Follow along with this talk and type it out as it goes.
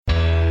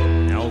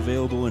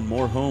available in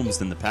more homes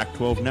than the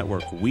Pac-12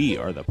 network, we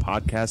are the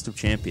podcast of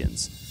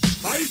champions.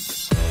 They give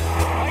it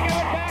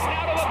back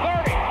now to the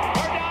 30, or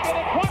down to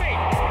the 20.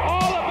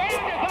 All the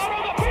band is out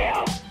on the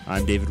field.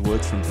 I'm David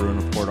Woods from Bruin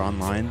Report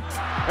Online.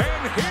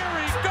 And here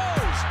he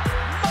goes,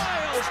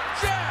 Miles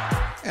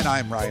Jack. And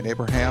I'm Ryan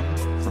Abraham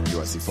from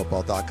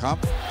USCFootball.com.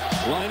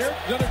 Liner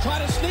going to try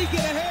to sneak it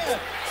ahead.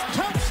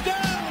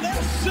 Touchdown,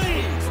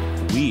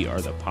 SC. We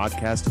are the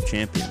podcast of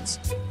champions.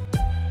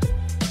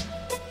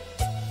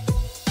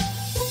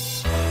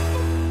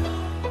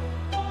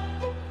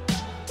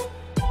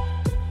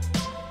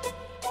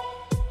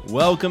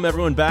 Welcome,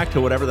 everyone, back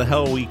to whatever the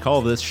hell we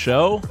call this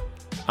show.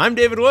 I'm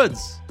David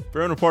Woods,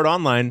 Bruin Report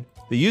Online,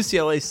 the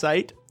UCLA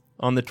site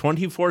on the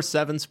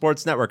 24/7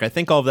 Sports Network. I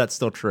think all of that's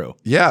still true.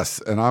 Yes,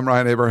 and I'm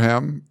Ryan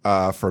Abraham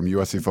from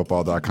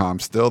USCFootball.com,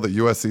 still the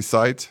USC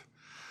site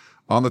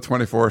on the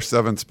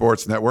 24/7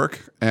 Sports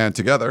Network. And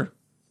together,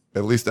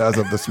 at least as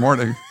of this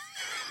morning,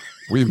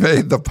 we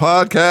made the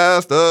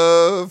podcast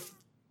of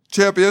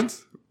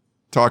champions,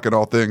 talking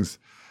all things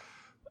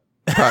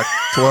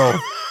Pac-12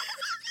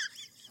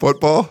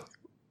 football.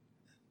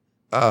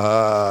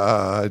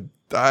 I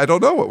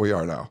don't know what we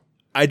are now.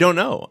 I don't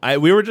know.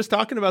 We were just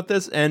talking about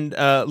this, and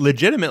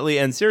legitimately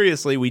and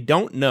seriously, we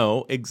don't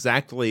know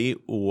exactly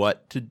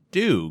what to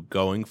do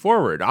going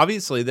forward.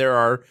 Obviously, there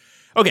are...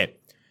 Okay,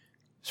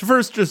 so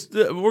first, just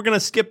we're going to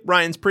skip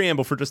Ryan's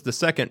preamble for just a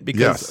second,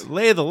 because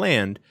lay of the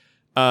land,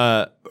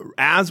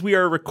 as we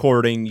are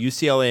recording,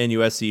 UCLA and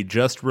USC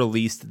just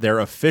released their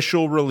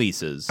official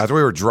releases. As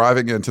we were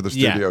driving into the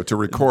studio to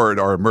record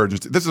our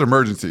emergency... This is an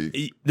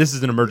emergency. This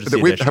is an emergency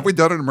edition. Have we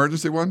done an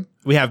emergency one?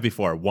 We have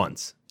before,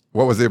 once.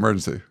 What was the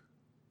emergency?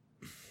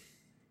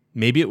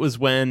 Maybe it was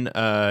when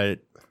it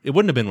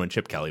wouldn't have been when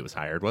Chip Kelly was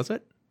hired, was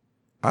it?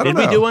 I don't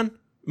know. Did we do one?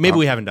 Maybe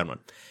we haven't done one.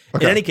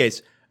 Okay. In any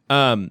case,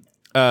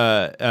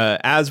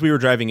 as we were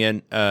driving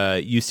in,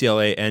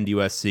 UCLA and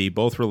USC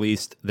both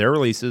released their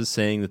releases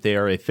saying that they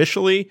are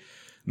officially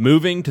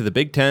moving to the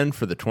Big Ten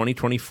for the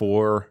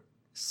 2024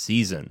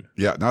 season.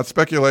 Yeah, not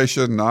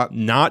speculation, not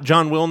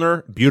John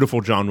Wilner, beautiful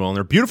John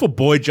Wilner, beautiful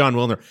boy John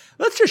Wilner.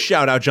 Let's just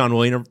shout out John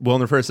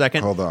Wilner for a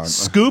second. Hold on.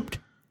 Scooped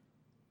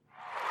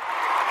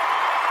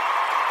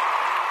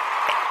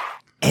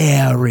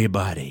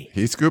everybody.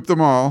 He scooped them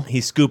all.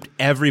 He scooped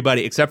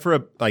everybody except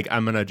for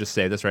I'm going to just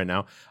say this right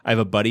now. I have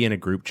a buddy in a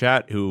group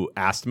chat who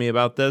asked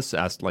several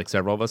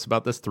of us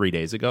about this 3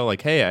 days ago.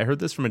 Like, hey, I heard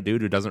this from a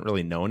dude who doesn't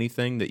really know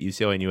anything that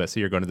UCLA and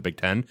USC are going to the Big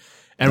Ten.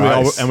 And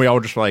Nice. we all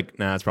were just like,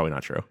 nah, it's probably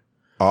not true.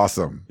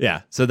 Awesome.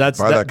 Yeah. So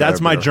that's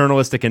my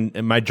journalistic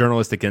and my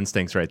journalistic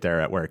instincts right there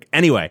at work.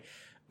 Anyway,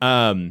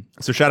 so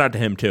shout out to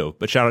him too,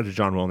 but shout out to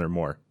John Wilner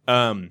more.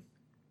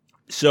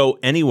 So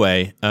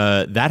anyway,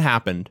 that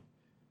happened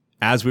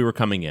as we were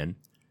coming in.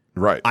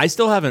 Right. I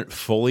still haven't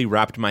fully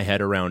wrapped my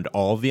head around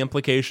all of the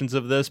implications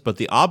of this, but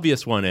the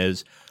obvious one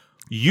is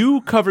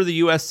you cover the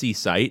USC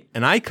site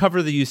and I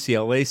cover the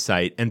UCLA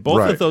site, and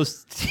both of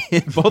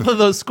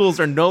those schools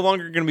are no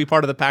longer going to be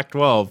part of the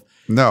Pac-12.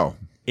 No.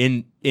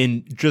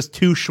 In just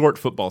 2 short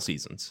football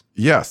seasons.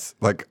 Yes.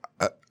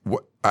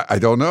 I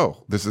don't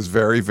know. This is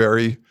very,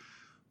 very,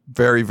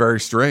 very,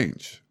 very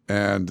strange.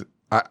 And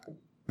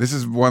this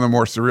is one of the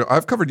more surreal.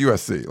 I've covered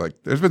USC.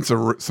 There's been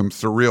some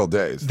surreal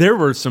days. There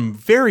were some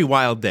very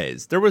wild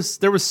days. There was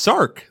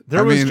Sark.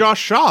 There was Josh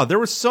Shaw. There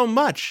was so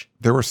much.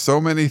 There were so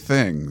many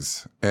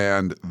things,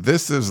 and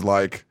this is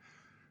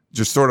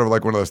just sort of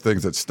like one of those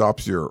things that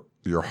stops your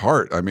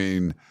heart. I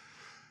mean,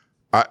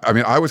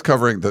 I was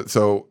covering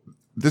so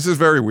this is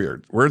very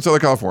weird. We're in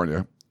Southern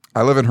California.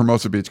 I live in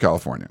Hermosa Beach,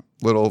 California,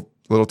 little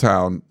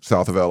town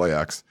south of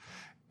LAX.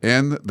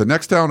 And the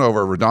next town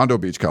over, Redondo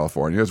Beach,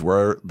 California, is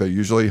where they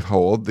usually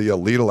hold the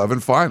Elite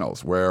 11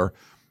 finals, where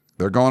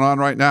they're going on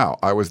right now.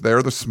 I was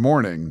there this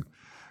morning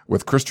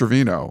with Chris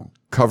Trevino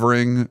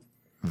covering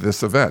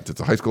this event. It's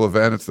a high school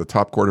event. It's the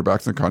top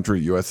quarterbacks in the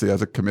country. USC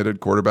has a committed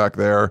quarterback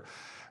there.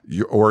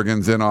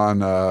 Oregon's in on,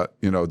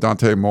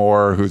 Dante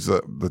Moore, who's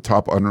the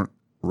top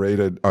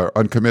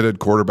uncommitted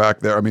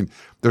quarterback there. I mean,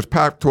 there's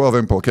Pac-12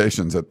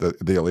 implications at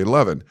the Elite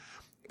 11.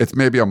 It's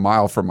maybe a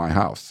mile from my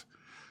house.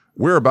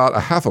 We're about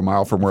a half a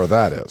mile from where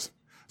that is.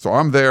 So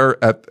I'm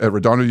there at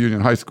Redondo Union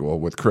High School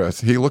with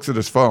Chris. He looks at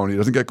his phone. He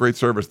doesn't get great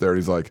service there.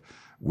 He's like,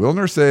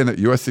 Wilner's saying that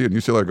USC and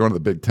UCLA are going to the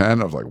Big Ten.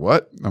 I was like,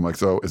 what? I'm like,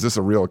 so is this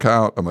a real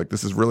account? I'm like,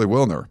 this is really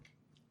Wilner.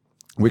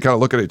 We kind of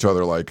look at each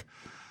other like,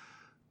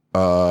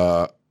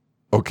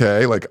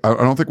 okay. I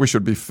don't think we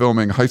should be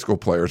filming high school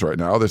players right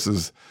now. This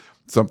is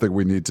something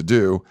we need to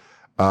do.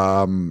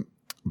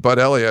 Bud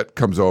Elliott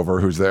comes over,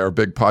 who's there,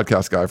 big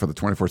podcast guy for the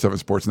 24/7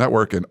 Sports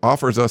Network, and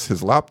offers us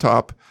his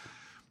laptop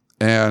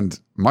and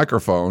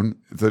microphone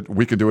that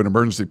we could do an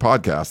emergency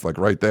podcast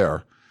right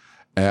there.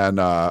 And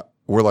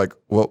we're like,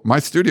 well, my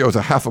studio is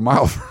a half a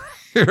mile from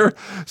here.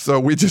 So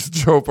we just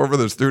drove over to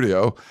the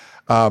studio.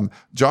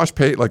 Josh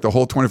Pate, the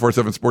whole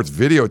 24/7 Sports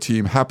video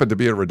team happened to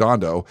be in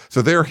Redondo.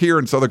 So they're here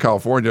in Southern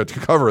California to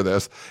cover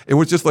this. It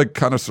was just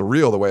kind of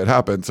surreal the way it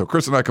happened. So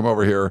Chris and I come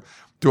over here,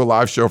 do a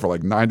live show for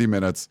 90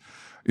 minutes.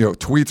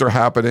 tweets are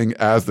happening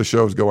as the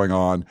show's going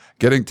on,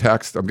 getting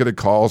texts. I'm getting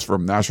calls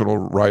from national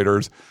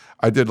writers.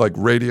 I did like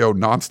radio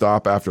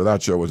nonstop after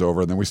that show was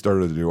over, and then we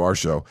started to do our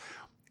show.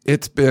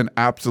 It's been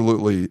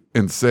absolutely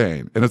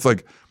insane. And it's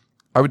like,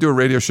 I would do a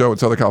radio show in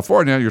Southern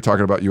California. You're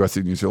talking about USC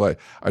and UCLA.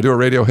 I do a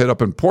radio hit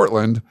up in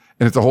Portland,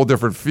 and it's a whole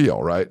different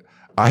feel, right?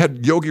 I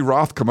had Yogi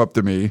Roth come up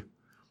to me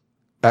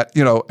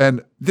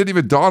and didn't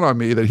even dawn on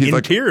me that he's in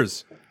like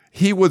tears.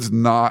 He was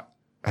not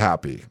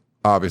happy,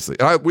 obviously.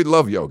 And we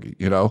love Yogi,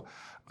 and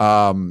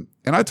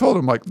I told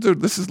him, like,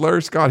 dude, this is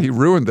Larry Scott. He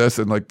ruined this.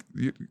 And like,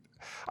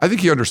 I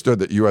think he understood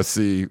that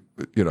USC,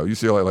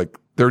 UCLA, like,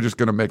 they were just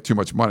going to make too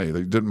much money.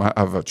 They didn't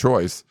have a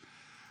choice.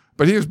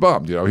 But he was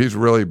bummed. He's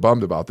really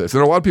bummed about this.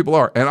 And a lot of people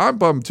are. And I'm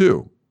bummed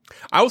too.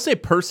 I will say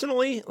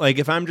personally, like,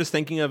 if I'm just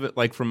thinking of it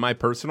like from my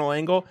personal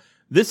angle,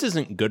 this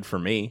isn't good for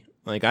me.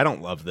 Like, I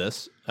don't love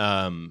this.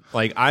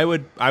 Like, I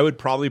would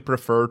probably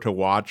prefer to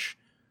watch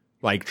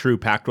like true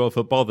Pac-12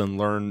 football than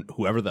learn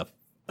whoever the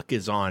fuck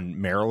is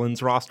on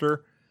Maryland's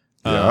roster.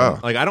 Yeah.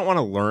 Like, I don't want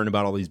to learn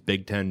about all these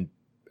Big Ten.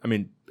 I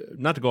mean,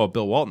 not to go with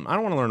Bill Walton. I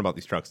don't want to learn about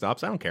these truck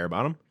stops. I don't care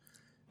about them.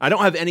 I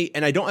don't have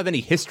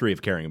any history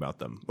of caring about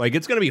them. Like,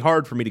 it's going to be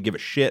hard for me to give a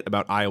shit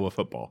about Iowa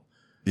football.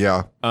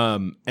 Yeah.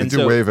 And they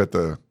do wave at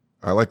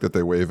I like that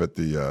they wave at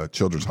the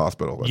Children's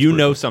Hospital. That's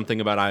know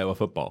something about Iowa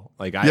football.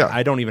 Like,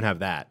 I don't even have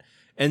that.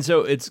 And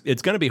so it's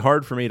going to be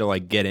hard for me to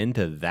like get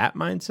into that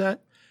mindset.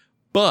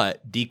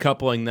 But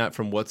decoupling that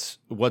from what's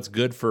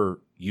good for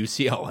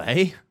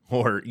UCLA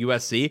or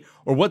USC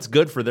or what's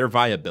good for their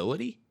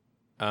viability,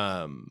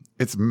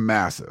 it's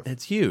massive.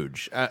 It's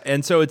huge.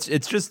 And so it's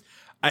just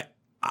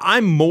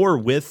I'm more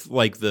with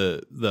like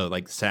the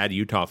like sad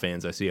Utah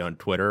fans I see on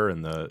Twitter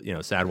and the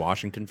sad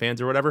Washington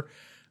fans or whatever,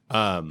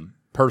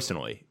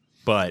 personally.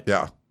 But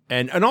yeah,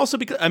 and also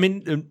because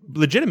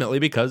legitimately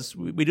because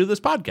we do this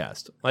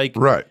podcast. Like,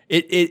 right,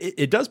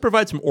 it does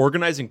provide some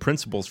organizing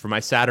principles for my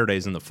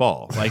Saturdays in the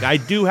fall. Like, I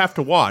do have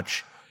to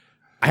watch.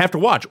 I have to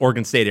watch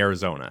Oregon State,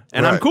 Arizona,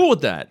 and right. I'm cool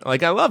with that.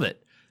 Like, I love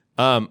it.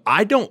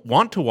 I don't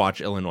want to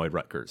watch Illinois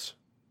Rutgers.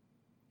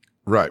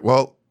 Right.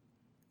 Well,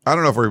 I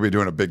don't know if we're going to be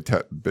doing a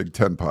Big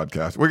Ten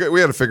podcast. We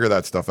had to figure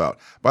that stuff out.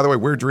 By the way,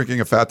 we're drinking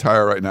a Fat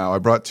Tire right now. I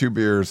brought 2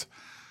 beers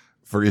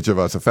for each of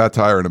us, a Fat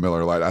Tire and a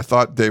Miller Lite. I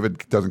thought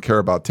David doesn't care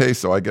about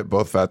taste, so I get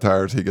both Fat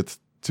Tires. He gets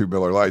 2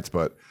 Miller Lights,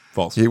 but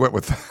false. He went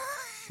with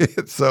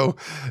so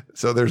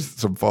there's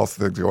some false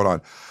things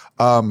going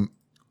on.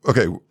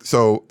 Okay,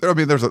 so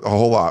there's a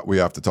whole lot we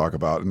have to talk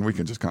about, and we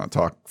can just kind of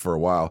talk for a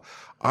while.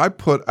 I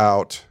put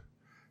out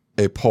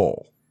a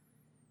poll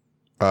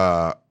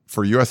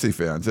for USC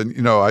fans. And,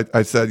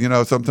 I said,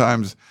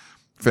 sometimes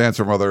fans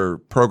from other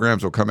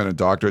programs will come in and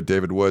doctor it.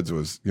 David Woods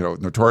was,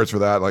 notorious for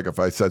that. Like, if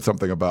I said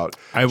something about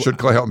should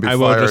Clay Helton be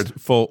fired? I will just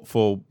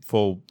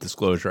full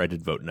disclosure, I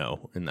did vote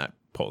no in that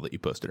poll that you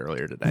posted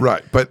earlier today.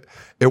 Right. But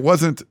it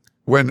wasn't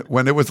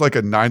when it was like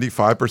a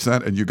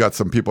 95% and you got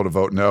some people to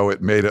vote no,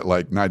 it made it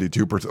like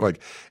 92%. Like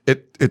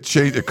it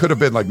changed. It could have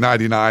been like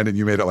 99 and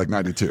you made it like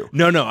 92.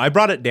 No, I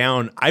brought it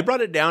down.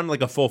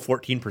 Like a full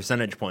 14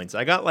 percentage points.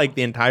 I got like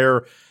the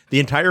entire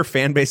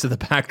fan base of the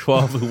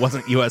Pac-12 who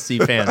wasn't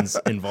USC fans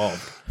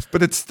involved.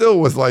 But it still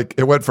was like,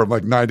 it went from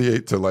like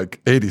 98 to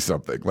like 80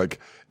 something. Like,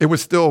 it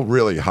was still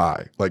really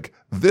high. Like,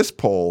 this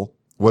poll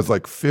was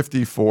like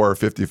 54,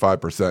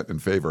 55% in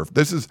favor.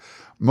 This is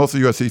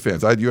mostly USC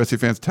fans. I had USC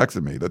fans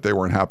texting me that they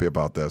weren't happy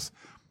about this.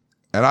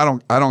 And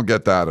I don't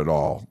get that at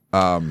all.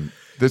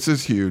 This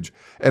is huge.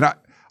 And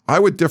I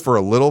would differ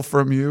a little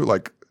from you.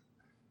 Like,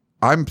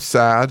 I'm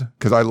sad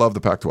because I love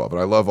the Pac-12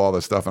 and I love all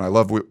this stuff. And I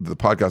love the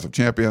Podcast of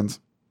Champions.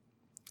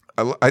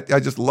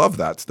 I just love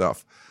that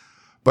stuff.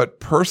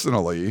 But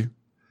personally,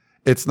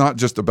 it's not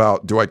just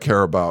about, do I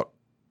care about,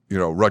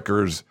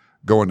 Rutgers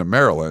going to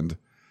Maryland?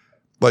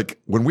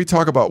 Like, when we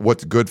talk about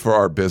what's good for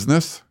our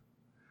business,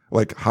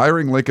 like,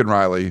 hiring Lincoln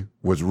Riley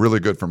was really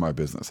good for my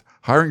business.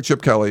 Hiring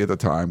Chip Kelly at the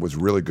time was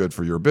really good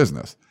for your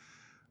business.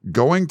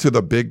 Going to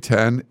the Big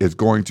Ten is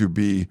going to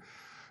be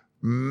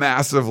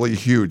massively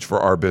huge for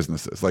our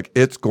businesses. Like,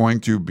 it's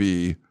going to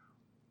be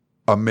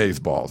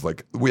amazeballs.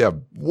 Like, we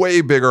have way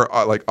bigger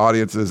like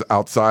audiences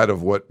outside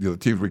of what the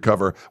teams we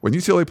cover. When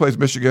UCLA plays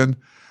Michigan,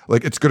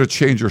 like, it's going to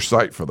change your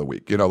site for the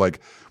week.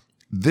 Like,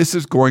 this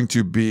is going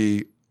to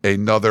be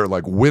another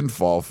like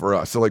windfall for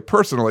us. So, like,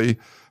 personally,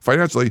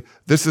 financially,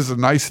 this is a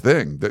nice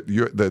thing that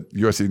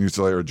USC and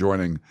UCLA are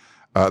joining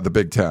the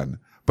Big Ten.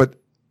 But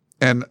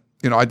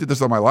I did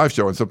this on my live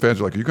show, and some fans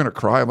are like, "Are you going to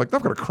cry?" I'm like, "I'm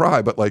not going to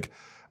cry," but like,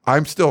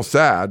 I'm still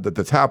sad that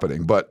that's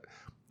happening. But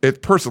it's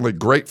personally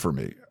great for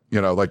me.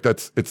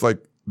 It's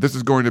like, this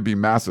is going to be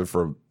massive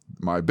for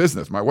my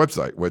business, my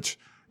website, which,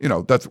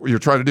 that's what you're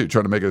trying to do,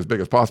 trying to make it as big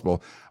as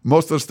possible.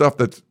 Most of the stuff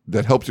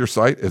that helps your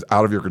site is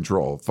out of your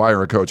control.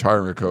 Firing a coach,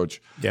 hiring a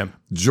coach,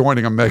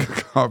 joining a mega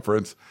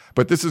conference.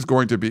 But this is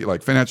going to be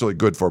like financially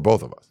good for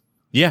both of us.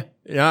 Yeah.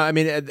 I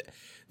mean,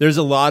 there's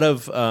a lot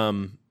of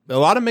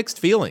mixed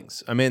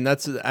feelings. I mean, I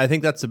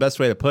think that's the best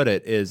way to put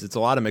it, is it's a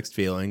lot of mixed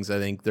feelings. I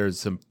think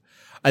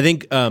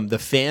the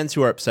fans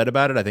who are upset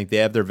about it, I think they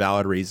have their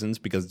valid reasons,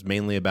 because it's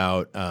mainly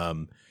about,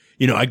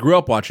 I grew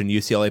up watching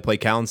UCLA play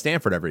Cal and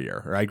Stanford every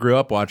year, or I grew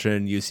up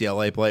watching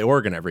UCLA play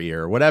Oregon every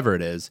year, or whatever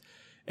it is.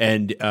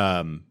 And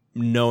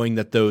knowing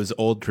that those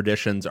old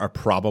traditions are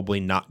probably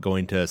not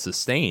going to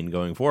sustain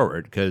going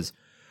forward, because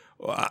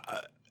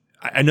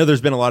I know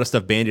there's been a lot of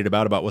stuff bandied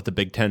about what the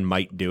Big Ten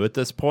might do at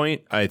this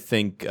point. I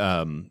think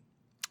the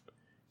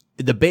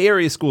Bay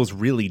Area schools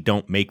really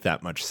don't make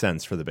that much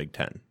sense for the Big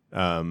Ten.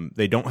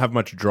 They don't have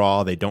much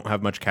draw. They don't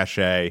have much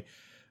cachet.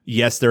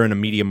 Yes, they're in a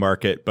media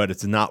market, but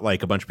it's not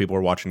like a bunch of people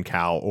are watching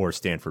Cal or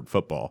Stanford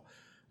football.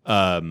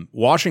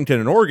 Washington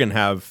and Oregon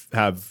have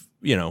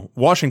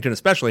Washington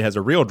especially has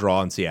a real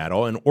draw in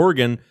Seattle, and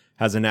Oregon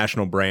has a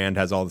national brand,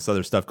 has all this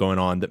other stuff going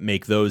on that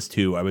make those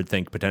two, I would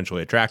think,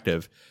 potentially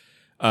attractive.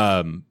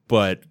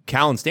 But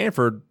Cal and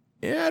Stanford,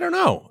 I don't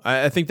know.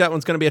 I think that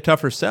one's going to be a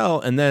tougher sell.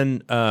 And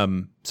then,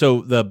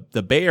 so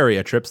the Bay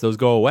Area trips, those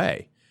go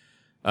away,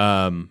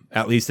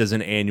 at least as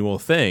an annual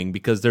thing,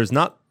 because there's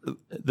not.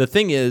 The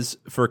thing is,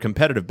 for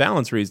competitive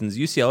balance reasons,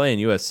 UCLA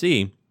and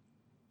USC,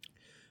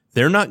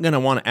 they're not going to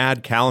want to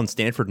add Cal and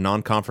Stanford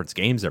non-conference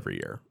games every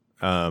year.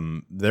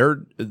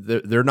 They're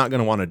not going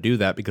to want to do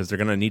that because they're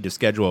going to need to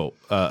schedule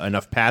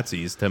enough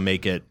patsies to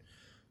make it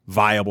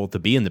viable to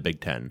be in the Big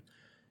Ten.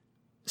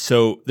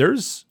 So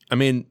there's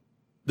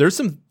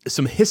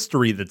some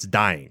history that's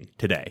dying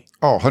today.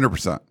 Oh,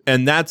 100%.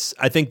 And I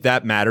think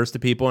that matters to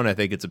people, and I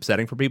think it's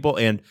upsetting for people.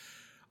 And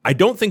I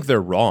don't think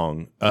they're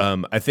wrong.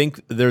 I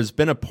think there's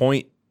been a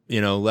point,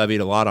 levied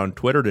a lot on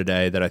Twitter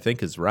today that I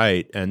think is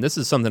right. And this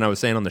is something I was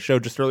saying on the show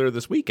just earlier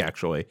this week,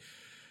 actually.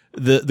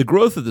 The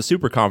growth of the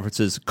super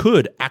conferences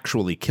could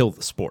actually kill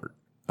the sport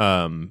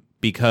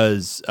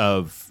because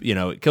of,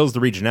 it kills the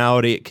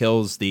regionality, it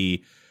kills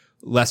the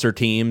lesser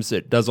teams,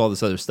 it does all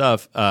this other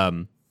stuff.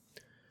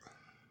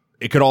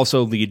 It could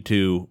also lead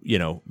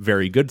to,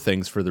 very good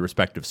things for the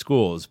respective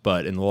schools,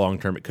 but in the long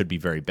term, it could be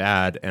very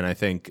bad. And I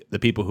think the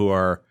people who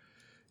are,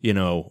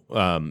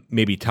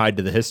 maybe tied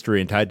to the history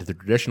and tied to the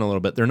tradition a little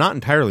bit, they're not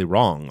entirely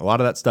wrong. A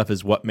lot of that stuff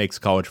is what makes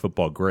college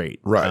football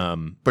great. Right.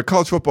 But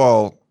college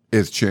football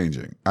is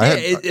changing.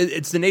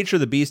 It's the nature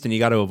of the beast, and you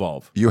got to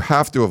evolve. You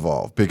have to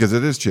evolve because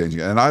it is changing.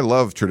 And I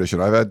love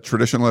tradition. I've had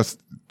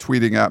traditionalists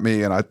tweeting at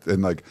me,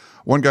 and like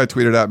one guy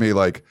tweeted at me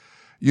like,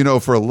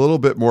 for a little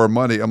bit more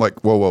money. I'm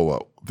like,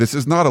 whoa. This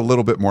is not a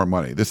little bit more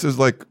money. This is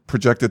like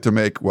projected to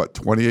make what,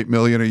 $28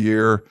 million a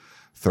year,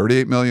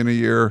 $38 million a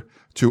year,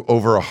 to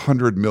over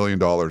 $100 million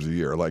a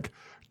year, like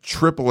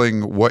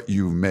tripling what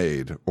you've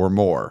made or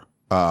more.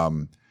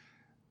 And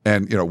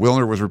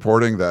Wilner was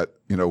reporting that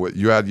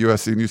you add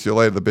USC and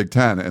UCLA to the Big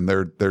Ten, and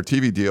their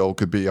TV deal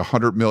could be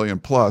 $100 million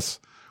plus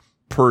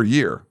per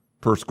year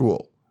per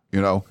school.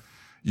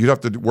 You'd have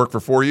to work for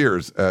 4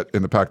 years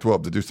in the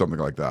Pac-12 to do something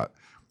like that.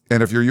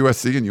 And if you're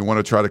USC and you want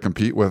to try to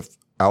compete with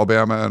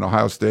Alabama and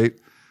Ohio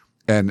State,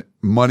 and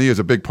money is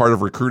a big part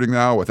of recruiting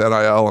now with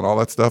NIL and all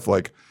that stuff,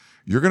 like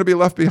you're going to be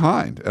left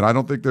behind. And I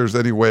don't think there's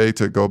any way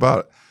to go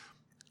about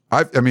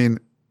it.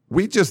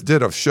 We just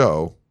did a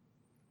show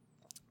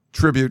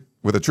tribute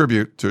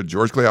to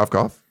George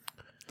Kliavkoff,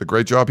 the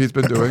great job he's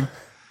been doing.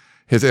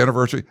 His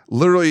anniversary,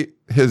 literally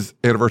his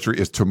anniversary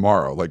is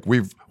tomorrow. Like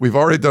we've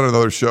already done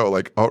another show,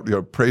 like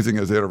praising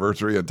his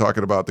anniversary and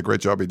talking about the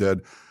great job he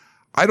did.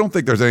 I don't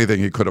think there's anything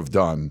he could have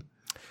done.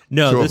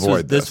 No,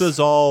 this was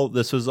all set.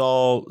 This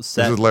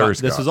was Larry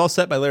Scott. This was all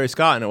set by Larry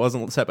Scott, and it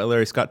wasn't set by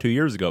Larry Scott 2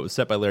 years ago. It was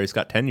set by Larry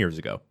Scott 10 years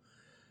ago.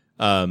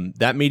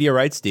 That media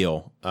rights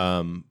deal,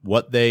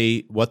 what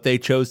they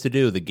chose to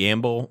do, the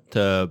gamble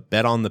to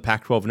bet on the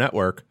Pac-12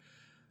 network,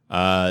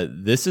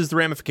 this is the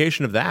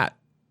ramification of that.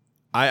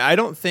 I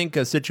don't think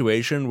a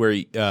situation where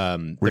we got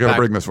to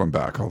bring this one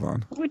back. Hold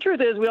on. The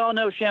truth is, we all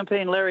know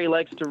Champagne Larry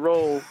likes to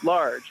roll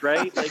large,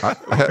 right? Like,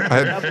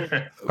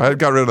 I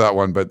got rid of that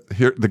one, but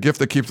here, the gift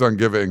that keeps on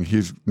giving,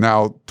 he's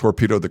now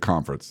torpedoed the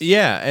conference.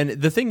 Yeah, and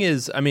the thing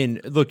is,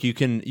 look, you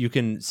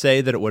can say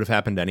that it would have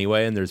happened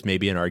anyway, and there's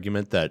maybe an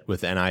argument that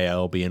with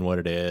NIL being what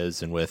it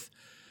is, and with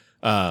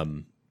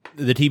the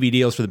TV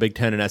deals for the Big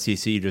Ten and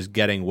SEC just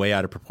getting way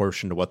out of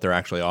proportion to what they're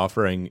actually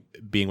offering,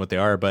 being what they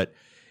are, but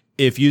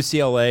if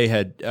UCLA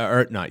had,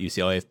 or not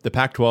UCLA, if the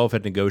Pac-12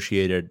 had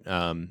negotiated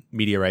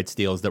media rights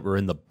deals that were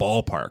in the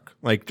ballpark,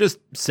 like just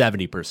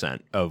 70%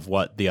 of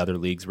what the other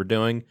leagues were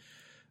doing,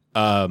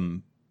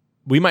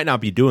 we might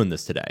not be doing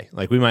this today.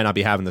 Like we might not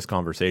be having this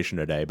conversation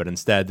today, but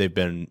instead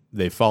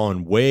they've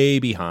fallen way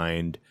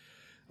behind.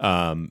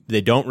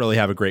 They don't really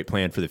have a great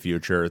plan for the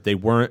future. They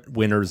weren't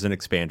winners in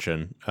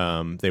expansion.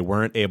 They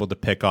weren't able to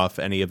pick off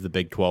any of the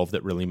Big 12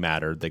 that really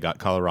mattered. They got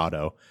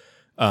Colorado.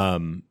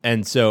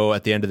 And so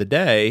at the end of the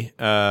day,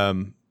 I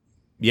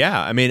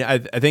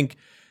think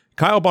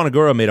Kyle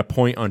Bonaguro made a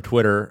point on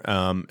Twitter.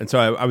 And so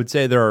I would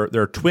say there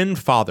are twin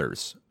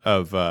fathers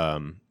of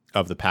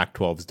the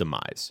Pac-12's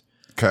demise.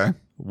 Okay.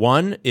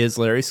 One is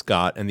Larry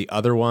Scott, and the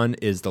other one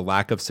is the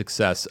lack of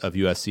success of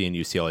USC and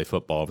UCLA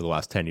football over the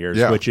last 10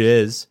 years, which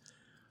is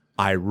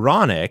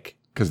ironic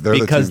because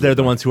they're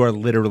the ones who are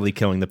literally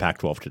killing the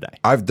Pac-12 today.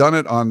 I've done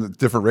it on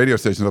different radio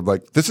stations. I'm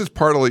like, this is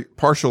partially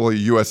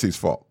USC's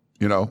fault.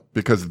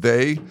 Because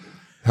they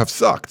have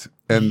sucked.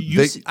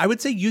 And I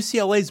would say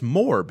UCLA's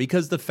more,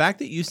 because the fact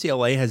that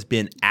UCLA has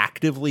been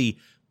actively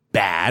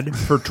bad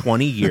for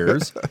 20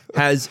 years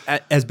has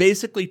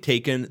basically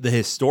taken the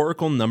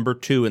historical number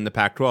 2 in the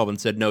Pac-12 and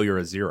said, no, you're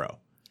a 0.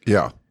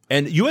 Yeah.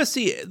 And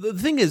USC, the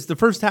thing is, the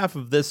first half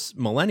of this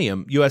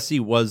millennium, USC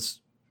was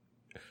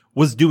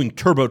doing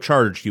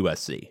turbocharged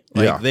USC.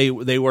 Like they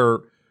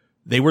were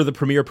the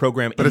premier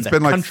program but in the it's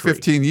been country. like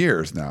 15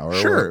 years now.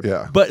 Sure.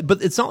 Yeah.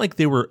 But it's not like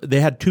they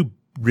had 2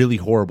 really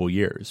horrible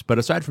years. But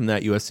aside from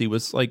that, USC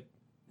was like,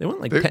 they weren't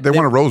like they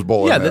won a Rose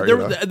Bowl. Yeah, in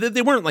there,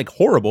 they weren't like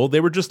horrible. They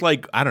were just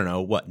like, I don't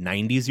know, what,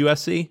 90s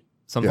USC?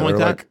 Something like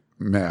that? Like,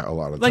 meh, a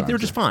lot of like times. they were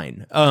just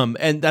fine.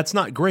 And that's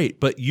not great.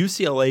 But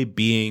UCLA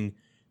being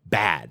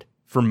bad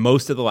for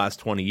most of the last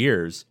 20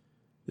 years,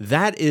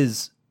 that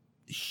is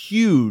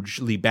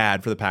hugely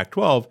bad for the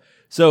Pac-12.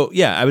 So,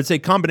 yeah, I would say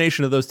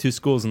combination of those 2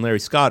 schools and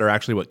Larry Scott are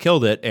actually what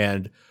killed it.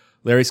 And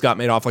Larry Scott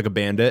made off like a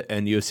bandit,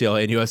 and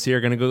UCLA and USC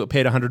are going to go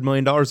paid $100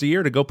 million a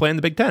year to go play in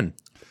the Big Ten.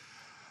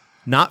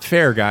 Not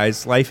fair,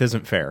 guys. Life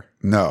isn't fair.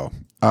 No.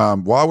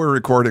 While we're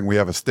recording, we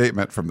have a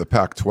statement from the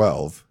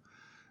Pac-12.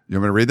 You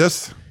want me to read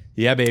this?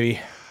 Yeah, baby.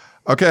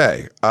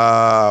 Okay.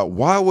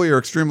 While we are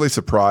extremely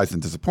surprised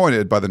and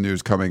disappointed by the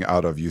news coming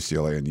out of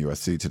UCLA and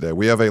USC today,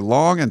 we have a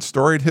long and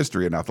storied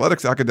history in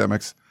athletics,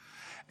 academics,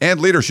 and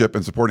leadership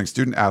in supporting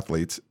student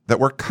athletes that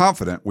we're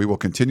confident we will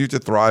continue to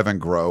thrive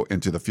and grow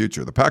into the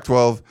future. The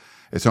Pac-12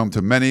 is home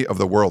to many of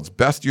the world's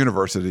best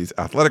universities,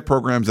 athletic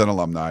programs, and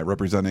alumni,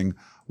 representing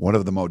one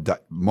of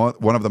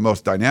the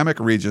most dynamic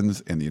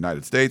regions in the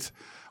United States.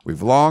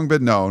 We've long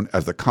been known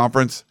as the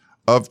Conference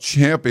of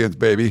Champions,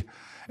 baby,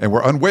 and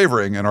we're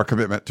unwavering in our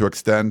commitment to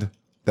extend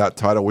that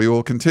title. We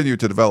will continue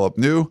to develop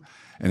new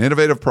and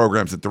innovative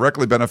programs that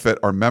directly benefit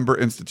our member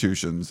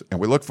institutions, and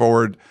we look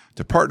forward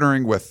to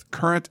partnering with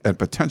current and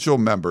potential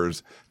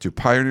members to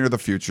pioneer the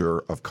future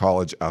of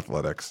college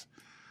athletics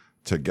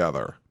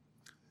together.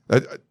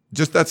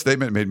 Just that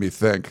statement made me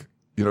think,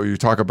 you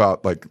talk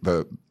about like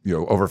the,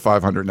 over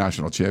 500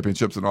 national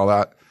championships and all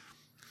that.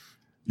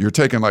 You're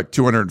taking like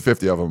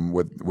 250 of them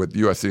with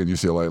USC and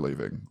UCLA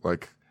leaving.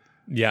 Like,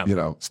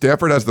 yeah,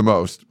 Stanford has the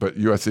most, but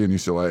USC and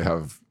UCLA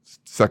have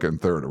second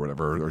and third or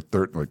whatever, or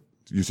third, like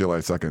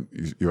UCLA second,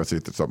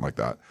 USC something like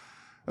that.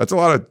 That's a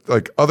lot of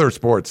like other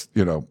sports.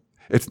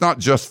 It's not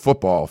just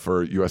football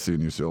for USC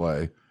and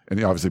UCLA,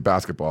 and obviously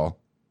basketball,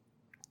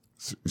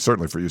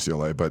 certainly for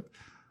UCLA, but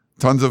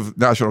tons of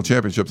national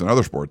championships in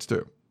other sports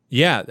too.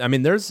 Yeah, I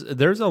mean, there's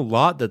a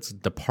lot that's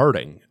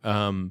departing.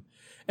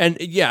 And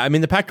yeah, I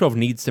mean, the Pac-12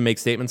 needs to make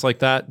statements like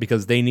that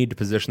because they need to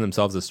position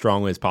themselves as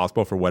strongly as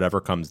possible for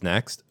whatever comes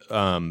next.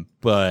 So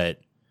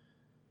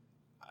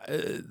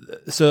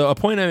a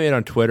point I made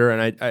on Twitter,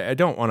 and I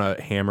don't want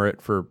to hammer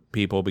it for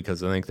people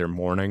because I think they're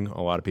mourning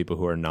a lot of people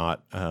who are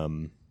not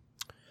USC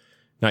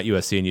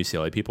and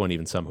UCLA people, and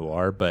even some who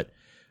are, but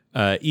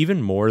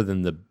even more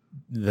than the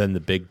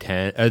Big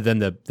Ten, than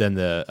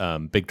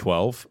the Big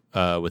 12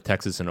 with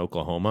Texas and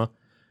Oklahoma,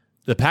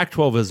 the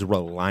Pac-12 is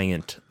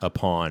reliant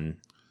upon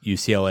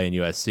UCLA and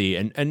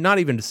USC, and not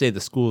even to say the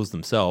schools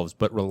themselves,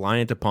 but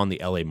reliant upon the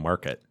LA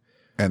market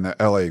and the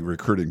LA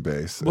recruiting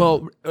base.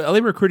 Well, LA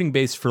recruiting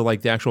base for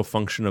like the actual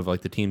function of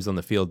like the teams on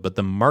the field, but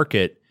the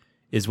market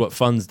is what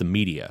funds the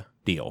media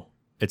deal.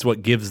 It's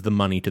what gives the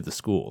money to the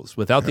schools.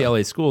 Without the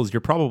LA schools,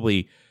 you're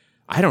probably,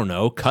 I don't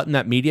know, cutting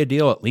that media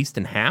deal at least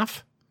in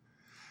half.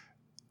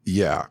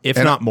 Yeah, if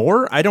not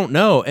more. I don't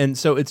know, and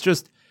so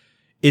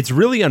it's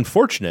really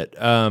unfortunate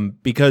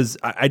because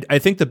I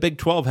think the Big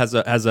 12 has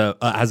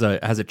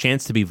a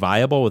chance to be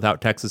viable without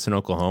Texas and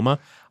Oklahoma.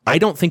 I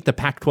don't think the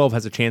Pac-12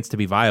 has a chance to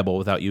be viable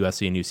without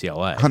USC and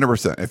UCLA.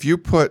 100%. If you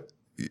put,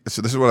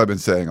 so this is what I've been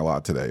saying a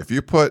lot today. If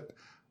you put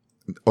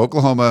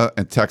Oklahoma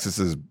and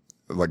Texas's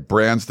like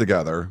brands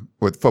together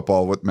with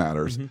football, what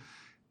matters,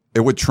 it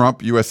would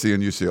trump USC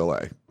and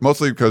UCLA,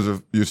 mostly because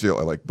of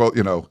UCLA. Like both,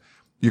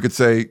 you could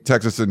say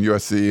Texas and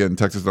USC and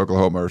Texas and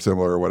Oklahoma are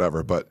similar or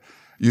whatever, but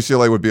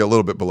UCLA would be a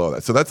little bit below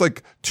that. So that's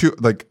like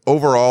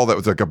overall, that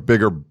was like a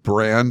bigger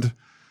brand,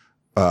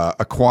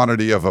 a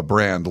quantity of a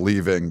brand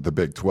leaving the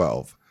Big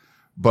 12.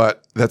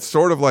 But that's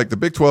sort of like the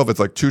Big 12, it's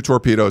like 2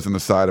 torpedoes in the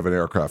side of an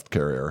aircraft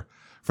carrier.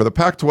 For the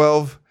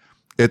Pac-12,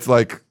 it's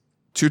like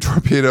 2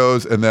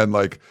 torpedoes and then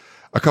like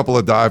a couple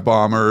of dive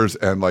bombers,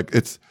 and like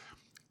it's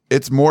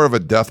more of a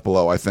death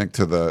blow, I think,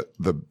 to the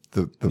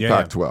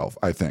Pac-12.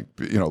 I think,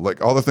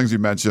 like all the things you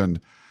mentioned,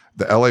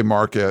 the LA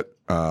market,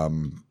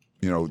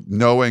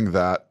 knowing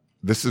that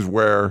this is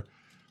where,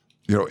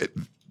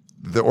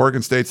 the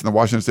Oregon States and the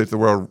Washington States of the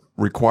world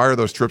require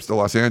those trips to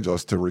Los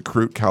Angeles to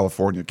recruit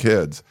California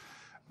kids.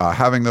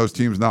 Having those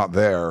teams not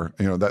there,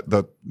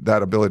 that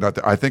ability not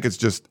there, I think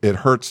it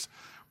hurts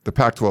the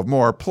Pac-12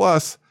 more.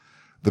 Plus,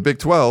 the Big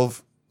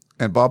 12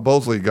 and Bob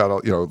Bowlesby got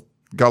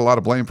a lot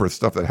of blame for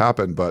stuff that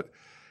happened, but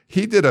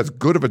he did as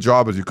good of a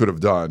job as you could have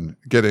done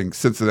getting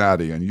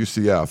Cincinnati and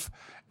UCF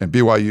and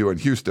BYU and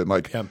Houston.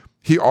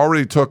 He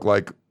already took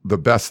like the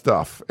best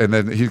stuff, and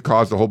then he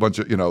caused a whole bunch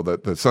of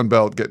the Sun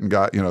Belt getting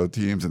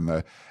teams and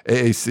the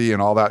AAC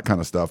and all that kind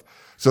of stuff.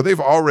 So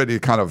they've already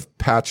kind of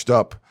patched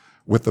up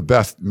with the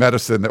best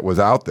medicine that was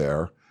out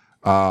there.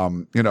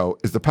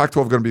 Is the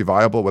Pac-12 going to be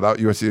viable without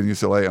USC and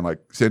UCLA and like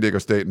San Diego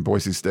State and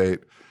Boise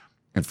State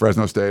and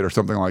Fresno State or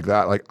something like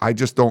that? Like, I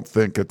just don't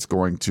think it's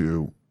going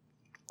to.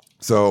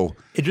 So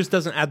it just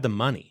doesn't add the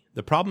money.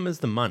 The problem is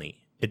the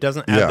money. It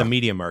doesn't add the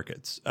media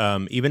markets.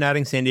 Even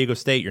adding San Diego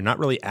State, you're not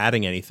really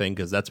adding anything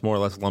because that's more or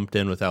less lumped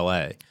in with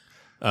LA.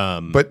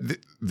 But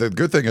the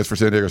good thing is for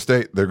San Diego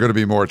State, they're going to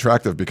be more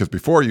attractive because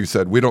before you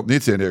said we don't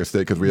need San Diego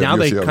State because we now have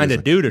UCLA. They kind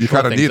of do to you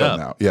kind of of need them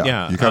now.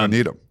 Yeah, you kind of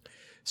need them.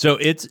 So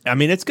it's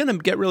going to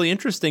get really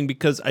interesting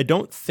because I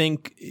don't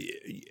think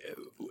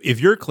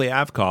if you're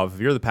Klyavkov, if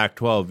you're the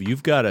Pac-12,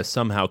 you've got to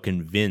somehow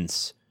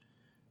convince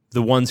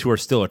the ones who are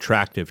still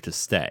attractive to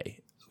stay.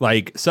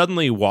 Like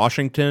suddenly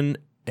Washington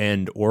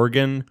and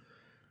Oregon,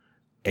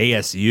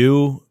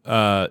 ASU,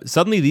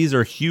 suddenly these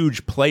are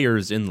huge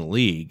players in the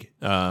league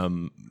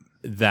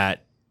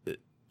that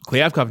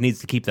Klyavkov needs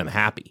to keep them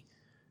happy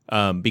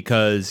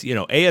because,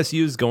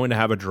 ASU is going to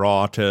have a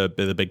draw to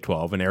the Big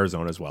 12 and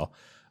Arizona as well.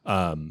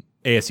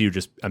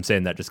 ASU I'm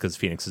saying that just because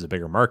Phoenix is a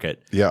bigger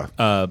market. Yeah.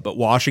 But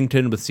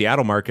Washington with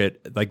Seattle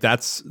market, like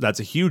that's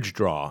a huge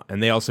draw.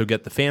 And they also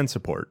get the fan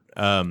support.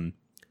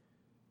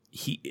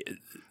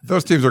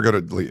 Those teams are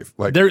going to leave.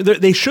 Like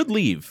they should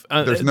leave.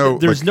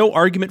 There's no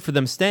argument for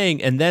them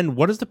staying. And then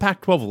what is the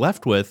Pac-12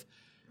 left with?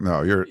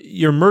 No,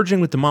 you're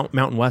merging with the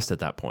Mountain West at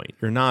that point.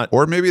 You're not,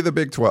 or maybe the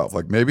Big 12.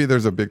 Like maybe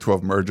there's a Big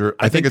 12 merger.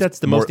 I think that's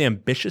the most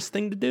ambitious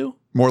thing to do.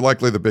 More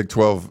likely, the Big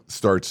 12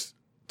 starts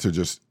to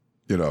just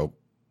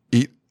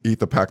eat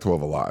the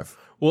Pac-12 alive.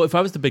 Well, if I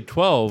was the Big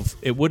 12,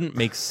 it wouldn't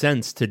make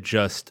sense to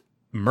just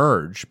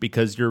merge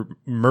because you're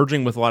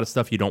merging with a lot of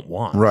stuff you don't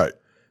want. Right.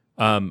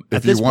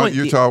 If you want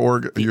Utah,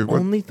 Oregon, the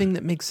only thing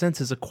that makes sense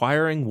is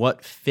acquiring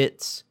what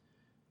fits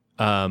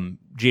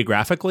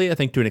geographically, I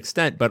think, to an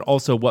extent, but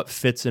also what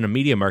fits in a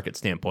media market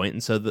standpoint.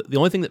 And so the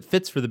only thing that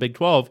fits for the Big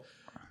 12,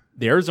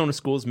 the Arizona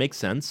schools make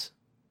sense.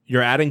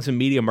 You're adding some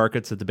media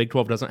markets that the Big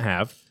 12 doesn't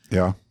have.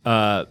 Yeah.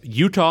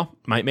 Utah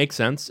might make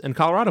sense, and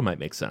Colorado might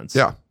make sense.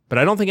 Yeah. But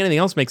I don't think anything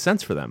else makes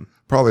sense for them.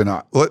 Probably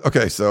not.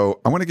 Okay,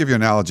 so I want to give you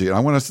an analogy,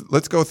 and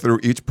let's go through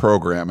each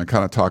program and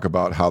kind of talk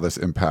about how this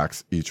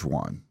impacts each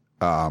one,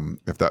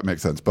 if that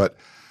makes sense. But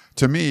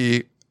to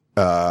me,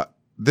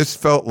 this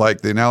felt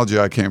like the analogy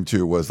I came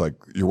to was like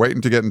you're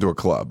waiting to get into a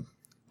club,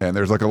 and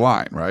there's like a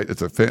line, right?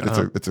 It's a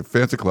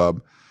fancy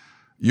club.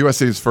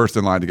 USC is first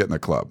in line to get in the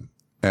club,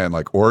 and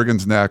like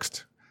Oregon's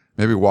next,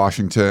 maybe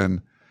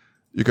Washington.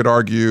 You could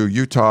argue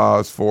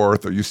Utah's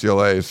fourth or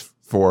UCLA's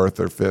fourth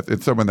or fifth.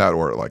 It's some in that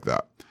order like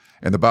that.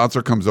 And the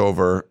bouncer comes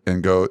over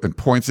and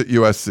points at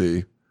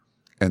USC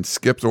and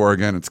skips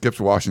Oregon and skips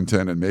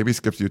Washington and maybe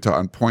skips Utah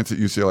and points at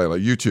UCLA.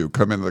 Like, you two,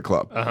 come into the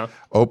club.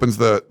 Opens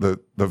the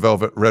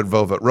red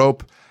velvet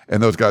rope,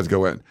 and those guys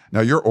go in.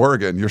 Now, you're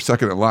Oregon. You're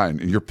second in line,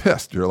 and you're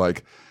pissed. You're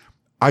like,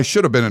 I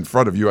should have been in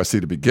front of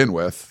USC to begin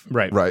with.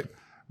 Right.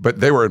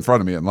 But they were in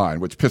front of me in line,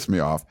 which pissed me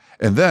off.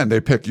 And then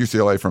they picked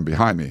UCLA from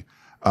behind me.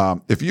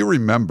 If you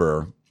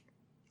remember,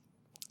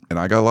 and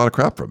I got a lot of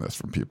crap from this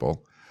from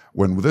people,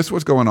 when this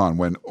was going on,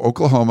 when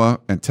Oklahoma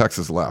and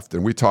Texas left,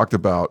 and we talked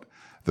about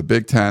the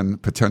Big Ten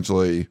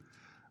potentially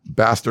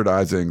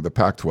bastardizing the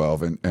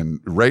Pac-12 and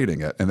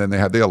raiding it, and then they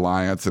had the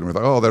alliance, and we're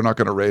like, oh, they're not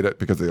going to raid it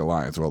because of the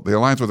alliance. Well, the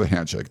alliance was a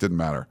handshake; didn't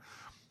matter.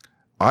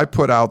 I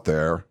put out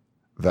there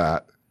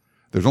that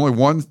there's only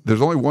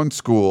one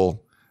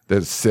school that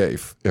is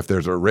safe if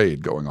there's a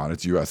raid going on.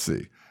 It's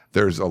USC.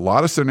 There's a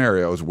lot of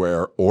scenarios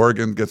where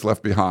Oregon gets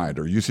left behind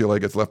or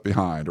UCLA gets left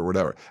behind or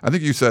whatever. I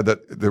think you said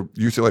that the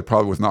UCLA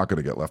probably was not going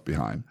to get left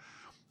behind.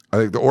 I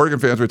think the Oregon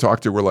fans we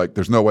talked to were like,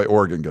 there's no way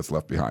Oregon gets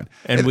left behind.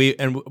 And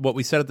what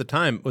we said at the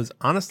time was,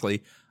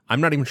 honestly, I'm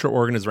not even sure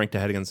Oregon is ranked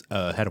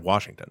ahead of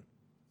Washington.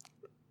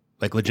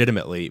 Like,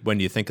 legitimately,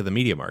 when you think of the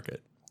media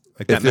market.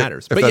 Like, that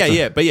matters. No,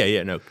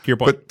 to your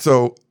point. But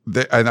so,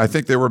 and I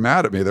think they were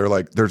mad at me. They're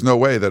like, there's no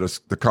way that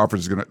the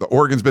conference is going to, the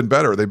Oregon's been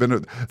better.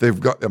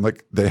 I'm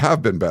like, they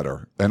have been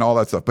better and all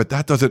that stuff. But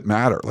that doesn't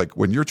matter. Like,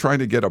 when you're trying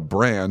to get a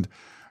brand,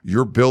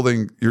 you're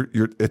building,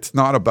 it's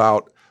not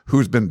about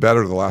who's been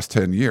better the last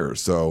 10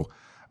 years. So,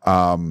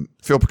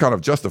 feel kind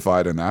of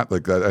justified in that.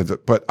 Like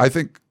that, but I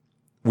think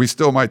we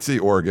still might see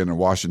Oregon and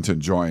Washington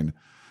join,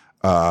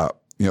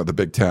 the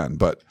Big Ten.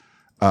 But,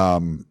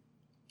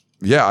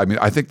 yeah, I mean,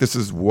 I think this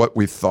is what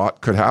we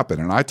thought could happen.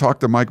 And I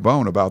talked to Mike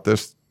Bone about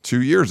this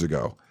 2 years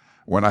ago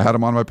when I had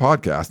him on my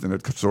podcast, and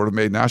it sort of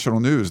made national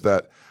news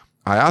that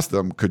I asked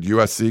him, could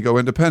USC go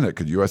independent?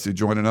 Could USC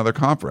join another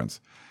conference?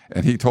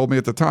 And he told me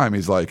at the time,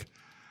 he's like,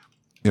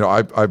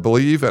 I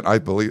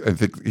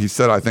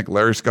think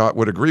Larry Scott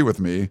would agree with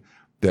me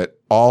that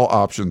all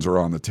options are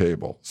on the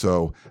table.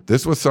 So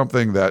this was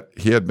something that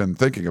he had been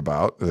thinking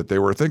about, that they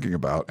were thinking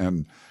about.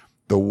 And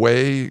the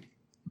way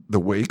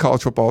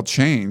college football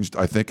changed,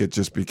 I think it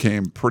just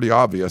became pretty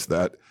obvious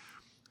that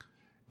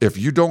if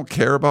you don't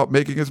care about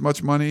making as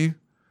much money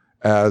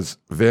as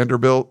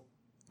Vanderbilt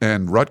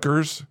and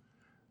Rutgers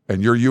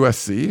and you're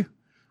USC,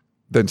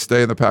 then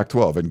stay in the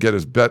Pac-12 and get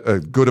as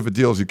good of a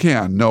deal as you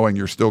can, knowing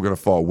you're still going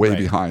to fall way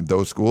behind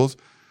those schools.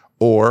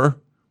 Or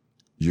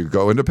you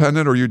go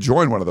independent or you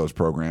join one of those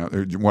programs,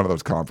 or one of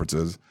those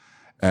conferences.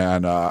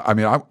 And I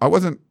mean, I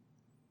wasn't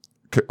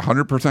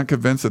 100%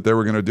 convinced that they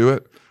were going to do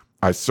it.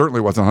 I certainly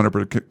wasn't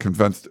 100%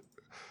 convinced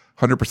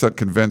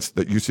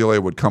that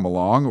UCLA would come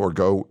along or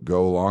go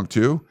along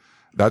too.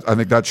 I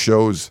think that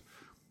shows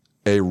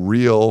a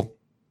real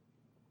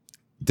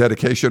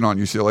dedication on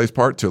UCLA's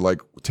part to like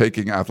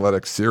taking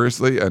athletics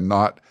seriously and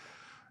not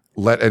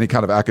let any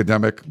kind of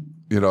academic,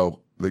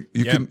 like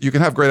you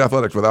can have great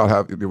athletics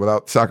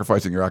without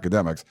sacrificing your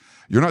academics.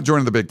 You're not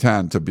joining the Big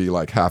Ten to be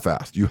like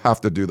half-assed. You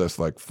have to do this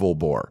like full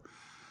bore.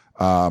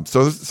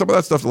 So some of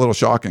that stuff's a little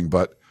shocking,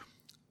 but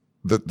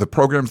the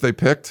programs they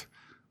picked,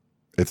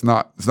 it's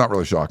not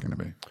really shocking to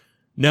me.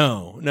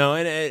 No,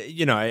 and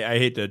I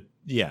hate to,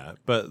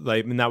 but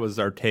like, I mean, that was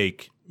our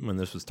take when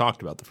this was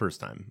talked about the first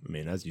time. I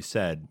mean, as you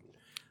said,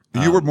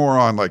 you were more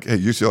on like, hey,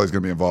 UCLA is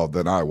going to be involved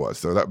than I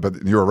was.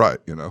 But you were right,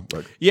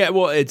 like. Yeah,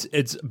 well,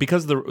 it's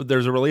because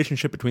there's a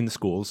relationship between the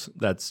schools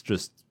that's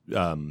just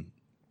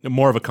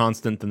more of a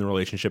constant than the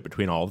relationship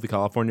between all of the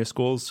California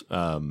schools.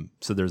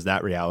 So there's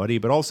that reality,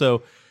 but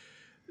also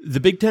the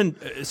Big Ten.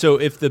 So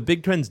if the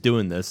Big Ten's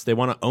doing this, they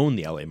want to own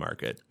the LA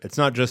market. It's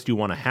not just you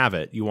want to have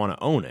it; you want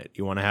to own it.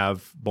 You want to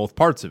have both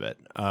parts of it.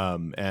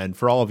 And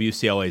for all of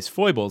UCLA's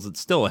foibles, it's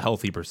still a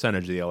healthy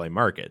percentage of the LA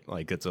market.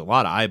 Like it's a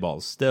lot of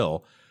eyeballs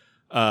still.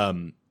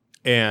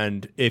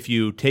 And if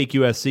you take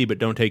USC but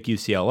don't take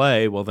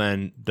UCLA, well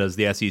then does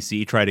the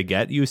SEC try to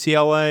get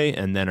UCLA?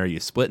 And then are you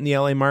splitting the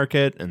LA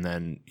market? And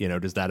then,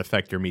 does that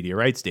affect your media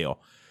rights deal?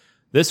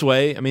 This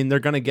way, I mean, they're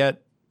going to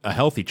get a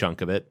healthy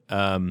chunk of it.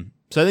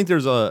 So I think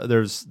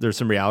there's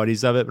some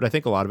realities of it, but I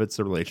think a lot of it's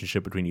the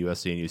relationship between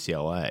USC and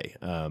UCLA.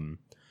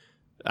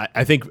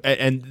 I think,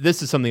 and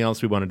this is something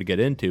else we wanted to get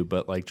into,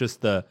 but like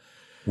just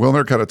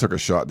Wilner kind of took a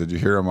shot. Did you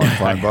hear him on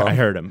Feinbaum? I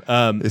heard him.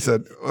 He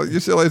said, well,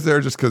 UCLA's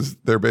there just because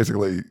they're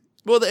basically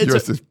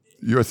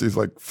USC's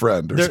like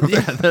friend or something.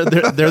 Yeah,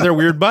 they're their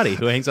weird buddy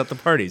who hangs out the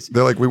parties.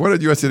 They're like, we wanted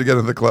USC to get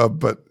into the club,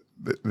 but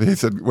he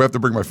said, we have to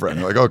bring my friend.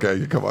 You're like, okay,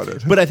 you come on in.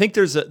 But I think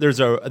there's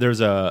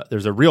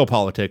a real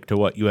politic to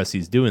what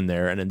USC's doing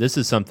there. And this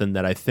is something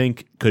that I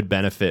think could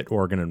benefit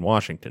Oregon and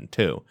Washington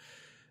too.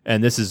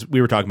 And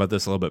we were talking about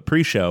this a little bit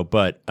pre-show,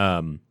 but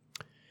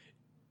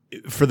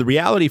for the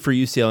reality for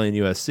UCLA and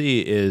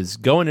USC is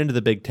going into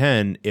the Big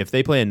Ten, if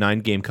they play a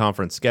 9-game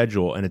conference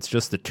schedule and it's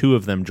just the two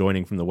of them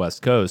joining from the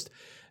West Coast,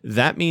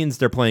 that means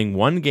they're playing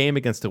one game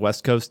against a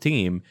West Coast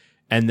team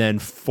and then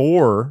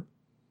four,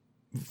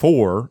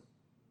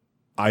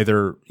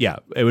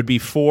 it would be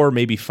 4,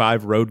 maybe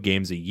 5 road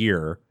games a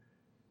year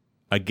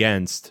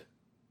against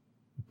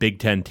Big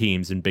Ten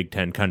teams in Big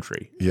Ten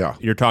country. Yeah.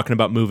 You're talking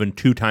about moving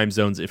 2 time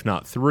zones, if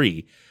not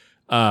 3.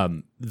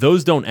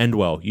 Those don't end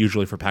well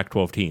usually for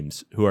Pac-12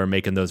 teams who are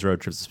making those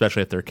road trips,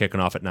 especially if they're kicking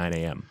off at 9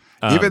 a.m.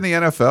 Even the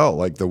NFL,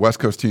 like the West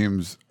Coast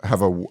teams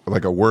have a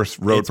worse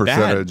road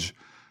percentage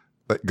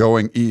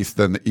going east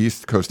than the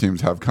East Coast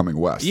teams have coming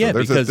west. Yeah, so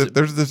because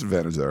there's a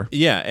disadvantage there.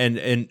 Yeah, and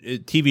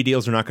TV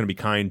deals are not going to be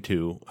kind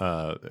to.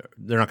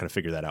 They're not going to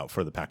figure that out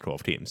for the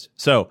Pac-12 teams.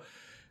 So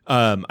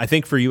I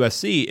think for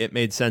USC, it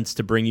made sense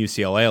to bring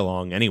UCLA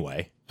along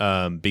anyway,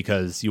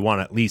 because you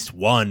want at least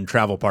one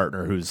travel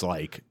partner who's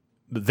like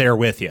there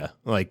with you.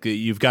 Like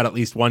you've got at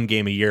least one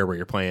game a year where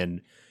you're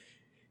playing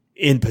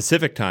in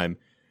Pacific time.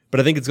 But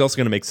I think it's also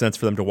going to make sense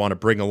for them to want to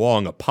bring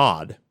along a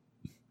pod.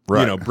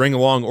 Right. Bring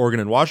along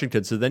Oregon and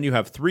Washington. So then you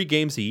have 3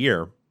 games a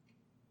year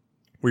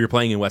where you're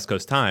playing in West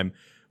Coast time,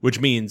 which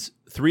means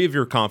 3 of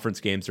your conference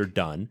games are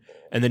done.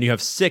 And then you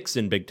have 6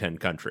 in Big Ten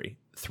country.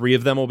 3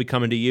 of them will be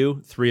coming to you.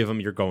 3 of them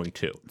you're going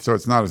to. So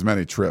it's not as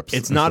many trips.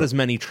 It's not as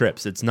many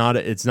trips. It's not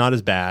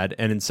as bad.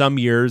 And in some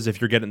years, if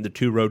you're getting the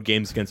 2 road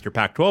games against your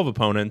Pac-12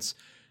 opponents,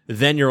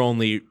 then you're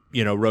only,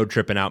 road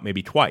tripping out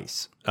maybe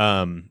twice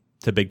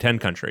to Big Ten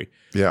country.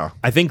 Yeah.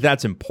 I think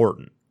that's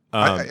important.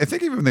 I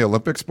think even the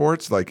Olympic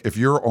sports, like if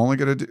you're only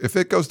going to if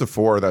it goes to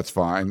 4, that's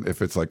fine.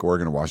 If it's like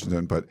Oregon and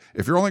Washington, but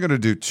if you're only going to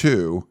do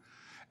 2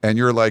 and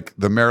you're like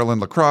the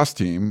Maryland lacrosse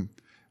team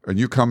and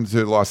you come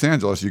to Los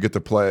Angeles, you get to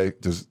play.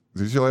 Does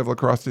UCLA have a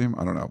lacrosse team?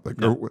 I don't know.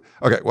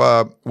 Okay.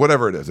 Well,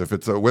 whatever it is, if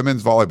it's a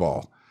women's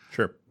volleyball,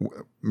 sure.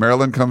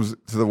 Maryland comes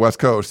to the West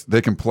Coast,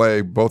 they can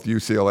play both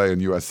UCLA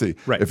and USC.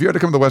 Right. If you had to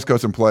come to the West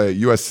Coast and play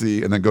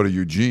USC and then go to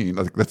Eugene,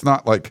 that's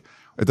not like,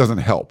 it doesn't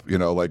help,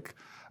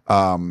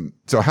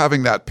 so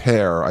having that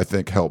pair, I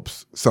think,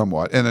 helps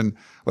somewhat. And then,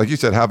 like you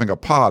said, having a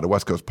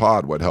West Coast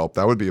pod would help.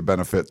 That would be a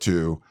benefit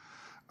to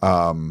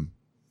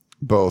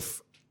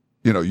both,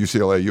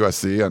 UCLA,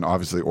 USC, and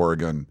obviously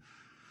Oregon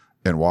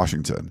and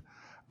Washington.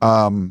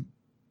 Do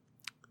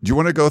you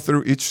want to go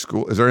through each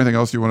school? Is there anything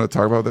else you want to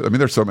talk about? I mean,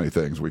 there's so many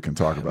things we can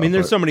talk about. I mean,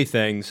 there's so many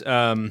things.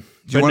 Do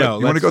you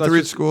want to go through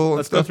each school?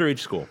 Let's go through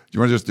each school. Do you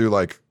want to just do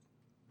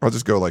I'll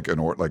just go in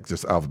order,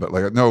 just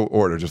alphabet, no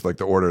order, just like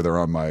the order they're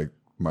on my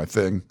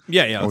thing.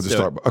 Yeah. We'll just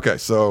start. Okay,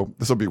 so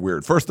this will be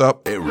weird. First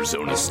up,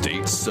 Arizona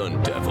State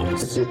Sun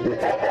Devils.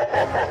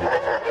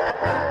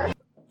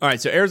 All right,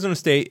 so Arizona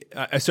State.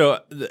 So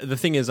the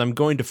thing is, I'm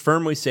going to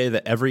firmly say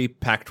that every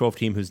Pac-12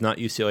 team who's not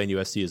UCLA and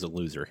USC is a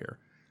loser here.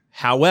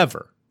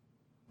 However,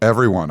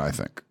 Everyone, I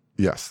think.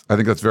 Yes, I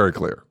think that's very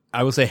clear.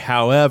 I will say,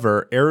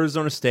 however,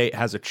 Arizona State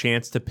has a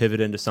chance to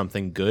pivot into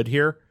something good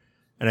here,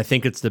 and I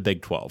think it's the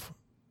Big 12.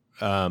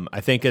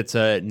 I think it's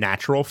a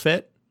natural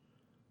fit.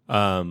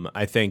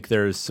 I think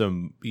there's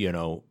some,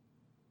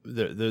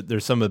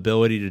 there's some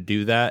ability to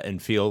do that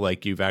and feel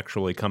like you've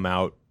actually come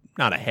out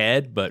not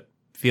ahead, but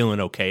feeling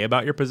okay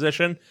about your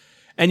position,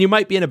 and you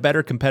might be in a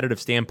better competitive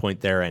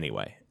standpoint there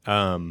anyway.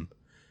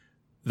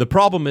 The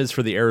problem is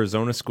for the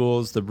Arizona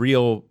schools. The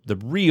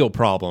real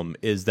problem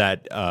is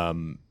that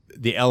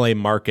the LA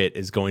market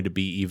is going to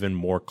be even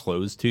more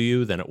closed to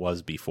you than it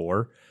was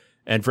before.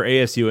 And for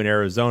ASU and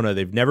Arizona,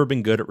 they've never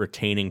been good at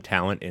retaining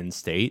talent in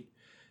state.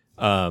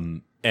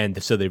 And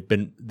so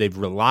they've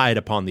relied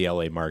upon the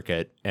LA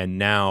market. And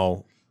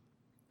now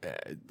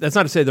that's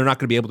not to say they're not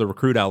going to be able to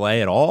recruit LA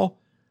at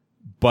all,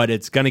 but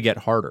it's going to get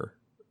harder.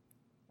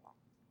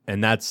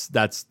 And that's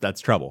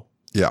trouble.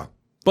 Yeah.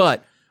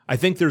 But I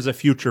think there's a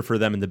future for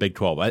them in the Big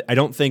 12. I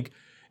don't think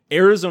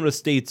Arizona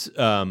State's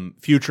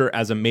future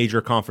as a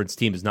major conference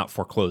team is not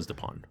foreclosed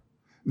upon.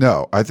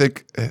 No, I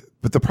think,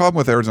 but the problem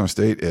with Arizona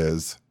State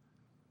is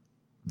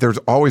there's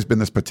always been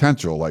this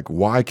potential. Like,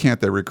 why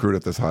can't they recruit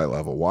at this high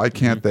level? Why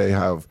can't they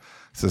have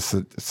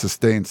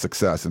sustained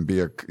success and be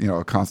a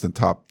constant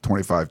top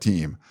 25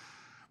 team?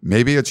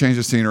 Maybe a change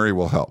of scenery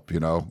will help.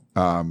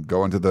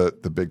 Go into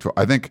the Big 12.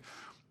 I think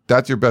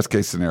that's your best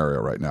case scenario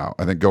right now.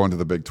 I think go into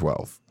the Big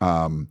 12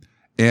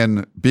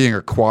 in being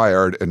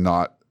acquired and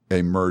not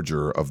a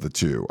merger of the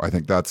two. I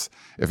think that's,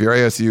 if you're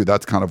ASU,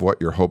 that's kind of what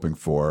you're hoping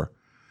for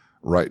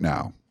right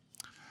now.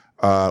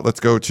 Let's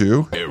go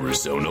to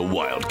Arizona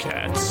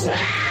Wildcats.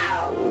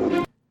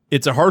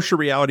 It's a harsher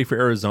reality for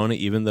Arizona,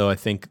 even though I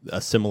think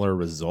a similar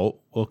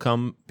result will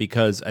come,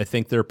 because I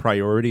think their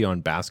priority on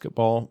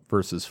basketball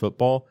versus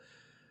football,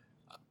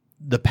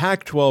 the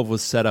Pac-12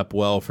 was set up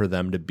well for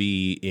them to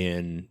be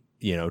in,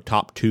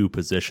 top 2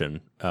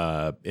 position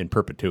in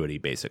perpetuity,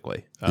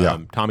 basically.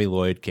 Tommy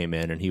Lloyd came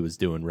in and he was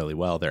doing really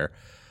well there.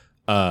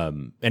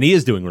 And he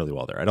is doing really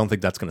well there. I don't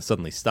think that's going to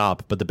suddenly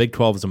stop, but the Big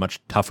 12 is a much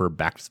tougher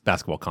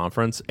basketball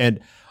conference. And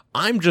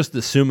I'm just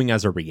assuming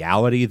as a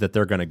reality that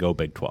they're going to go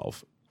Big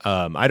 12.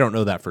 I don't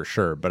know that for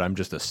sure, but I'm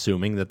just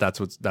assuming that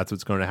that's what's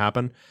going to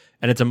happen.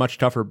 And it's a much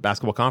tougher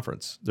basketball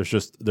conference.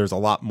 There's a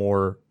lot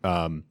more,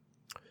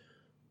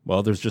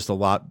 there's just a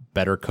lot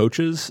better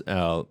coaches.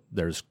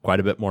 There's quite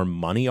a bit more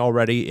money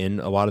already in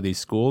a lot of these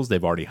schools.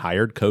 They've already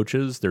hired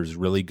coaches. There's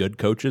really good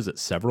coaches at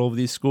several of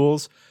these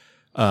schools.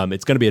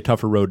 It's going to be a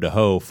tougher road to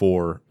hoe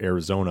for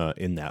Arizona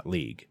in that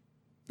league.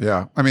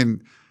 Yeah. I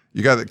mean,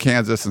 you got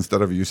Kansas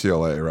instead of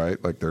UCLA,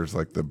 right? Like there's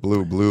like the blue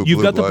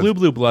You've got blood. the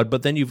blue blood,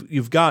 but then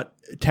you've got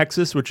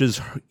Texas, which is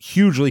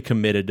hugely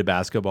committed to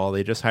basketball.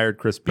 They just hired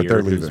Chris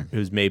Beard,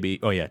 who's maybe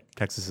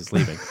Texas is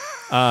leaving.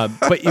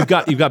 But you've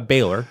got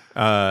Baylor,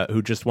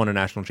 who just won a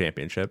national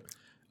championship.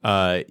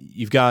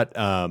 You've got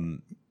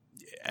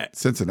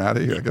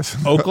Cincinnati, I guess.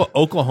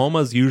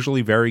 Oklahoma's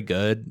usually very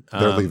good.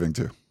 They're leaving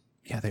too.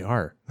 Yeah, they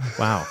are.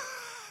 Wow.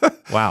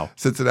 Wow.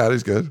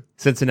 Cincinnati's good.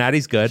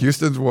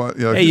 Houston's one.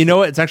 Hey, you know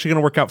what? It's actually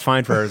going to work out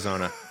fine for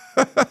Arizona.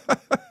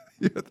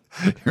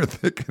 You're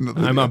thinking of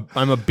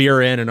I'm a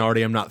beer in and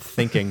already I'm not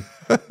thinking.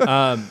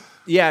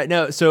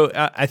 So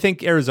I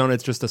think Arizona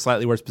is just a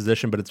slightly worse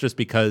position, but it's just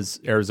because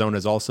Arizona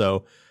is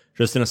also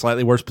just in a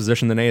slightly worse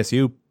position than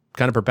ASU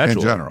kind of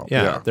perpetually. In general.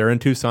 Yeah. They're in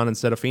Tucson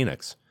instead of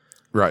Phoenix.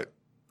 Right.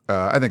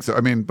 I think so.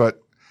 I mean,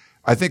 but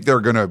I think they're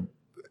going to,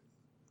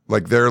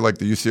 they're like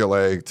the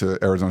UCLA to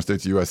Arizona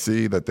State's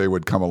USC, that they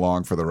would come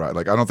along for the ride.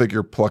 Like, I don't think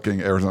you're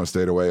plucking Arizona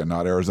State away and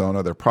not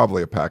Arizona. They're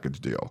probably a package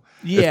deal.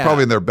 Yeah. It's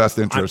probably in their best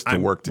interest to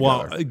work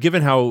together. Well,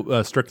 given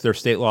how strict their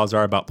state laws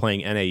are about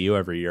playing NAU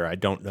every year, I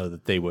don't know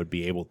that they would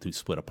be able to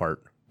split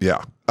apart.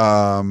 Yeah.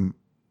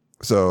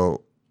 Let's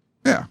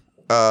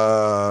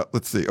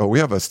see. Oh, we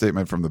have a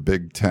statement from the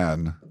Big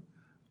Ten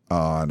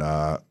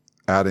on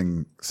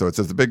adding. So it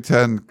says the Big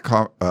Ten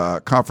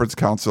Conference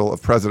Council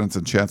of Presidents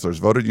and Chancellors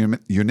voted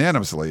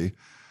unanimously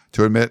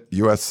to admit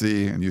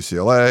USC and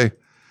UCLA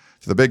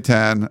to the Big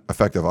Ten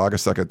effective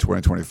August 2nd,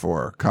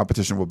 2024.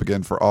 Competition will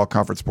begin for all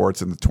conference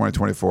sports in the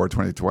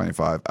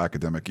 2024-2025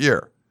 academic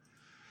year.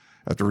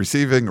 After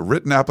receiving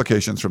written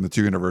applications from the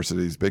two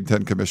universities, Big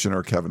Ten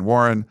Commissioner Kevin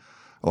Warren,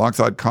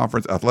 alongside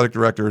conference athletic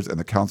directors and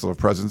the Council of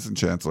Presidents and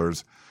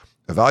Chancellors,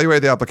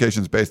 evaluated the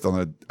applications based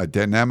on a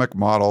dynamic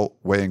model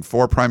weighing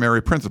 4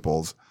 primary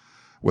principles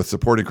with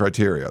supporting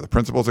criteria. The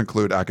principles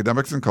include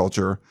academics and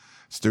culture,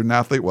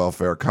 student-athlete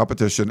welfare,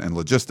 competition and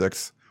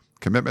logistics,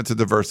 commitment to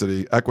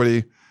diversity,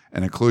 equity,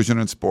 and inclusion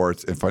in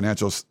sports, and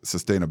financial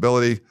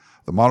sustainability.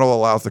 The model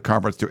allows the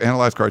conference to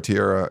analyze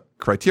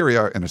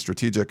criteria in a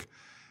strategic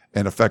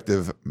and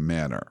effective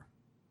manner.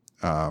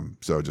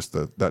 So just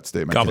that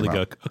statement.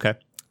 Gobbledygook. Okay.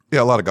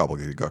 Yeah, a lot of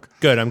gobbledygook.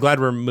 Good. I'm glad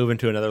we're moving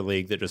to another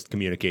league that just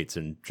communicates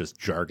in just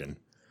jargon.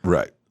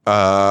 Right.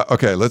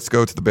 Okay, let's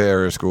go to the Bay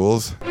Area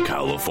schools.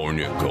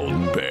 California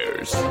Golden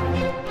Bears.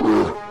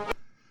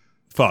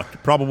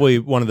 Fucked. Probably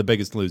one of the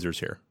biggest losers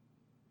here.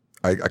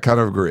 I kind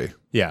of agree.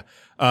 Yeah.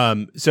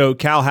 So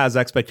Cal has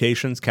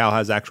expectations. Cal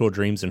has actual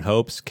dreams and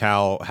hopes.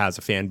 Cal has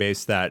a fan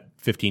base that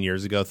 15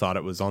 years ago thought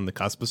it was on the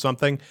cusp of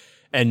something.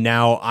 And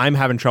now I'm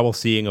having trouble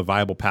seeing a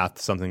viable path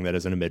to something that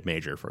isn't a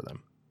mid-major for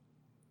them.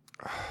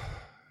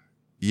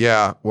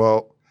 Yeah,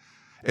 well,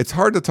 it's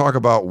hard to talk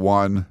about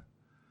one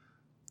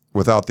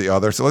without the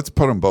other. So let's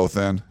put them both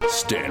in.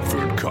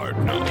 Stanford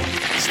Cardinal.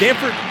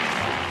 Stanford.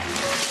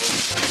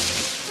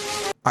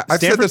 I've said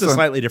Stanford's this a on-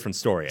 slightly different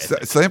story. I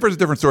think. Stanford's a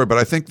different story, but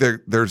I think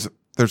there's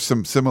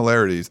some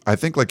similarities. I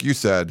think, like you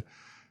said,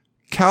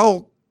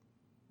 Cal,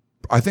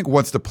 I think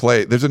wants to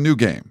play. There's a new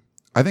game.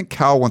 I think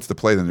Cal wants to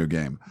play the new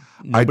game.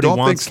 Nobody I don't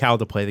wants think, Cal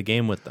to play the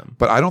game with them.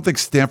 but I don't think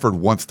Stanford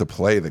wants to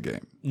play the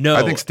game. No.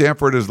 I think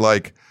Stanford is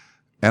like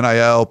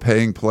NIL,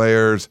 paying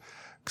players,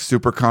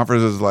 super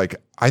conferences. Like,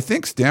 I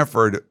think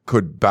Stanford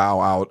could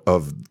bow out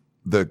of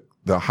the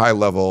high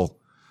level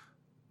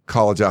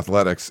college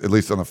athletics, at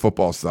least on the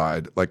football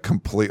side, like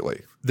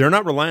completely. They're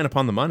not relying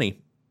upon the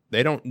money.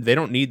 They don't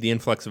need the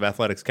influx of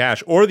athletics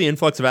cash or the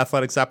influx of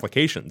athletics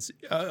applications.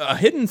 A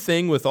hidden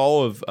thing with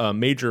all of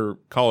major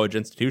college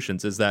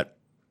institutions is that,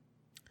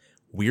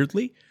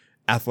 weirdly,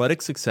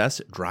 athletic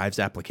success drives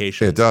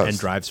applications It does. and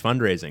drives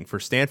fundraising. For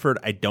Stanford,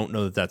 I don't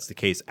know that that's the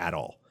case at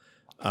all.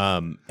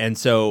 And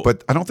so,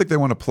 But I don't think they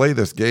want to play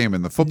this game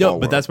in the football no,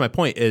 but world. that's my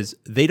point. Is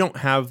they don't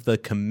have the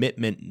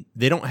commitment.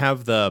 They don't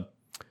have the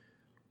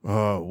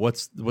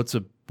what's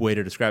a way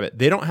to describe it?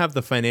 They don't have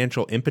the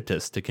financial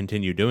impetus to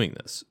continue doing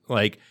this.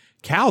 Like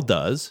Cal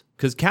does,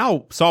 because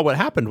Cal saw what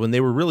happened when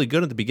they were really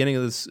good at the beginning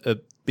of this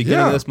of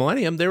this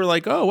millennium. They were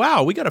like, "Oh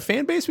wow, we got a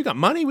fan base, we got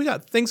money, we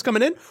got things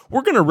coming in.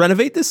 We're going to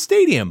renovate this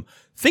stadium."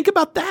 Think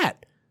about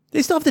that.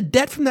 They still have the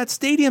debt from that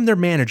stadium they're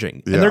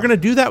managing, and Yeah. they're going to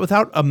do that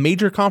without a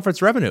major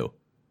conference revenue.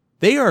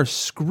 They are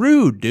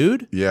screwed,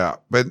 dude. Yeah,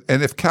 and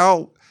if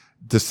Cal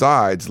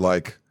decides,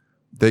 like,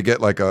 they get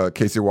like a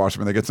Casey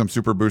Washington, they get some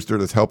super booster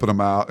that's helping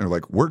them out, and they're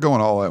like, we're going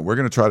all in, we're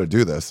going to try to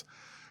do this.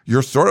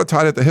 You're sort of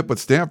tied at the hip with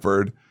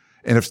Stanford,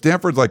 and if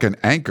Stanford's like an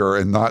anchor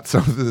and not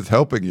something that's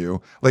helping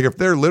you, like if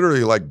they're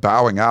literally like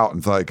bowing out and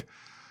it's like,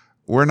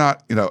 we're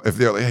not, if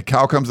they're like, hey,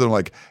 Cal comes in and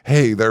like,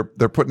 hey, they're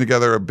putting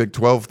together a Big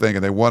 12 thing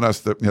and they want us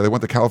to, they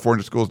want the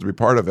California schools to be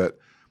part of it,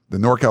 the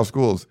NorCal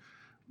schools.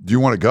 Do you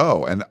want to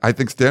go? And I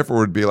think Stanford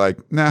would be like,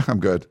 nah,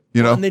 I'm good.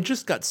 And they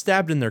just got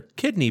stabbed in their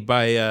kidney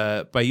by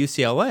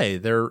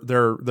UCLA,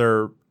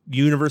 their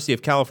University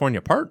of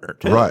California partner,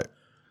 too. Right.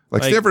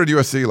 Like Like- Stanford and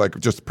USC, like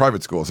just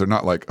private schools. They're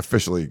not like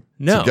officially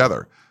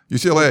together.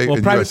 UCLA Well,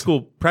 and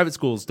private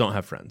schools don't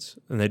have friends,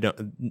 and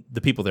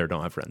the people there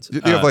don't have friends. You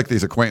have like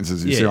these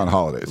acquaintances you see on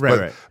holidays.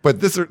 Right.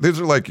 But these are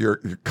like your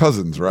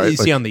cousins, right? you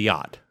see on the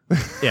yacht.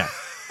 Yeah.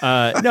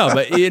 No,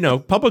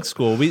 but public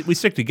school, we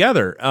stick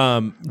together.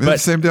 the But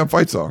same damn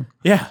fight song.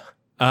 yeah,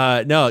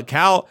 no,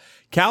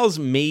 Cal's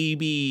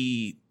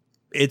maybe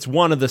it's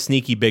one of the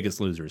sneaky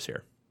biggest losers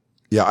here.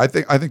 Yeah, I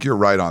think you're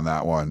right on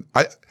that one.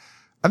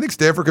 I think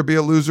Stanford could be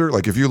a loser.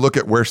 Like if you look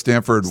at where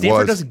Stanford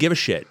was, doesn't give a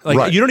shit. Like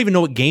Right. you don't even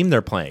know what game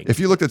they're playing. if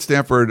you looked at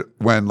Stanford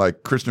when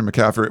like Christian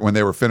McCaffrey, when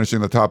they were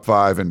finishing the top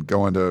 5 and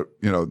going to,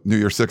 New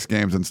Year's 6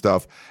 games and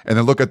stuff, and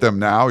then look at them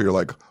now, you're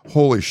like,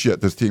 holy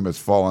shit, this team has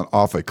fallen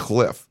off a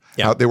cliff.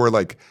 Yeah. They were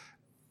like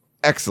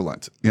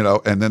excellent,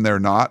 and then they're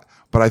not.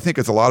 But I think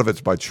a lot of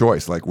it's by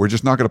choice. Like we're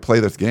just not going to play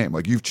this game.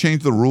 Like you've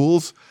changed the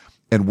rules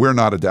and we're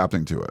not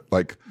adapting to it.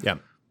 Like, Yeah.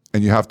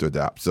 and you have to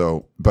adapt.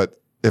 So, but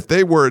if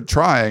they were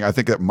trying, I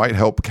think that might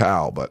help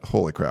Cal, but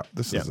holy crap,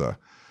 this is all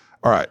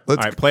right. All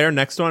right, play our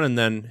next one, and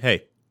then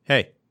hey,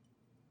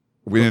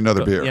 We need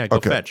another beer. yeah, go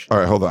okay. fetch. All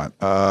right, hold on.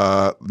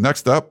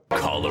 Next up,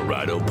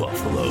 Colorado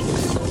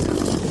Buffaloes.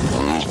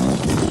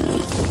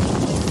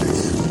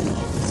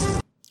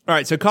 all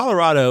right. So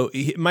Colorado,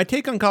 my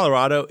take on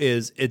Colorado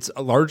is it's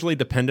largely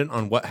dependent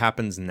on what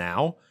happens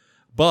now,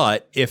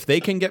 but if they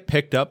can get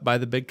picked up by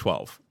the Big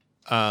 12.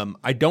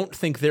 I don't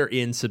think they're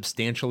in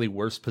substantially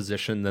worse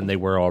position than they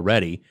were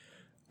already.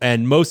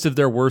 And most of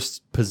their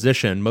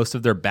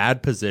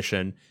bad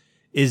position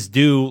is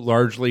due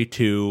largely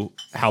to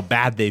how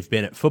bad they've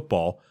been at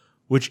football,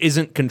 which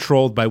isn't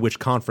controlled by which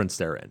conference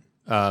they're in.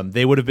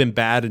 They would have been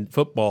bad in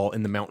football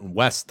in the Mountain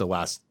West the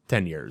last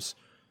 10 years.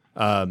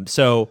 But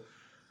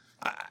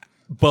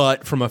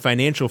from a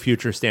financial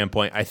future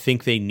standpoint, I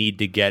think they need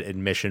to get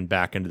admission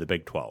back into the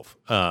Big 12.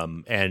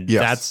 And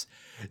Yes.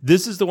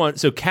 this is the one.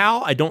 So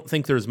Cal, I don't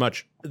think there's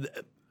much.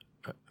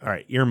 All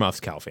right, earmuffs,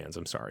 Cal fans.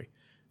 I'm sorry.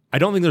 I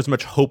don't think there's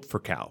much hope for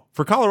Cal.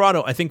 For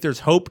Colorado, I think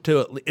there's hope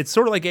to. It's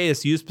sort of like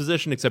ASU's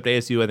position, except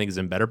ASU I think is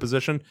in better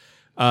position.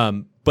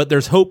 But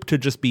there's hope to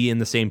just be in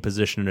the same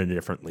position in a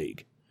different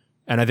league,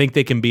 and I think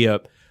they can be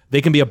a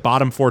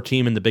bottom 4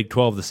 team in the Big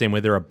 12 the same way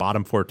they're a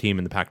bottom 4 team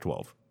in the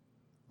Pac-12.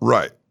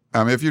 right.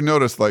 I mean, if you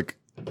notice, like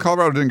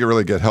Colorado didn't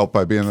really get help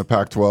by being in the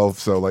Pac-12,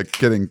 so like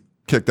getting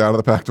kicked out of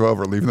the Pac-12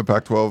 or leaving the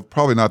Pac-12,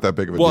 probably not that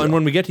big of a deal. Well, and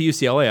when we get to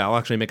UCLA, I'll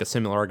actually make a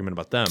similar argument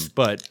about them,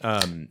 but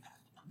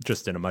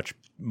just in a much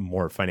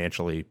more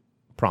financially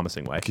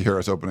promising way. you hear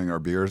us opening our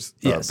beers.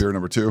 Yes. Beer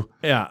number 2.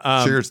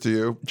 Yeah. Cheers to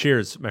you.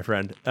 Cheers, my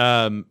friend.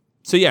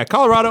 So yeah,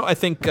 Colorado, I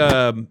think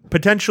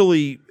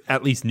potentially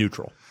at least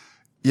neutral.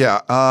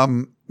 Yeah.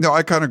 No,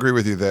 I kind of agree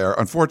with you there.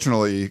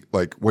 Unfortunately,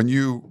 like when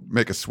you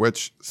make a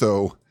switch,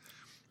 so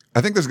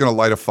I think there's going to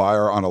light a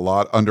fire on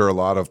under a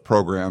lot of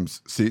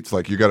programs' seats.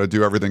 Like you got to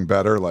do everything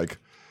better. Like,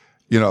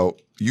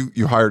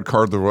 you hired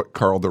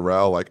Carl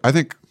Durrell. Like I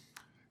think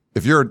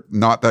if you're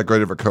not that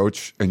great of a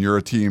coach and you're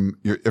a team,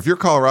 if you're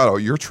Colorado,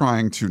 you're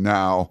trying to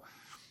now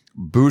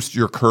boost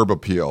your curb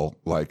appeal.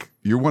 Like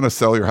you want to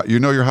sell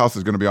your house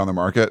is going to be on the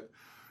market.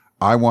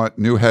 I want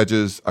new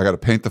hedges. I got to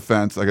paint the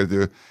fence. I got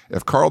to do.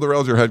 If Carl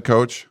Durrell's your head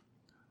coach,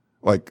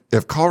 like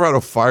if Colorado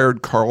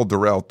fired Carl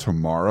Durrell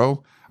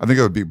tomorrow, I think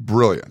it would be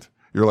brilliant.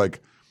 You're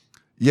like,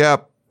 yeah,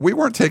 we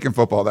weren't taking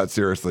football that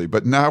seriously,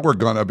 but now we're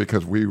gonna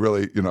because we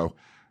really,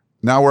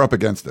 now we're up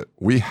against it.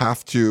 We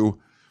have to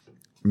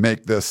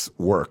make this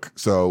work.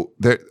 So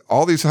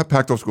all these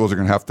Pac-12 schools are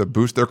going to have to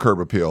boost their curb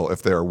appeal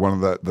if they're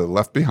one of the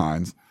left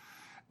behinds,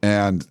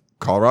 and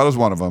Colorado's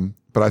one of them.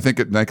 But I think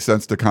it makes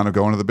sense to kind of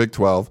go into the Big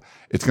 12.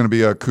 It's going to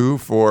be a coup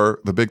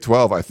for the Big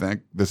 12, I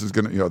think. This is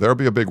going to, there'll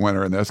be a big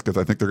winner in this because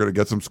I think they're going to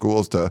get some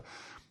schools to,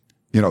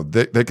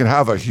 they can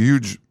have a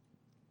huge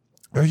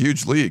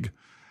league.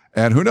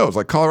 And who knows,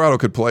 like Colorado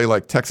could play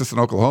like Texas and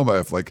Oklahoma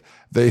if like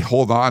they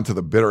hold on to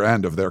the bitter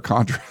end of their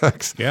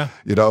contracts. Yeah.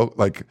 They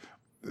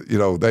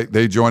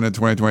join in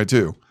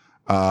 2022.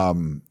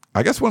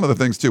 I guess one of the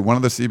things too, one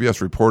of the CBS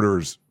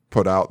reporters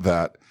put out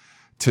that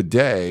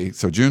today,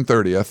 so June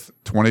 30th,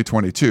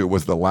 2022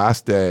 was the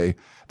last day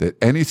that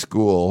any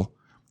school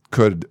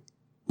could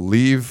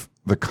leave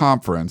the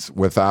conference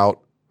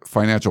without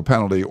financial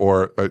penalty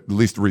or at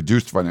least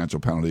reduced financial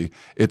penalty.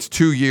 It's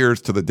 2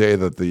 years to the day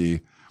that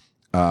the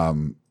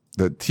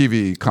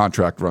TV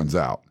contract runs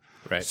out.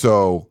 Right.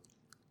 So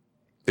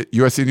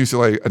USC and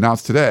UCLA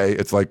announced today,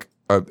 it's like,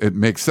 it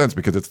makes sense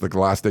because it's the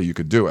last day you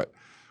could do it.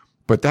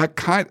 But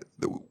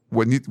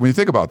when you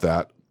think about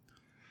that,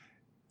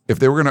 if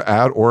they were going to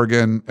add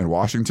Oregon and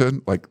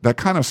Washington, like that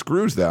kind of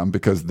screws them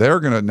because they're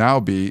going to now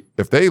be,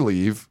 if they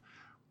leave,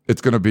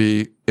 it's going to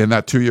be in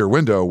that 2-year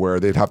window where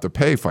they'd have to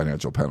pay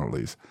financial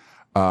penalties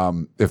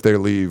if they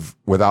leave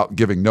without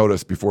giving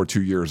notice before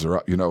 2 years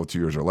are 2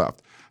 years are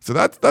left. So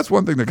that's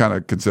one thing to kind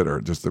of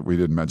consider, just that we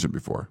didn't mention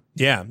before.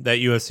 Yeah, that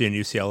USC and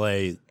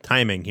UCLA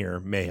timing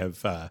here may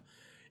have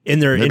in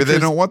their maybe interest, they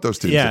don't want those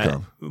teams to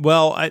come.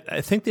 Well,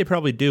 I think they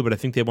probably do, but I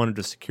think they wanted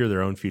to secure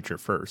their own future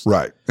first.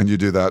 Right, and you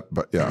do that,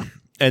 but yeah.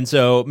 And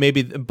so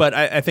maybe, but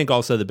I think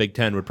also the Big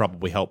Ten would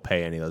probably help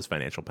pay any of those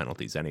financial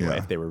penalties anyway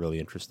if they were really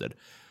interested.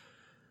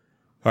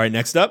 All right,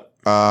 next up.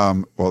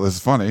 Well, this is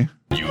funny.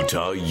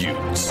 Utah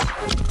Utes.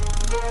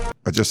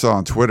 I just saw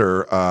on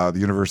Twitter, the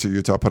University of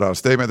Utah put out a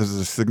statement. This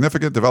is a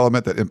significant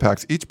development that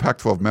impacts each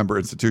Pac-12 member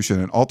institution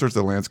and alters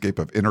the landscape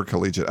of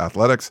intercollegiate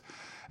athletics.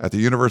 At the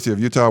University of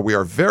Utah, we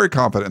are very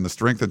confident in the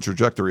strength and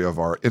trajectory of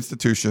our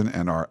institution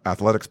and our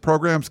athletics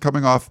programs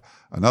coming off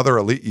another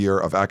elite year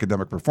of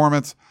academic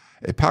performance,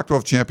 a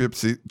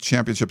Pac-12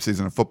 championship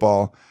season of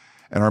football,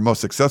 and our most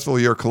successful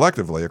year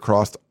collectively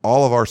across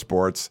all of our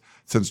sports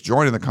since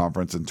joining the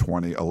conference in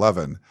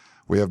 2011.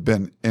 We have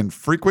been in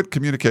frequent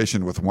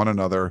communication with one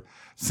another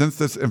since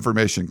this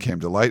information came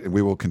to light, and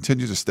we will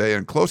continue to stay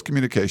in close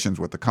communications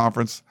with the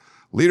conference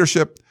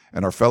leadership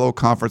and our fellow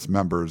conference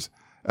members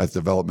as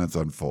developments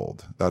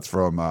unfold. That's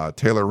from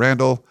Taylor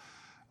Randall,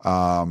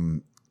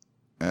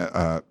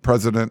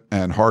 president,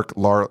 and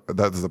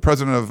that is the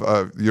president of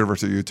the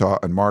University of Utah,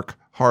 and Mark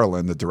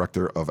Harlan, the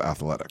director of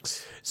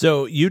athletics.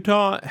 So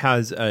Utah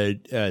has a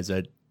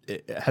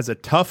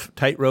tough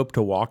tightrope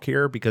to walk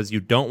here because you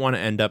don't want to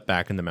end up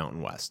back in the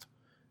Mountain West.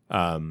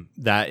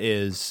 That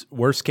is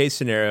worst case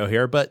scenario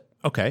here, but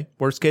okay,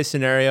 worst case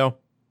scenario,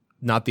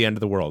 not the end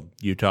of the world.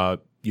 Utah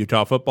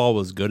football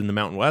was good in the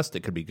Mountain West.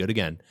 It could be good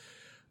again.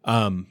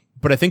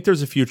 But I think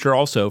there's a future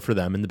also for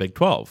them in the Big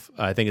 12.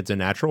 I think it's a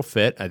natural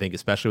fit. I think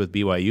especially with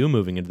BYU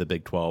moving into the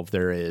Big 12,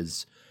 there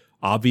is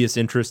obvious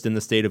interest in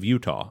the state of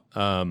Utah.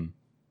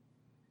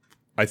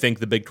 I think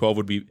the Big 12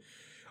 would be,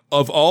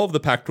 of all of the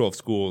Pac-12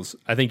 schools,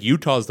 I think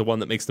Utah is the one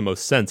that makes the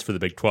most sense for the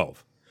Big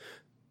 12.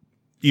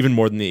 Even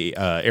more than the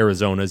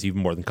Arizona's,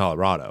 even more than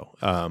Colorado.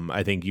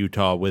 I think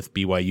Utah with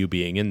BYU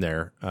being in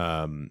there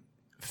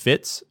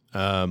fits.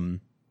 And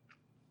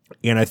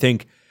I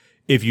think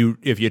if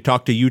you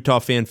talk to Utah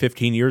fan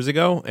 15 years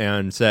ago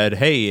and said,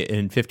 hey,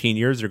 in 15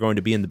 years you're going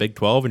to be in the Big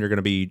 12 and you're going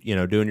to be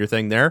doing your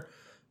thing there,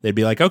 they'd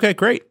be like, okay,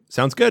 great,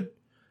 sounds good.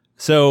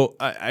 So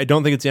I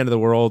don't think it's the end of the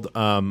world.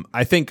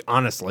 I think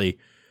honestly,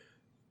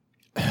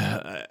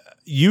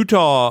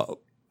 Utah.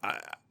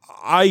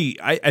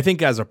 I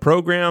think as a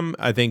program,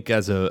 I think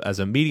as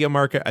a media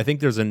market, I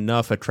think there's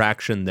enough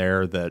attraction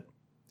there that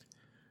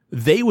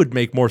they would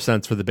make more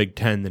sense for the Big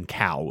Ten than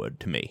Cal would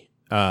to me.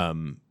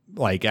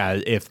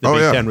 If the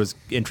Big Ten was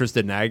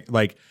interested in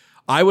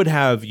I would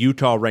have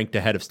Utah ranked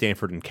ahead of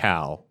Stanford and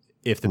Cal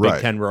if the Big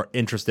Ten were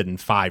interested in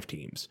 5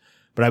 teams,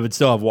 but I would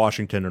still have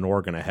Washington and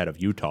Oregon ahead of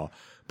Utah.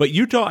 But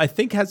Utah, I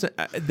think, have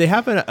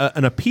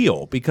an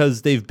appeal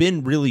because they've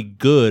been really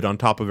good on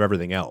top of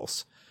everything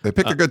else. They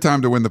picked a good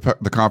time to win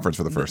the conference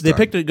for the first time. They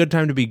picked a good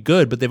time to be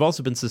good, but they've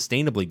also been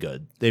sustainably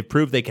good. They've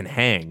proved they can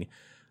hang.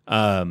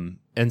 And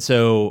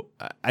so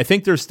I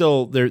think there's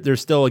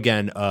still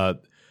again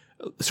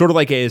sort of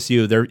like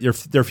ASU,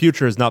 their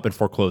future has not been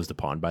foreclosed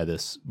upon by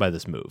this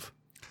move.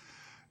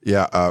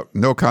 Yeah,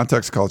 no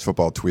context college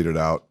football tweeted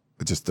out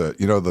just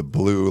the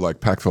blue like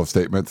Pac-12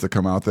 statements that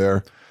come out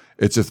there.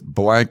 It's just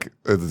blank.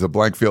 It's a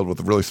blank field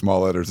with really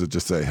small letters that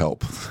just say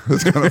 "help."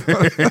 It's kind of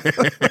funny.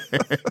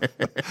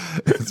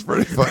 It's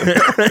pretty funny.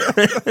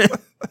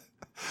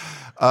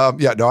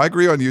 Yeah, no, I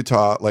agree on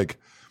Utah. Like,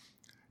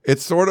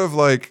 it's sort of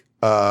like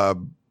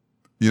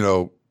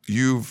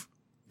you've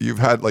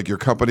had like your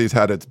company's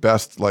had its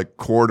best like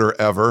quarter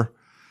ever,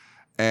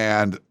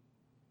 and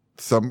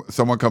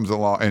someone comes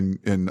along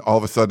and all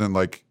of a sudden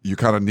like you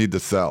kind of need to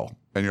sell,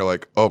 and you're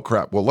like, oh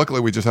crap. Well,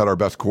 luckily we just had our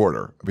best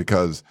quarter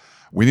because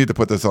we need to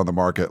put this on the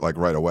market like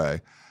right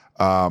away.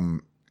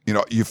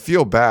 You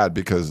feel bad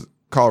because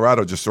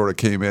Colorado just sort of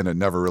came in and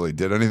never really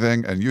did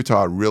anything, and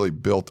Utah really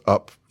built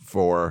up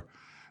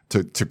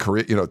to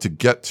create, to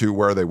get to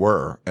where they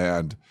were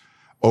and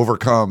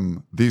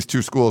overcome these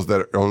two schools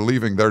that are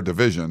leaving their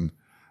division,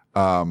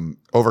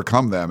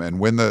 overcome them and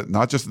win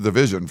not just the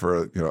division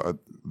for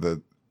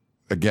win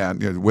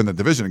the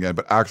division again,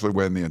 but actually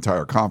win the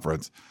entire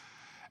conference.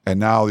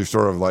 And now you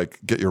sort of like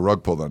get your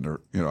rug pulled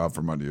out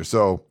from under you.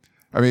 So,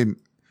 I mean,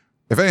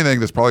 if anything,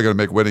 that's probably going to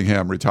make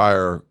Whittingham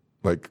retire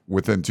like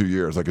within 2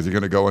 years. Like, is he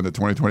going to go into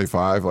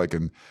 2025 like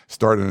and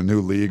start in a new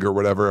league or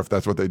whatever? If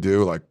that's what they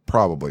do, like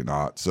probably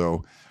not.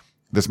 So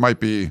this might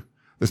be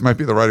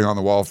the writing on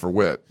the wall for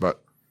Witt,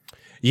 but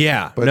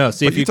yeah, but, no.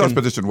 See if Utah's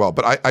positioned well,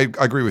 but I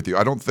agree with you.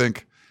 I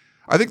think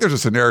there's a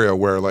scenario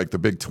where like the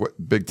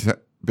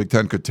Big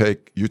Ten could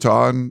take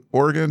Utah and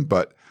Oregon,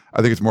 but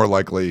I think it's more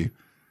likely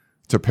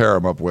to pair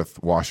them up with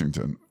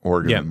Oregon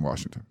and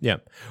Washington. Yeah.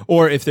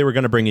 Or if they were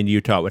going to bring in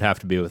Utah, it would have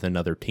to be with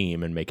another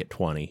team and make it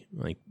 20.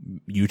 Like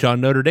Utah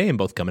and Notre Dame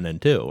both coming in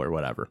too, or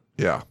whatever.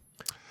 Yeah.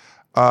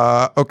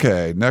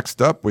 Okay.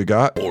 Next up, we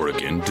got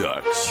Oregon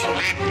Ducks.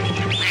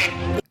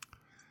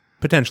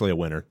 Potentially a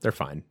winner. They're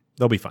fine.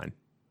 They'll be fine.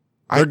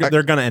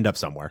 They're going to end up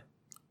somewhere.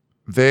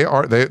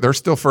 They're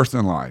still first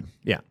in line.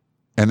 Yeah.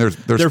 And there's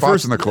spots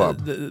first in the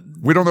club.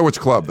 We don't know which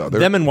club though.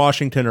 Them and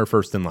Washington are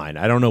first in line.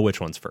 I don't know which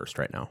one's first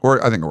right now.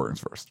 Or I think Oregon's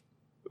first.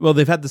 Well,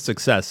 they've had the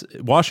success.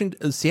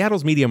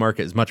 Seattle's media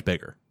market is much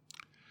bigger.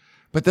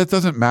 But that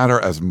doesn't matter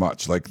as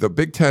much. Like the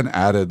Big Ten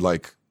added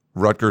like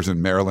Rutgers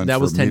and Maryland.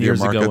 That was 10 media years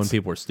markets, ago when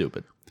people were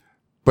stupid.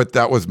 But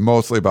that was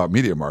mostly about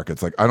media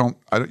markets. Like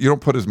you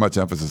don't put as much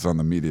emphasis on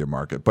the media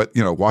market. But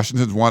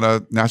Washington's won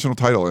a national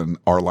title in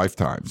our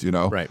lifetimes.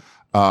 Right.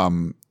 I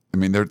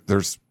mean,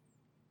 there's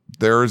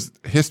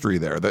history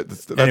there.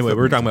 That's anyway, we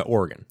were talking about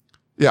Oregon.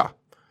 Yeah.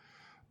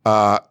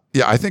 Yeah,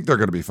 I think they're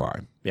going to be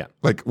fine. Yeah.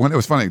 Like when it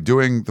was funny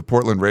doing the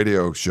Portland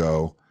radio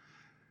show,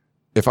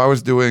 if I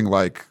was doing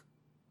like,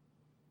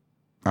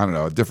 I don't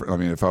know,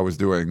 if I was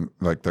doing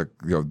like the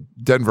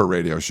Denver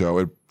radio show,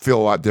 it'd feel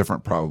a lot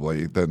different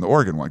probably than the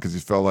Oregon one because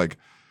you felt like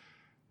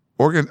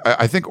Oregon.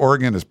 I think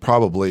Oregon is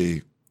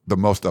probably the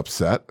most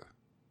upset.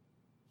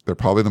 They're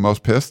probably the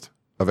most pissed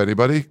of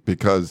anybody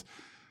because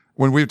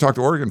when we talk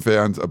to Oregon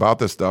fans about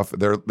this stuff,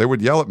 they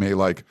would yell at me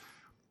like,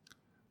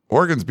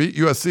 Oregon's beat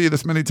USC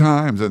this many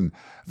times and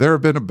there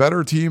have been a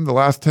better team the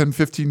last 10,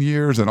 15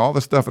 years and all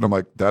this stuff. And I'm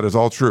like, that is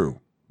all true.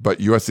 But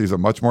USC is a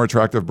much more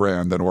attractive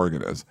brand than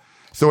Oregon is.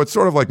 So it's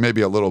sort of like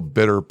maybe a little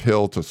bitter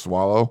pill to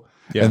swallow.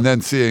 Yeah. And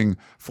then seeing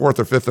fourth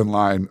or fifth in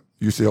line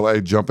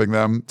UCLA jumping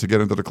them to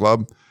get into the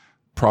club,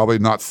 probably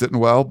not sitting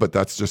well, but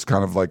that's just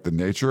kind of like the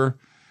nature.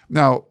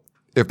 Now,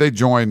 if they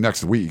join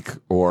next week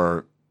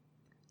or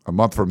a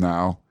month from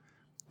now,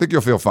 I think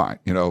you'll feel fine,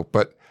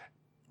 but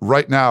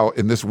right now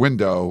in this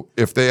window,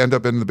 if they end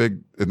up in the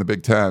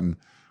Big Ten,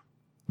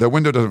 the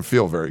window doesn't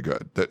feel very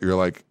good that you're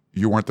like,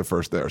 you weren't the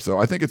first there. So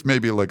I think it's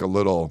maybe like a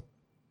little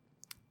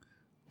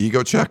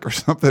ego check or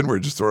something. We're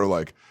just sort of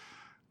like,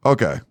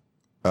 okay,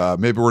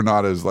 maybe we're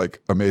not as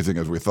like amazing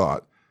as we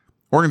thought.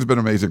 Oregon's been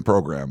an amazing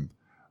program,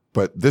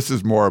 but this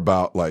is more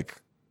about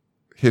like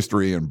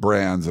history and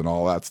brands and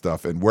all that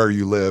stuff and where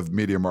you live,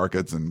 media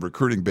markets and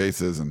recruiting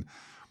bases and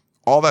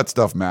all that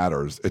stuff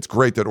matters. It's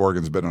great that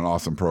Oregon's been an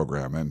awesome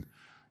program and,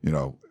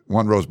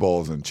 won Rose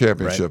Bowls and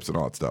championships and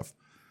all that stuff.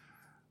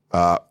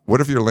 What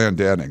if you're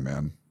Landanning,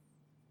 man?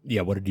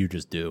 Yeah, what did you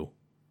just do?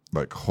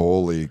 Like,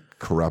 holy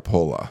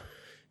crapola.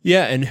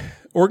 Yeah, and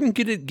Oregon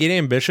get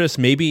ambitious.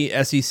 Maybe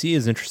SEC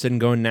is interested in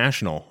going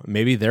national.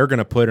 Maybe they're going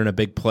to put in a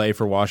big play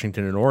for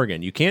Washington and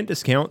Oregon. You can't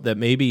discount that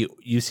maybe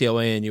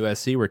UCLA and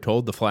USC were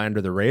told to fly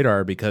under the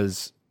radar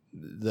because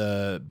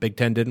the Big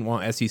Ten didn't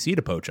want SEC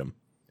to poach them.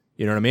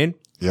 You know what I mean?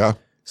 Yeah.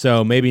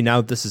 So maybe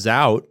now that this is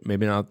out,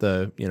 maybe not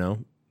the,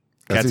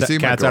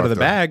 cat's out of the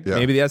bag. Yeah.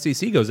 Maybe the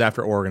SEC goes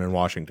after Oregon and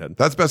Washington.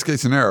 That's best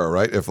case scenario,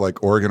 right? If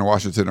like Oregon and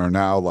Washington are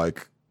now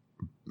like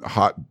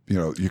hot,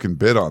 you can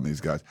bid on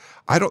these guys.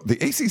 The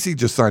ACC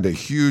just signed a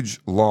huge,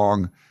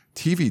 long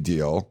TV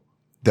deal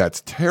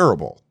that's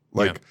terrible.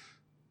 Like,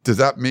 does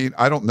that mean,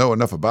 I don't know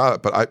enough about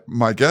it, but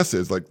my guess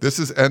is like this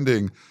is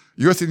ending,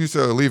 USC and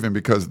UCLA are leaving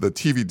because the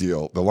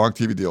long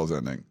TV deal is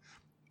ending.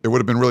 It would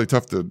have been really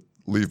tough to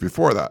leave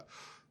before that.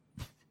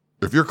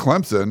 if you're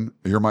Clemson,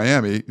 you're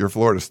Miami, you're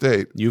Florida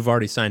State, You've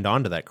already signed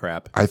on to that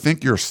crap. I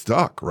think you're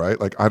stuck, right?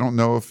 Like, I don't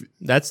know if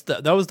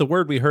That was the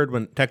word we heard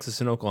when Texas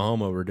and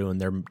Oklahoma were doing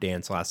their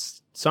dance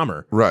last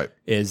summer. right.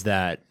 Is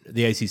that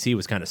the ACC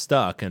was kind of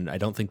stuck, and I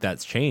don't think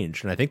that's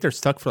changed. And I think they're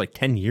stuck for like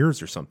 10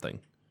 years or something.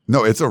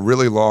 No, it's a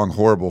really long,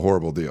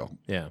 horrible deal.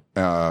 Yeah.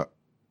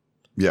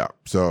 Yeah.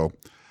 So,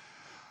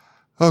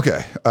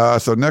 okay.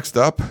 So next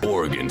up,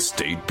 Oregon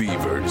State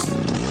Beavers.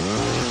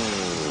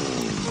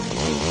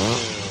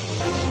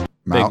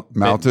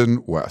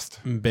 Mountain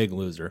West. Big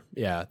loser.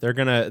 Yeah,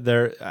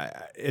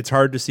 it's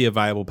hard to see a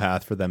viable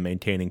path for them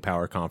maintaining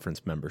power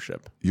conference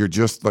membership. You're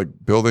just like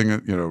building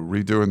it,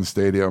 redoing the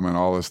stadium and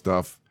all this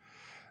stuff.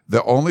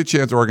 The only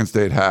chance Oregon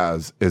State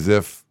has is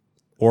if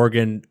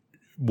Oregon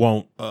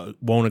won't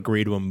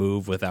agree to a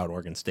move without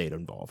Oregon State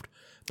involved.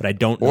 But I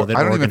don't know Or- that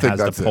I don't Oregon even think has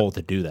that's the pull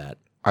to do that.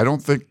 I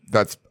don't think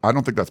that's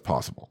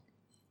possible.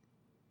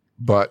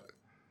 But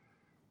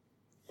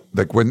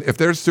like if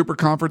there's super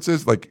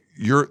conferences, like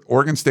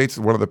Oregon State's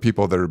one of the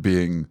people that are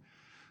being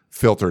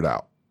filtered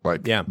out.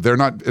 Like they're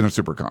not in a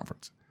super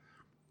conference.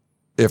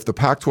 If the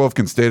Pac-12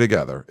 can stay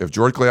together, if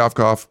George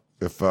Kliavkoff,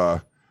 if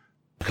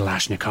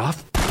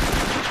Kalashnikov.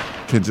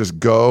 can just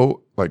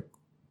go like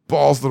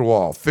balls to the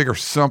wall, figure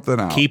something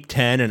out. Keep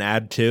 10 and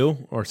add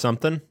 2 or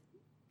something.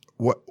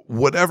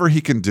 Whatever he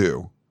can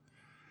do,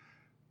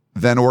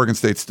 then Oregon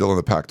State's still in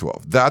the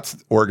Pac-12.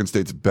 That's Oregon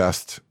State's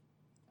best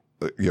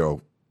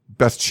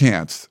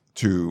chance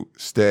to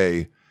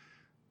stay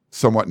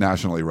somewhat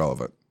nationally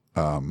relevant,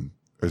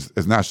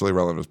 as nationally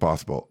relevant as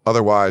possible.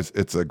 Otherwise,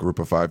 it's a Group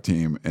of 5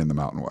 team in the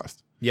Mountain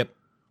West. Yep.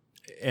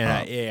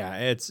 And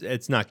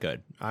it's not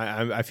good.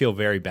 I feel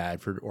very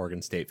bad for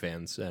Oregon State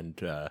fans and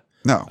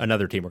No,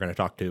 another team we're going to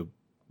talk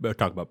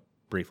about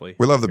briefly.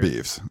 we love the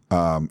Beavs.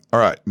 All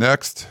right,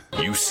 next.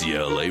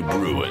 UCLA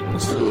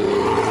Bruins.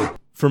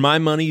 For my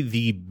money,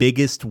 the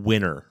biggest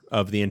winner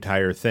of the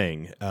entire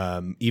thing,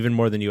 even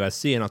more than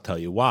USC, and I'll tell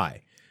you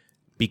why.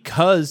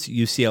 Because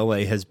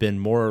UCLA has been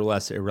more or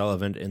less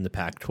irrelevant in the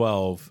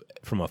Pac-12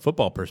 from a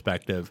football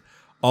perspective,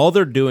 all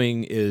they're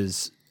doing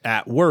is,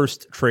 at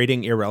worst,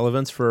 trading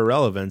irrelevance for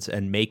irrelevance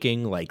and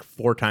making like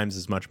 4 times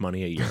as much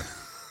money a year.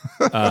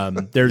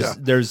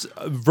 There's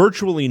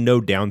virtually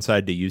no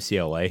downside to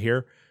UCLA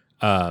here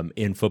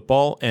in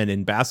football, and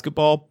in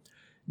basketball.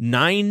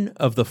 9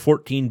 of the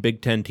 14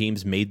 Big Ten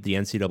teams made the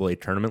NCAA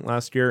tournament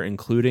last year,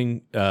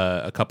 including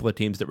a couple of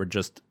teams that were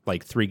just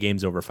like 3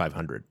 games over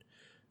 500.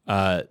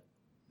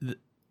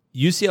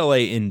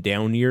 UCLA in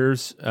down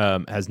years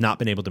has not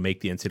been able to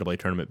make the NCAA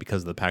tournament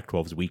because of the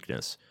Pac-12's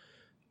weakness.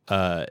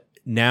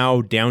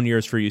 Now, down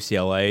years for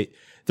UCLA,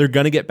 they're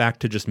going to get back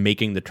to just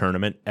making the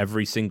tournament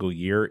every single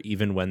year,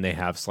 even when they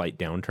have slight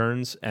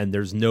downturns. And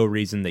there's no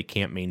reason they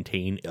can't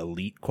maintain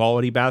elite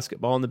quality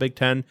basketball in the Big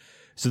Ten.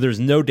 So there's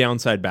no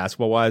downside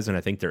basketball-wise, and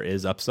I think there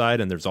is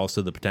upside. And there's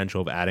also the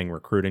potential of adding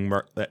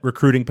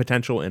recruiting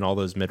potential in all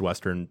those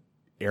Midwestern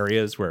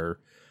areas where,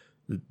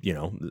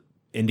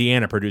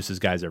 Indiana produces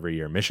guys every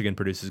year, Michigan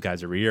produces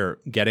guys every year.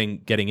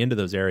 Getting into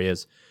those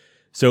areas.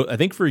 So I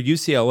think for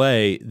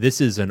UCLA, this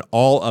is an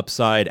all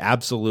upside,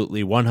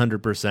 absolutely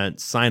 100%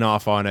 sign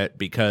off on it,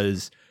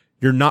 because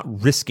you're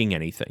not risking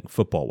anything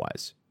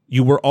football-wise.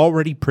 You were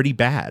already pretty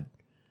bad.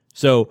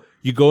 So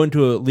you go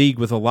into a league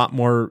with a lot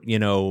more,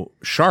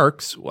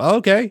 sharks. Well,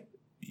 okay,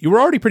 you were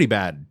already pretty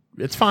bad.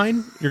 It's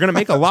fine. You're going to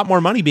make a lot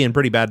more money being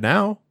pretty bad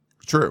now.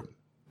 True.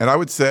 And I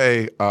would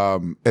say,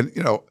 you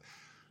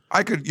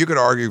could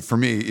argue for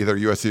me, either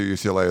USC or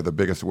UCLA are the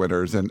biggest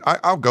winners. And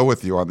I'll go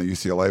with you on the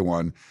UCLA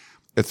one.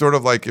 It's sort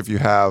of like if you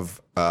have,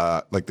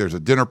 there's a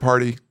dinner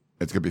party,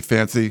 it's going to be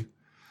fancy.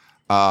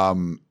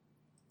 And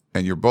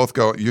you're both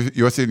going,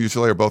 USC and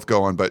UCLA are both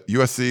going, but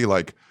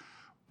USC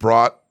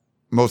brought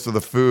most of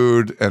the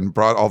food and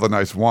brought all the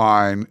nice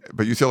wine,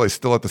 but UCLA's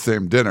still at the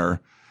same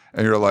dinner.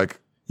 And you're like,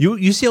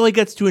 UCLA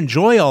gets to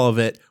enjoy all of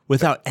it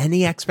without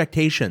any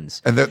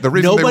expectations. And the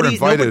reason they were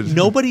invited,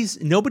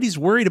 nobody's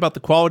worried about the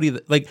quality.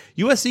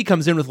 USC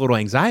comes in with a little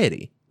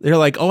anxiety. They're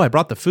like, "Oh, I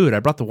brought the food, I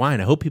brought the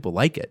wine. I hope people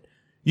like it."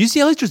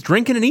 UCLA's just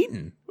drinking and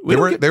eating. They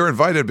were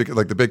invited because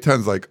the Big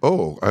Ten's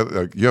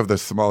you have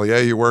this sommelier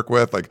you work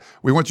with.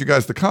 We want you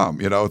guys to come.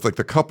 It's like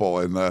the couple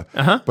and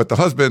but the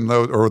husband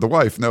knows, or the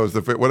wife knows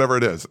whatever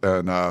it is.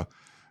 And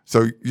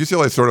so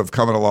UCLA's sort of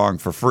coming along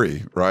for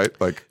free, right?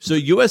 So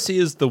USC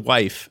is the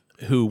wife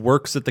who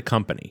works at the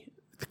company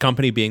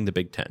being the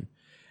Big Ten.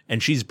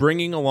 And she's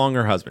bringing along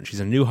her husband.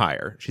 She's a new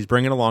hire. She's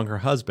bringing along her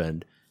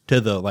husband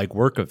to the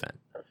work event.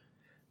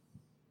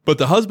 But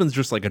the husband's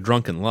just like a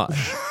drunken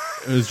lush.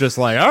 It was just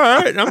like, all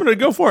right, I'm going to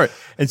go for it.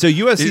 And so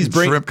USC's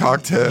shrimp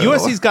cocktail.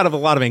 USC's got a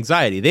lot of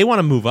anxiety. They want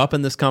to move up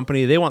in this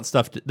company. They want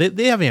stuff.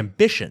 They have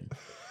ambition.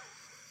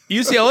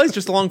 UCLA's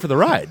just along for the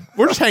ride.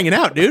 We're just hanging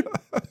out, dude.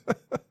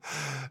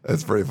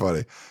 That's pretty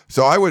funny.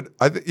 So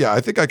I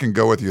think I can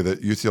go with you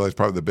that UCLA is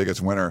probably the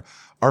biggest winner.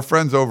 Our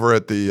friends over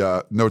at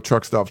the No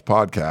Truck Stops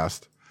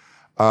podcast,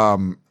 I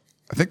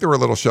think they were a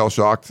little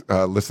shell-shocked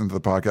listening to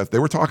the podcast. They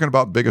were talking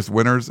about biggest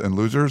winners and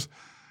losers.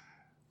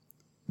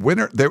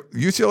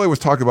 UCLA was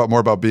talking about more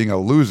about being a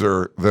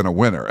loser than a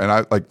winner. And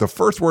I like the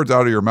first words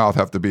out of your mouth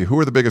have to be, who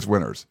are the biggest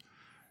winners?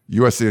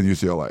 USC and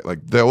UCLA.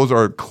 Like those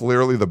are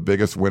clearly the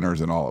biggest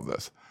winners in all of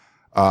this.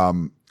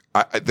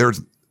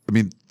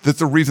 That's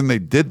the reason they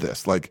did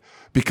this. Like,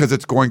 because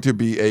it's going to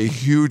be a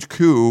huge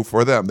coup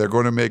for them. They're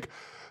going to make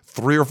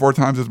 3 or 4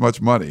 times as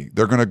much money.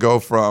 They're going to go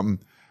from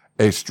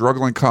a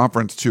struggling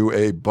conference to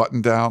a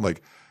button down,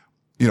 like,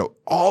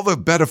 all the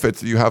benefits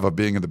that you have of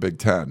being in the Big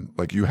Ten,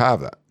 like you have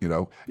that,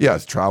 Yeah,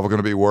 is travel going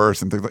to be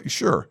worse and things like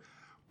sure.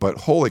 But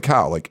holy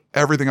cow, like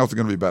everything else is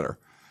going to be better.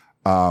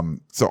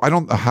 So I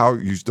don't know how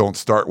you don't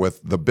start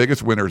with the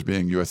biggest winners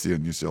being USC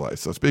and UCLA.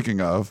 So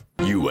speaking of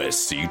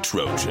USC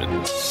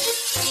Trojans.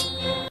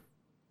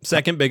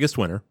 Second biggest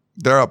winner.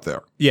 They're up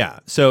there. Yeah.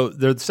 So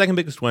they're the second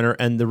biggest winner.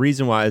 And the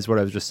reason why is what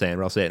I was just saying,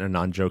 but I'll say it in a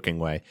non-joking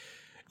way.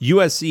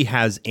 USC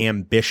has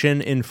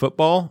ambition in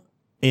football,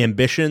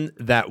 ambition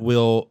that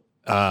will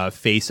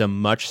face a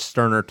much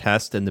sterner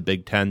test in the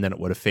Big Ten than it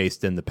would have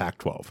faced in the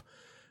Pac-12.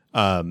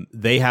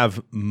 They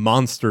have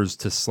monsters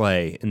to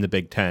slay in the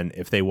Big Ten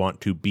if they want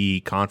to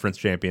be conference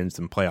champions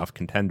and playoff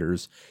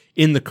contenders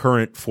in the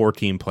current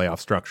 4-team playoff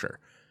structure.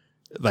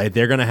 Like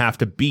they're going to have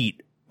to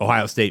beat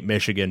Ohio State,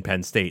 Michigan,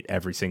 Penn State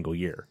every single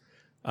year.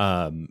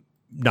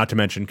 Not to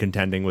mention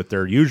contending with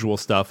their usual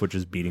stuff, which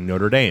is beating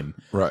Notre Dame.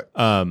 Right.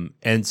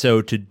 And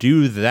so to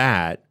do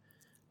that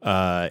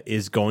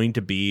is going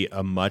to be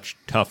a much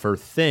tougher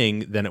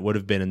thing than it would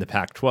have been in the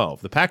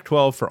Pac-12. The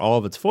Pac-12, for all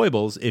of its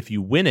foibles, if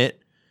you win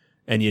it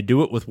and you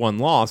do it with one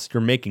loss,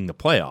 you're making the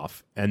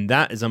playoff. And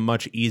that is a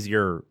much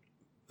easier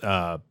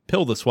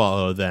pill to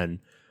swallow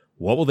than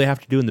what will they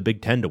have to do in the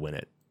Big Ten to win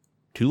it?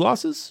 2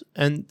 losses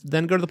and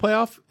then go to the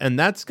playoff? And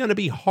that's going to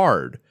be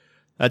hard.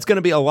 That's going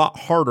to be a lot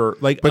harder.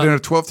 But in a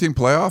 12-team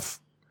playoff?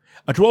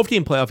 A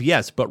 12-team playoff,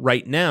 yes, but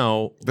right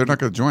now they're not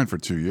going to join for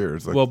 2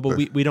 years. But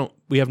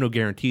we have no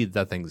guarantee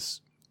that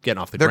thing's getting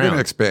off the ground. They're going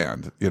to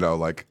expand,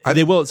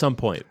 they will at some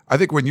point. I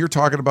think when you're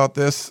talking about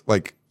this,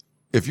 like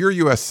if you're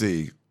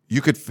USC,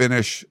 you could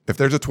finish, if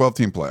there's a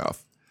 12-team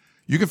playoff,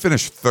 you can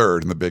finish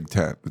 3rd in the Big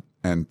Ten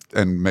and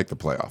make the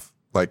playoff.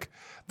 Like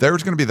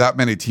there's going to be that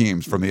many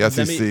teams from the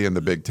SEC and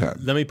the Big Ten.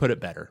 Let me put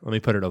it better. Let me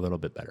put it a little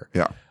bit better.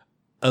 Yeah.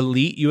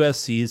 Elite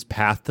USC's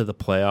path to the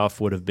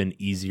playoff would have been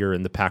easier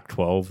in the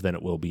Pac-12 than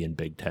it will be in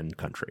Big Ten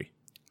country.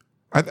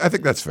 I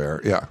think that's fair,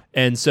 yeah.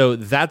 And so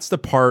that's the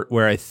part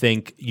where I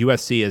think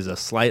USC is a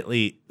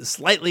slightly. It's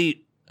a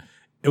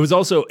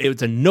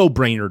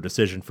no-brainer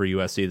decision for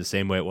USC the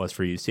same way it was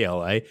for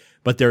UCLA,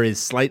 but there is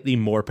slightly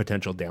more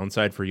potential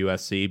downside for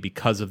USC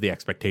because of the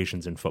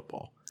expectations in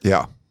football.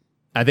 Yeah.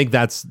 I think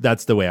that's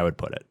the way I would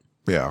put it.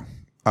 Yeah.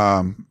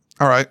 All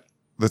right.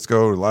 Let's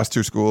go to the last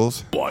 2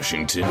 schools.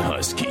 Washington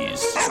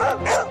Huskies.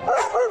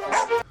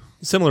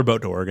 Similar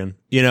boat to Oregon.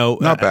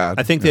 Not bad.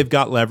 I think they've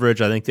got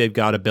leverage. I think they've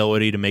got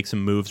ability to make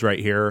some moves right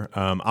here.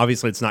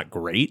 Obviously, it's not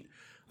great.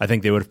 I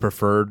think they would have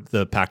preferred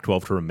the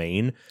Pac-12 to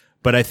remain.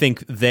 But I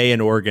think they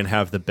and Oregon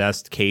have the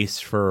best case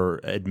for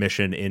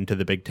admission into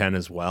the Big Ten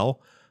as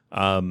well.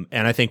 And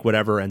I think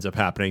whatever ends up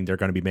happening, they're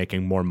going to be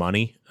making more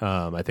money.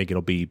 I think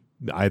it'll be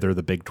either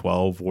the Big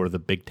 12 or the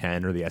Big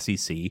 10 or the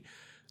SEC.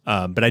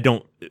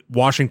 But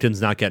Washington's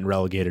not getting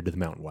relegated to the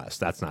Mountain West.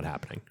 That's not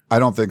happening. I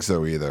don't think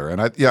so either.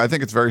 And I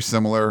think it's very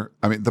similar.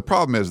 I mean, the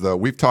problem is, though,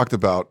 we've talked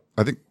about,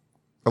 I think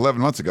 11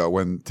 months ago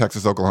when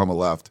Texas, Oklahoma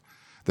left,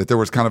 that there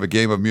was kind of a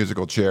game of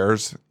musical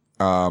chairs.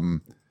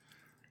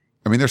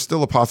 There's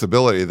still a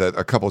possibility that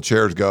a couple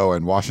chairs go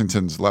and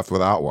Washington's left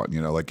without one.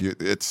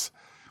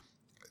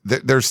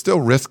 There's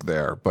still risk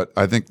there, but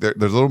I think there's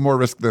a little more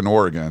risk than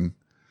Oregon.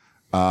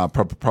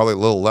 Probably a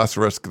little less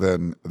risk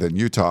than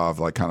Utah of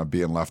like kind of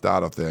being left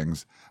out of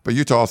things. But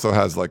Utah also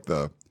has like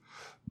the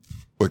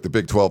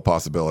Big 12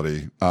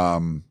 possibility.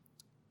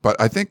 But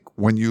I think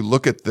when you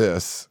look at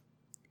this,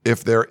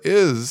 if there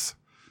is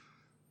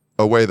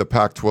a way the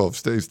Pac-12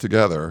 stays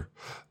together,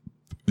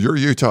 you're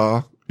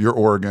Utah, you're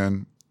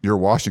Oregon, you're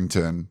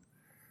Washington,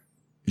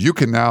 you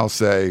can now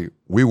say,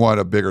 we want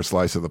a bigger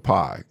slice of the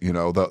pie.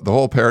 The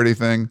whole parity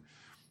thing,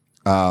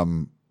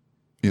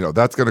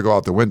 that's going to go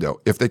out the window.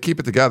 If they keep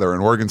it together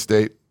and Oregon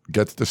State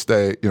gets to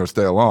stay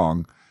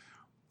along,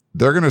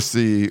 they're going to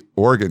see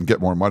Oregon get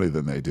more money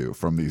than they do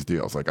from these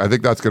deals. Like, I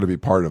think that's going to be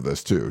part of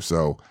this too.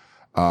 So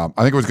I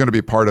think it was going to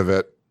be part of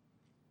it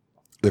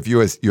if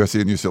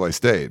USC and UCLA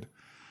stayed.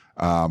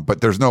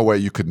 But there's no way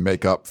you could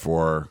make up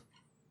for,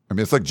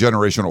 it's like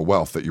generational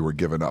wealth that you were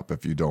giving up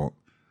if you don't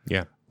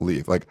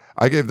leave. Like,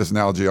 I gave this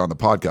analogy on the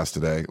podcast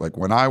today. Like,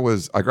 when I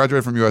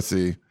graduated from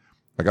USC,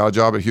 I got a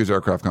job at Hughes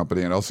Aircraft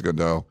Company in El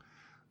Segundo.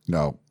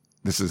 No,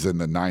 this is in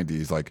the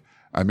 90s. Like,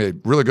 I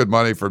made really good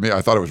money for me.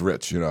 I thought I was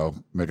rich,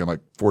 making like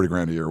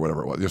 $40,000 a year or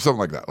whatever it was, something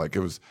like that. Like, it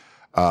was,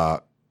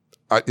 I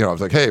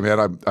was like, hey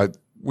man,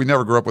 we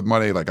never grew up with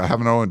money. Like, I have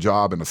an own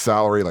job and a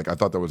salary. Like, I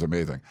thought that was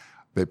amazing.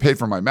 They paid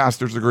for my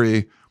master's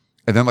degree.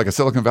 And then like a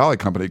Silicon Valley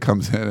company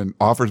comes in and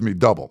offers me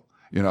double,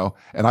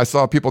 and I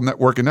saw people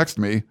working next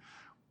to me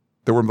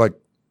that were like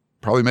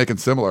probably making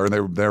similar, and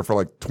they were there for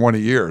like 20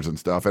 years and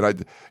stuff.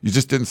 And you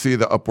just didn't see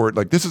the upward,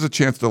 like, this is a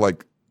chance to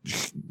like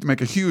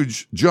make a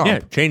huge jump. Yeah,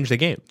 change the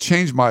game.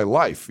 Changed my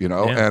life, you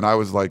know? Yeah. And I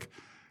was like,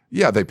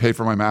 yeah, they paid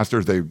for my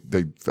master's. They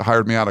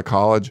hired me out of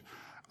college.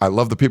 I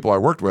love the people I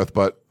worked with,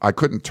 but I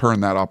couldn't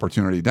turn that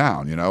opportunity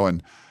down, you know?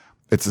 And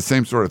it's the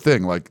same sort of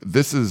thing. Like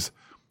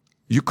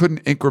you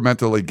couldn't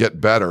incrementally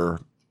get better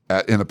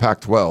in the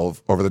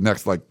Pac-12 over the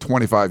next like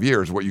 25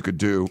 years, what you could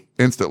do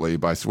instantly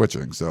by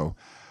switching. So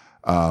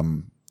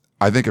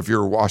I think if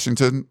you're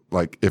Washington,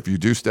 like if you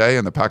do stay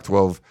in the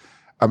Pac-12,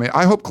 I mean,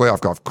 I hope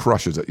Kliavkoff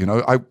crushes it. You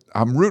know,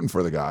 I'm rooting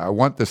for the guy. I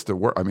want this to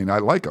work. I mean, I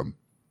like him.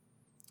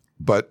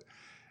 But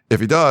if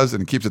he does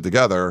and he keeps it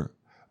together,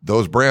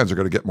 those brands are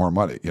going to get more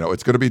money. You know,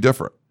 it's going to be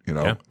different. You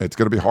know, It's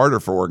going to be harder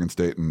for Oregon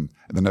State and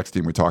the next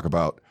team we talk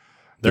about.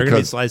 They're going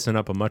to be slicing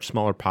up a much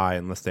smaller pie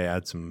unless they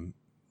add some.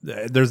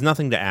 There's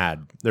nothing to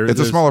add. It's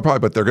a smaller pie,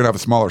 but they're going to have a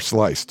smaller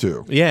slice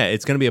too. Yeah,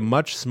 it's going to be a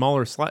much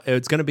smaller slice.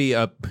 It's going to be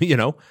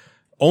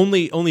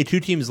only 2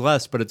 teams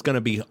less, but it's going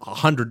to be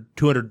 100,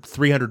 200,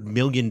 300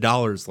 million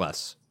dollars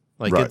less.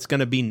 Like It's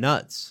going to be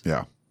nuts.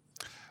 Yeah.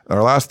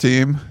 Our last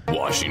team,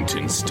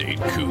 Washington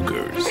State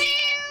Cougars.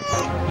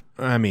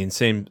 I mean,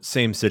 same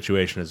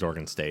situation as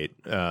Oregon State.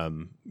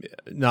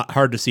 Not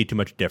hard to see too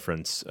much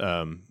difference.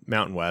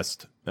 Mountain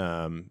West,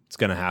 it's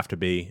going to have to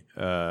be.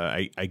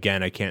 I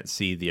can't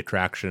see the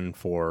attraction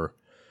for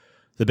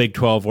the Big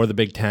 12 or the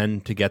Big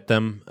 10 to get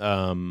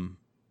them.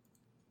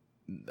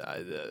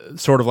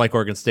 Sort of like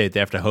Oregon State, they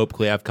have to hope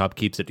Kliavkoff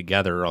keeps it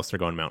together, or else they're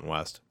going Mountain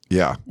West.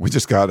 Yeah, we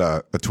just got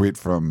a tweet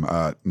from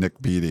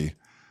Nick Beatty,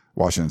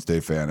 Washington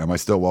State fan. Am I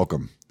still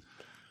welcome?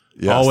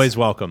 Yes. Always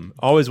welcome.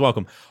 Always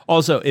welcome.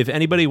 Also, if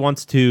anybody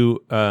wants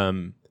to,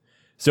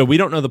 so we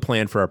don't know the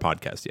plan for our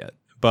podcast yet,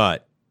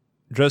 but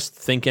just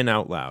thinking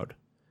out loud.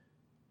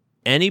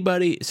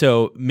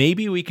 So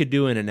maybe we could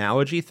do an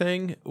analogy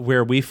thing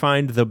where we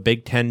find the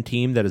Big Ten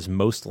team that is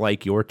most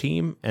like your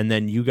team, and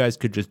then you guys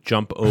could just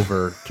jump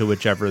over to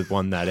whichever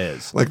one that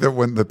is. Like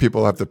when the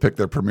people have to pick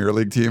their Premier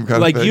League team kind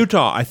like of thing?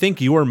 Utah, I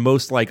think you are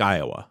most like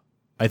Iowa.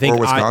 I think or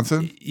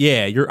Wisconsin?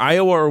 You're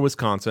Iowa or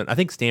Wisconsin. I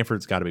think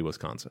Stanford's got to be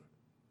Wisconsin.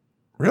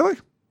 Really?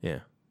 Yeah.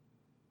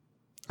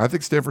 I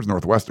think Stanford's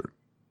Northwestern.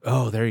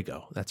 Oh, there you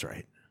go. That's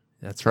right.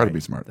 Try to be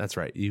smart. That's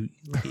right. You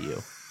look at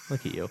you.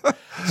 Look at you.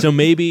 So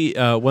maybe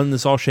when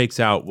this all shakes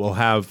out, we'll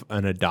have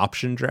an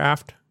adoption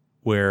draft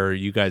where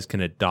you guys can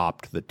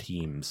adopt the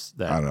teams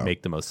that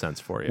make the most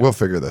sense for you. We'll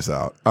figure this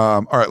out.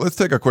 All right, let's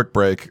take a quick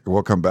break.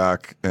 We'll come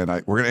back, and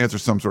we're going to answer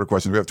some sort of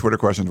questions. We have Twitter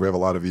questions. We have a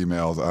lot of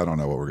emails. I don't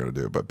know what we're going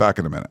to do, but back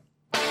in a minute.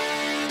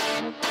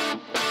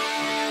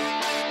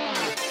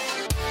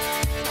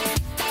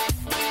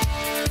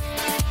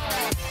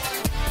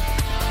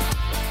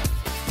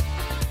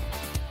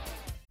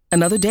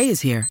 Another day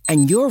is here,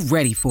 and you're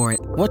ready for it.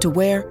 What to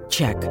wear?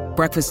 Check.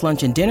 Breakfast,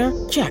 lunch, and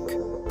dinner? Check.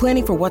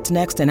 Planning for what's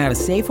next and how to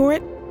save for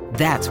it?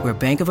 That's where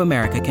Bank of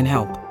America can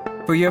help.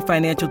 For your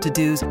financial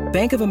to-dos,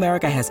 Bank of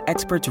America has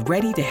experts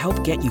ready to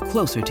help get you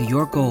closer to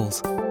your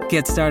goals.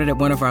 Get started at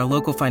one of our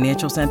local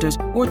financial centers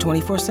or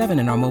 24/7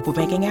 in our mobile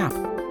banking app.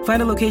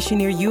 Find a location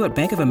near you at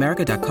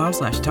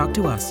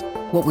bankofamerica.com/talktous.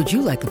 What would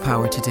you like the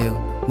power to do?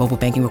 Mobile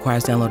banking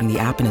requires downloading the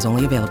app and is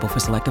only available for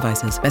select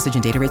devices. Message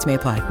and data rates may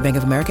apply. Bank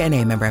of America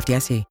NA, member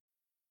FDIC.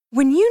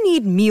 When you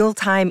need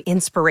mealtime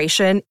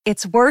inspiration,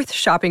 it's worth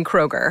shopping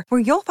Kroger, where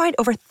you'll find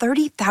over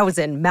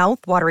 30,000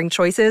 mouth-watering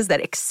choices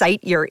that excite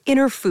your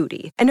inner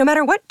foodie. And no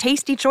matter what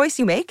tasty choice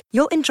you make,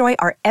 you'll enjoy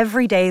our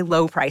everyday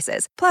low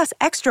prices, plus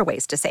extra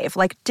ways to save,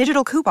 like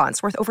digital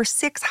coupons worth over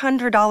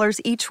 $600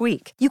 each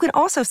week. You can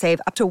also save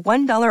up to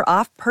 $1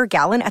 off per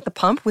gallon at the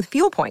pump with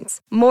fuel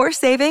points. More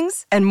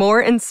savings and more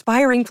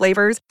inspiring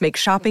flavors make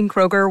shopping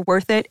Kroger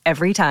worth it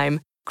every time.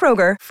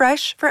 Kroger,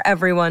 fresh for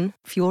everyone.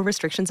 Fuel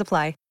restrictions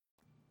apply.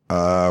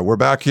 We're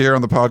back here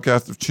on the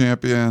Podcast of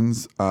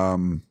Champions.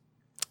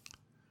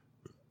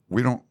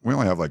 We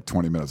only have like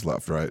 20 minutes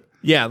left, right?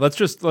 Yeah,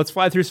 let's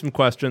fly through some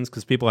questions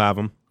because people have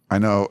them. I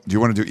know. Do you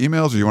want to do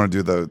emails or do you want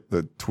to do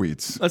the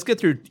tweets? Let's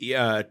get through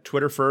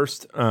Twitter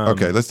first.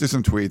 Okay, let's do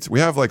some tweets. We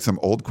have like some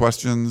old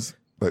questions.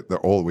 Like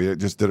they're old. We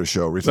just did a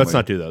show recently. Let's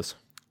not do those.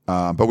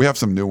 But we have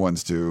some new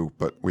ones too.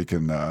 But we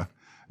can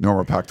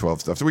normal Pac-12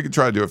 stuff. So we can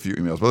try to do a few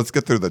emails. But let's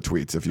get through the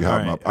tweets if you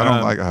have them up. I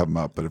don't have them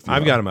up, but if you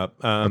I've got them up.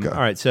 Okay.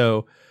 All right,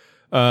 so.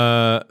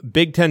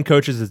 Big Ten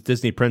coaches as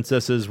Disney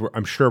princesses.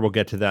 I'm sure we'll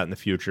get to that in the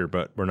future,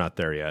 but we're not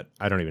there yet.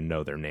 I don't even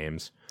know their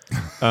names.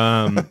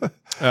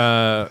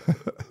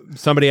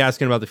 Somebody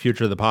asking about the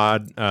future of the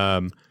pod.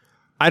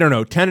 I don't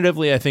know.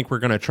 Tentatively, I think we're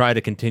going to try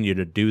to continue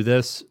to do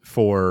this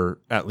for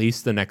at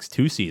least the next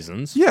 2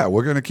 seasons. Yeah,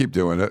 we're going to keep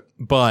doing it.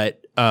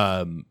 But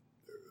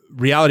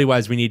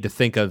reality-wise, we need to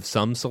think of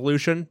some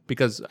solution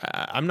because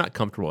I'm not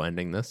comfortable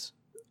ending this.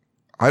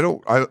 I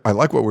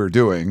like what we're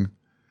doing,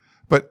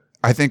 but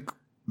I think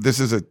this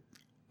is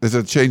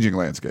a changing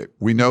landscape.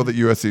 We know that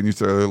USC and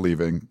UCLA are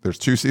leaving. There's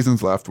 2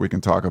 seasons left. We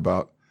can talk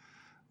about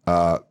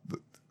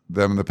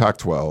them in the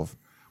Pac-12.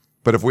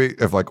 But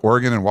if like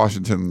Oregon and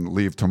Washington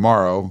leave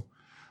tomorrow,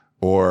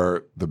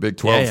 or the Big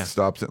 12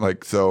 stops it,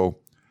 like so,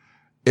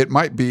 it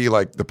might be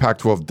like the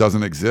Pac-12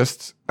 doesn't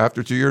exist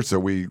after 2 years. So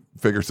we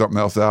figure something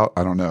else out.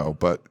 I don't know,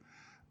 but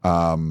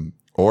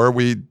Or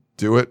we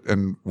do it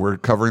and we're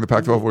covering the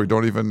Pac-12 where we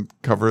don't even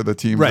cover the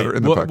teams that are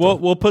in the Pac-12.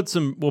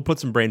 We'll put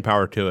some brain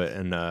power to it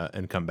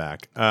and come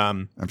back.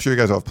 I'm sure you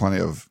guys will have plenty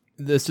of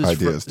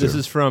ideas too. This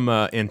is from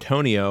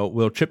Antonio.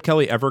 Will Chip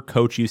Kelly ever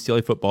coach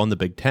UCLA football in the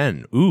Big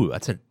Ten? Ooh,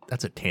 that's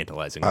a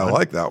tantalizing one. I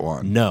like that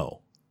one.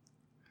 No.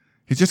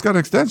 He just got an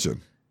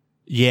extension.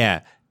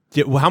 Yeah.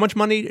 How much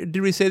money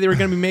did we say they were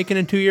going to be making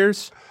in 2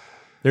 years?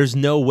 There's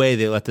no way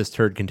they let this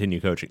turd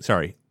continue coaching.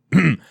 Sorry.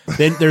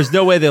 There's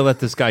no way they let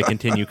this guy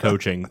continue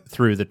coaching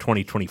through the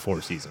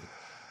 2024 season.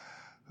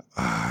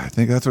 I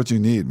think that's what you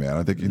need, man.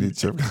 I think you need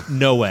Chip.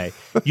 No way.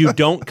 You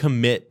don't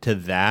commit to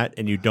that,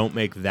 and you don't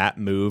make that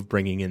move,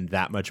 bringing in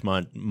that much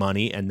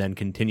money, and then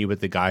continue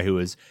with the guy who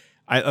is.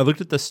 I looked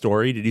at the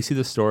story. Did you see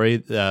the story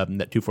that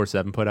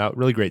 247 put out?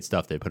 Really great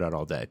stuff they put out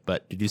all day.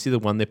 But did you see the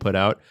one they put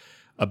out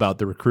about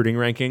the recruiting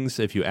rankings?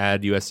 If you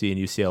add USC and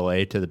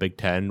UCLA to the Big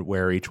Ten,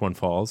 where each one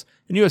falls,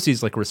 and USC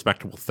is like a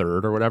respectable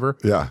third or whatever.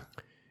 Yeah.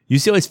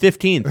 UCLA's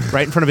 15th,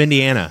 right in front of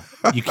Indiana.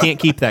 You can't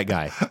keep that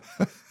guy.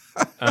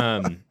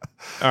 All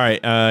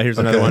right, here's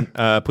another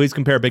one. Please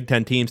compare Big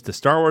Ten teams to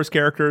Star Wars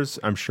characters.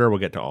 I'm sure we'll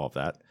get to all of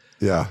that.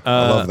 Yeah,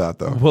 I love that,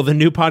 though. Will the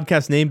new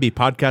podcast name be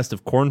Podcast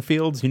of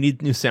Cornfields? You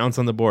need new sounds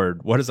on the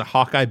board. What does a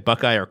Hawkeye,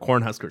 Buckeye, or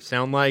Cornhusker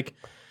sound like?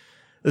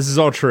 This is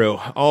all true.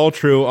 All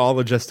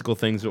logistical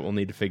things that we'll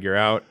need to figure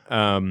out.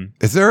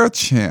 Is there a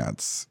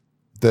chance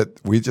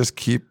that we just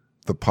keep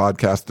the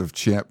podcast of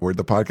we're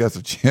the podcast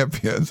of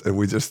champions and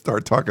we just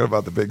start talking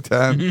about the Big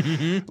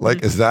Ten?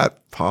 Like, is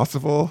that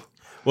possible?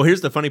 Well,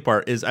 here's the funny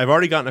part is I've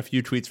already gotten a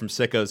few tweets from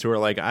sickos who are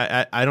like,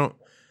 I don't,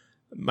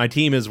 my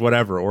team is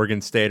whatever,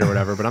 Oregon State or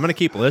whatever, but I'm going to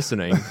keep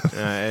listening.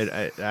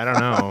 I don't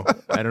know.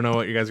 I don't know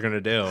what you guys are going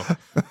to do.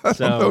 I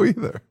don't know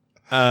either.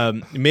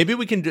 Maybe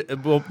we can.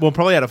 We'll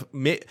probably I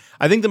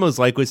think the most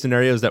likely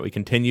scenario is that we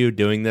continue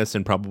doing this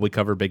and probably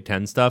cover Big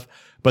Ten stuff,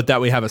 but that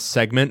we have a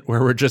segment where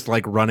we're just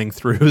like running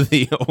through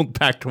the old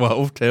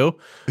Pac-12 too.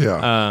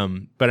 Yeah.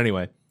 But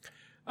anyway,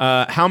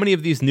 how many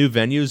of these new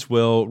venues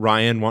will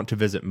Ryan want to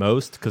visit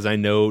most? Because I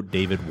know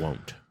David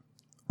won't.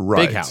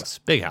 Right. Big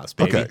house,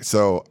 baby. Okay.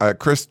 So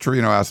Chris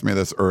Torino asked me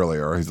this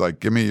earlier. He's like,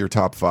 "Give me your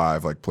top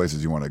 5 like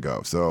places you want to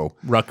go." So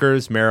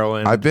Rutgers,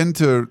 Maryland. I've been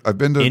to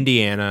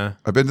Indiana.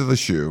 I've been to the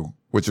Shoe,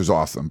 which is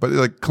awesome. But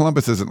like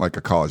Columbus isn't like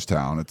a college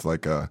town. It's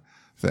like a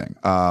thing.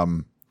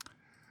 The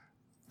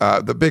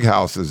Big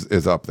House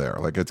is up there.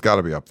 Like it's got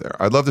to be up there.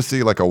 I'd love to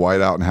see like a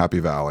whiteout in Happy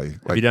Valley.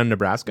 Like, have you done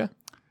Nebraska?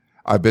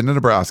 I've been to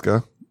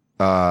Nebraska.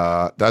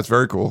 That's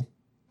very cool.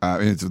 I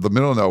mean, it's the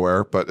middle of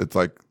nowhere, but it's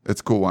a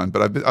cool one.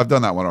 But I've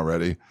done that one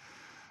already.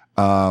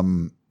 I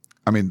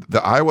mean,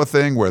 the Iowa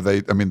thing where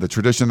the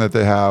tradition that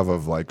they have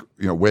of like,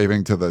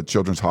 waving to the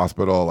Children's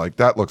Hospital, like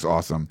that looks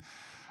awesome.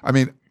 I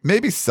mean,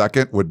 maybe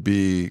second would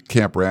be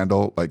Camp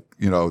Randall. Like,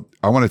 I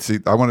want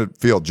to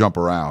feel jump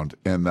around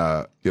in,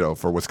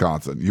 for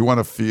Wisconsin. You want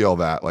to feel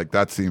that, like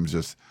that seems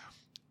just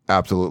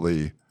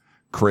absolutely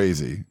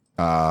crazy.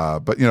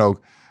 But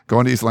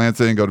going to East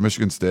Lansing, go to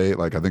Michigan State,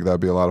 like I think that'd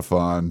be a lot of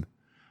fun.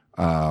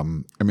 I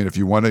mean, if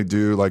you want to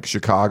do like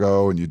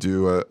Chicago and you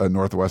do a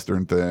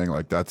Northwestern thing,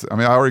 like I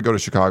already go to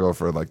Chicago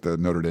for like the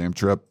Notre Dame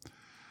trip.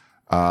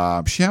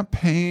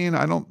 Champaign,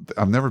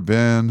 I've never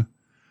been.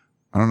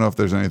 I don't know if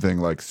there's anything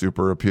like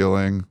super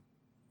appealing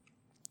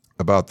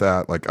about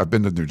that. Like I've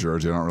been to New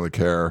Jersey. I don't really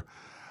care.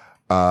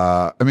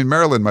 I mean,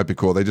 Maryland might be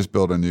cool. They just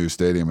built a new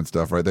stadium and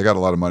stuff, right? They got a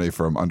lot of money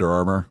from Under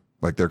Armour.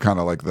 Like they're kind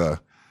of like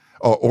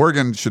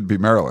Oregon should be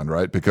Maryland,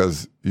 right?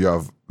 Because you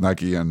have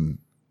Nike and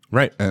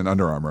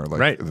Under Armour,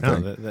 like right. The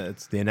thing.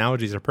 The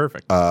analogies are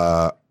perfect.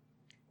 What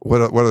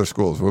other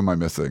schools? What am I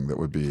missing that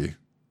would be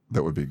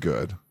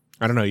good?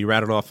 I don't know. You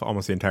rattled off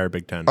almost the entire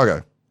Big Ten. Okay,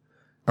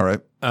 all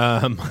right.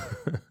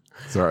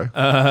 Sorry.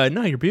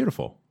 No, you're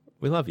beautiful.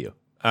 We love you.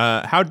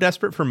 How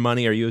desperate for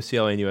money are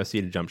UCLA and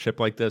USC to jump ship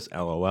like this?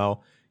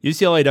 LOL.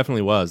 UCLA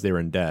definitely was. They were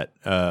in debt.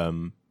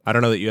 I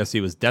don't know that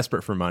USC was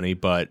desperate for money,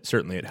 but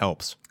certainly it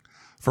helps.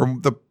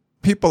 From the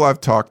people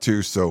I've talked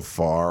to so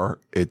far,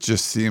 it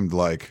just seemed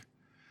like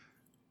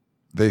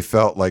they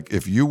felt like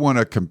if you want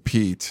to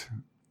compete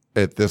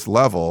at this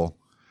level,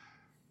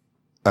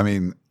 I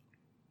mean,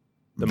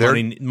 the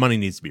money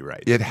needs to be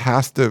right. It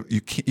has to.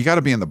 You got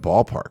to be in the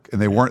ballpark,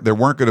 and they weren't. There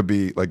weren't going to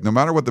be like no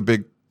matter what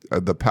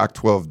the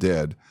Pac-12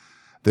 did,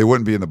 they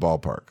wouldn't be in the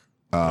ballpark.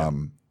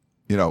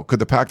 Could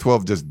the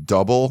Pac-12 just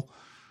double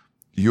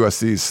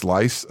USC's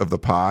slice of the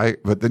pie?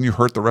 But then you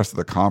hurt the rest of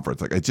the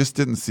conference. Like it just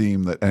didn't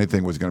seem that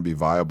anything was going to be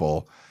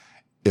viable.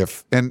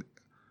 And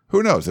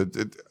who knows?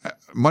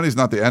 Money's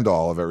not the end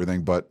all of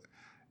everything, but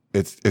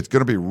it's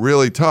going to be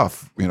really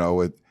tough.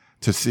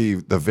 To see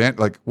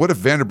what if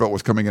Vanderbilt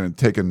was coming in and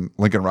taking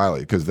Lincoln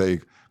Riley because they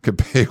could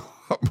pay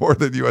more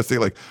than USC?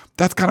 Like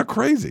that's kind of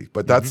crazy,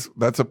 but that's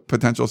a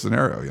potential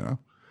scenario.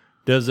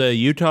 Does a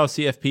Utah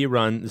CFP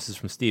run? This is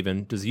from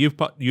Steven. Does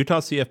Utah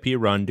CFP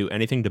run do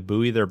anything to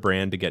buoy their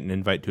brand to get an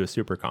invite to a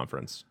super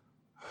conference?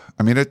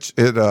 I mean, you're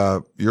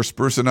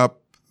sprucing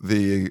up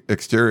the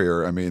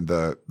exterior. I mean,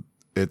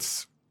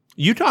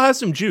 Utah has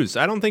some juice.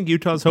 I don't think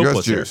Utah's US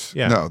hopeless juice.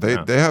 here. No,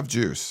 they have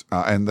juice.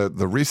 And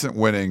the recent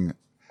winning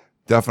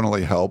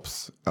definitely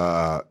helps.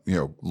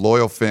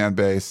 Loyal fan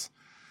base.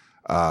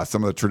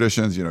 Some of the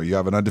traditions, you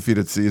have an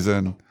undefeated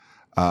season.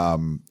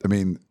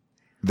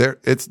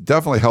 It's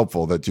definitely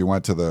helpful that you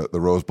went to the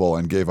Rose Bowl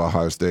and gave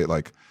Ohio State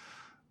like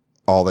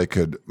all they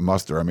could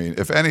muster. I mean,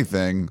 if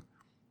anything,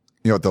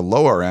 at the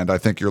lower end, I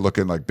think you're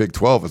looking like Big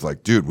 12 is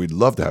like, dude, we'd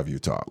love to have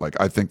Utah. Like,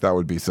 I think that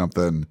would be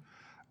something,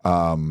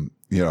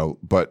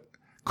 but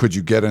could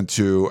you get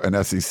into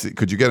an SEC?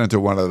 Could you get into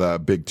one of the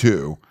Big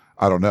Two?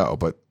 I don't know,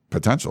 but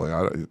potentially,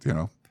 I think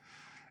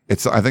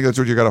that's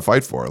what you got to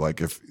fight for.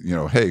 Like if,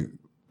 hey,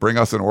 bring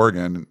us in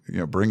Oregon,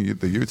 bring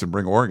the Utes and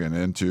bring Oregon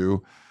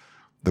into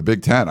the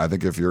Big Ten. I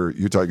think if you're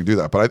Utah, you can do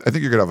that. But I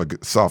think you're going to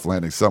have a soft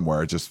landing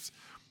somewhere. It just,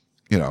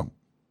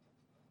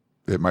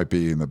 it might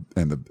be in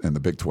the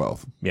Big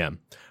 12. Yeah.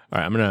 All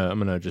right. I'm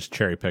gonna just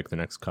cherry pick the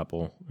next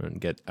couple and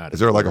get out of.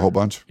 Is there like a whole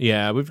bunch?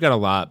 Yeah, we've got a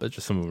lot, but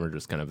just some of them are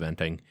just kind of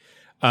venting.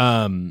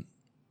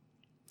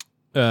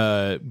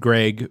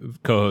 Greg,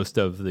 co-host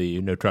of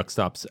the No Truck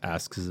Stops,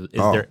 asks: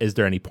 Is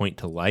there any point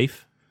to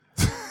life?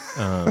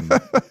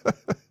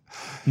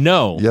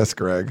 No. Yes,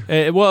 Greg.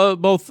 Well,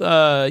 both.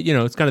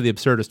 It's kind of the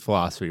absurdist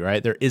philosophy,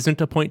 right? There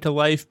isn't a point to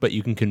life, but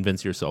you can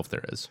convince yourself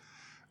there is.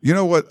 You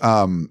know what?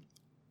 Well,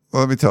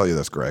 let me tell you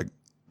this, Greg.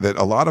 That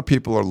a lot of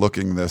people are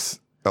looking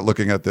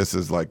at this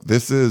as like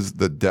this is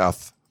the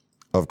death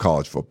of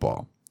college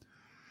football.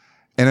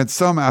 And in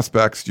some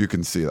aspects, you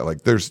can see that.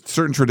 Like there's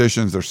certain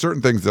traditions, there's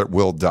certain things that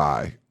will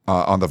die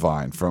on the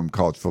vine from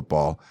college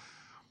football.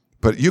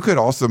 But you could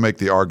also make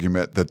the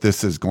argument that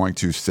this is going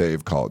to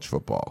save college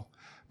football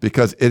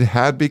because it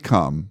had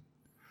become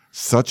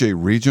such a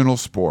regional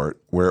sport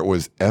where it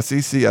was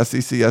SEC,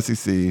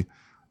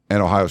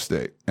 and Ohio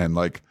State, and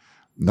like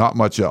not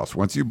much else.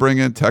 Once you bring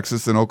in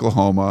Texas and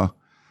Oklahoma,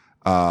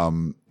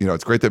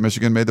 it's great that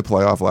Michigan made the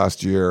playoff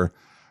last year,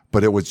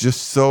 but it was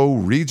just so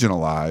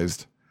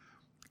regionalized.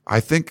 I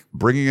think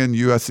bringing in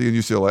USC and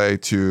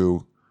UCLA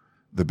to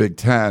the Big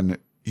Ten,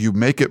 you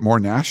make it more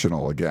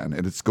national again,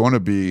 and it's going to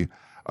be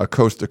a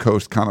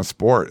coast-to-coast kind of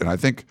sport. And I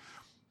think,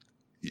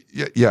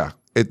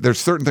 there's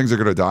certain things that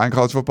are going to die in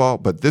college football,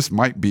 but this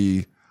might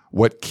be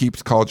what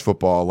keeps college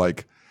football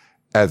like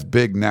as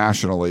big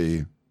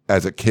nationally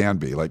as it can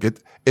be. Like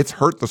it's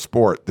hurt the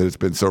sport that it's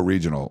been so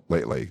regional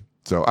lately.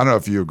 So I don't know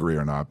if you agree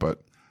or not,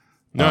 but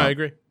no, I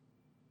agree.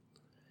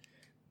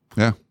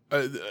 Yeah.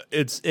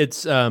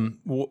 It's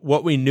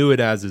what we knew it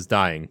as is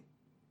dying.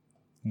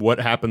 What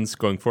happens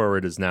going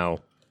forward is now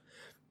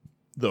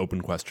the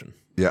open question.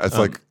 Yeah, it's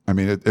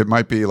it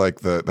might be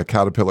like the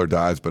caterpillar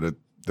dies, but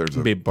there's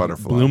a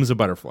butterfly. Blooms a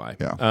butterfly.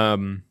 Yeah.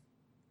 All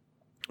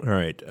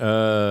right.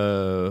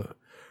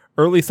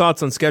 Early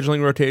thoughts on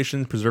scheduling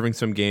rotations, preserving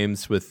some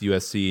games with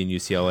USC and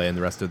UCLA and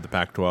the rest of the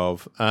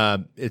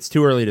Pac-12. It's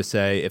too early to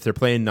say. If they're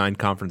playing 9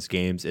 conference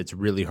games, it's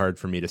really hard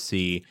for me to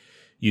see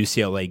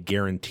UCLA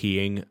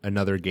guaranteeing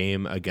another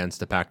game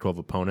against a Pac-12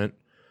 opponent.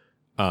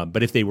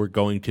 But if they were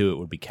going to, it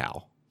would be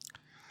Cal.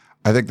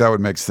 I think that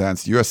would make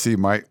sense. USC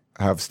might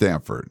have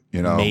Stanford,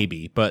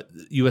 Maybe, but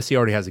USC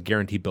already has a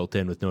guarantee built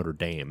in with Notre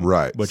Dame,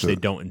 right? Which they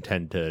don't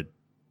intend to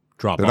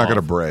drop. They're not going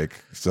to break.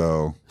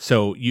 So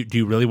do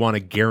you really want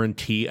to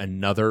guarantee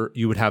another?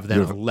 You would have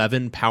then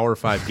 11 Power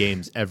 5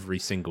 games every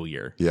single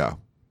year. Yeah,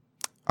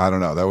 I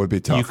don't know. That would be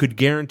tough. You could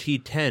guarantee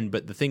 10,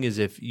 but the thing is,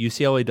 if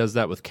UCLA does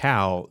that with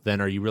Cal,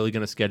 then are you really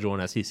going to schedule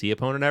an SEC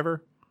opponent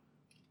ever?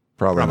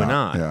 Probably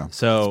not. Yeah.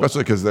 So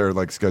especially because they're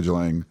like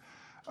scheduling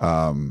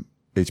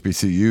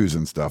HBCUs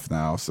and stuff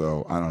now.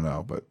 So I don't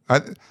know, but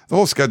the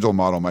whole schedule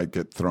model might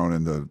get thrown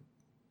into,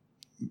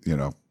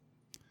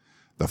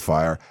 the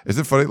fire.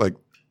 Isn't it funny? Like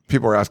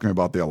people are asking me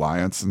about the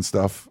alliance and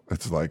stuff.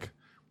 It's like,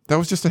 that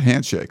was just a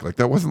handshake. Like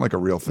that wasn't like a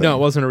real thing. No, it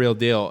wasn't a real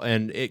deal.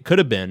 And it could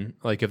have been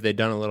like if they'd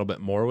done a little bit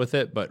more with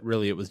it, but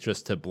really it was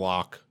just to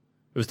block.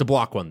 It was to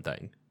block one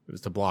thing. It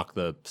was to block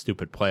the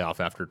stupid playoff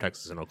after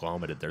Texas and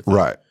Oklahoma did their thing.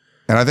 Right.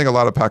 And I think a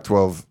lot of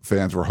Pac-12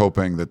 fans were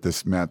hoping that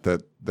this meant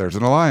that there's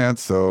an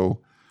alliance.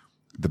 So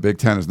the Big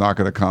Ten is not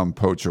going to come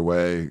poach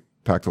away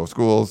Pac-12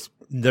 schools.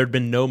 There'd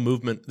been no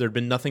movement. There'd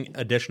been nothing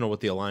additional with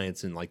the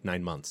alliance in like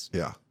 9 months.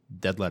 Yeah.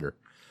 Dead letter.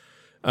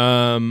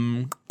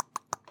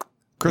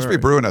 Crispy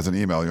Bruin has an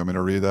email. You want me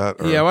to read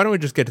that? Or? Yeah, why don't we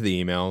just get to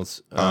the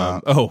emails?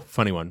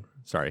 Funny one.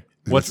 Sorry.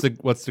 What's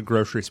the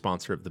grocery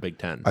sponsor of the Big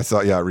Ten? I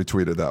saw. Yeah, I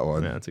retweeted that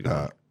one. Yeah, that's a good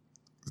one.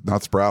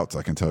 Not Sprouts,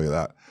 I can tell you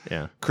that.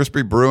 Yeah.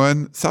 Crispy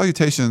Bruin,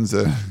 salutations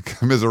and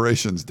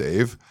commiserations,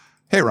 Dave.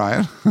 Hey,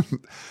 Ryan.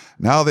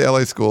 Now the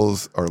LA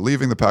schools are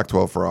leaving the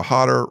Pac-12 for a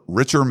hotter,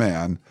 richer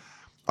man.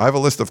 I have a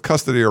list of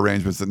custody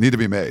arrangements that need to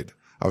be made.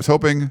 I was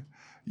hoping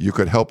you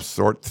could help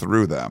sort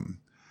through them.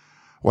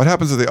 What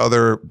happens to the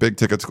other big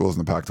ticket schools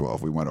in the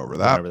Pac-12? We went over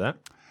that.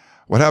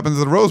 What happens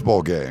to the Rose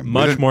Bowl game?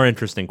 Much more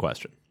interesting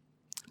question.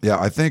 Yeah,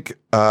 I think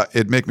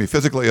it'd make me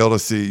physically ill to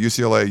see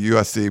UCLA,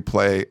 USC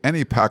play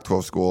any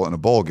Pac-12 school in a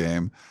bowl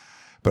game,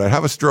 but I'd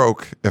have a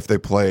stroke if they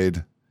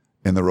played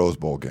in the Rose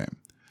Bowl game.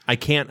 I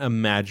can't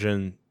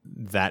imagine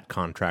that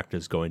contract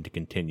is going to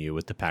continue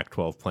with the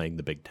Pac-12 playing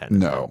the Big Ten.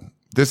 No,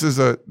 this is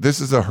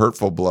a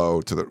hurtful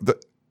blow to the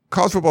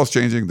college football is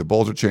changing. The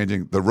bowls are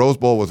changing. The Rose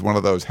Bowl was one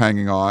of those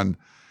hanging on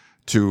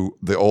to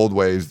the old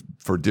ways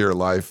for dear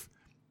life.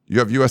 You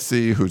have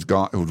USC who's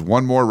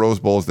won more Rose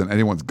Bowls than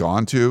anyone's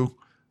gone to.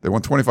 They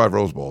won 25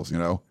 Rose Bowls.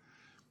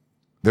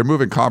 They're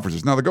moving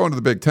conferences now. They're going to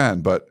the Big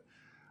Ten, but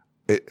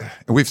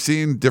we've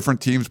seen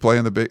different teams play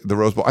in the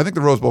Rose Bowl. I think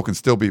the Rose Bowl can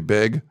still be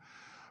big,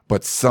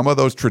 but some of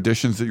those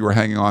traditions that you were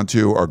hanging on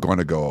to are going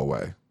to go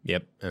away.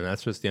 Yep, and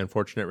that's just the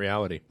unfortunate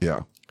reality.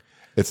 Yeah,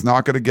 it's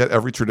not going to get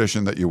every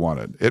tradition that you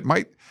wanted. It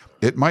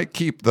might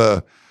keep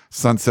the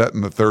sunset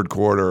in the third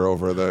quarter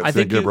over the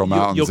St. Gabriel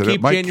Mountains. You'll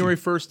keep January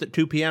 1st at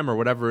 2 p.m. or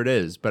whatever it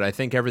is, but I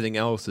think everything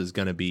else is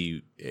going to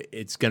be.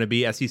 It's going to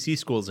be SEC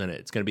schools in it.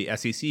 It's going to be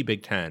SEC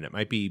Big Ten. It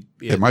might be.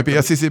 It might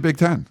be SEC Big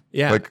Ten.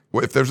 Yeah, like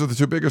if those are the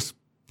two biggest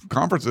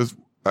conferences.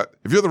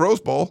 If you're the Rose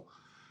Bowl,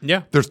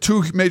 yeah, there's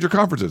two major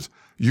conferences.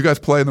 You guys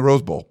play in the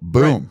Rose Bowl.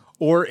 Boom. Right.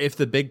 Or if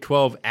the Big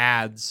 12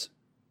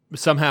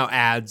 somehow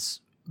adds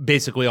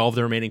basically all of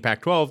the remaining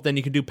Pac-12, then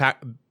you can do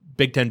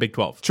Big 10, Big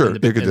 12. Sure,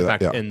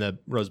 in the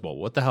Rose Bowl.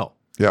 What the hell?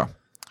 Yeah.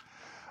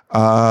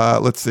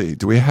 Let's see.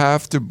 Do we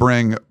have to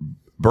bring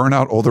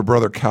burnout older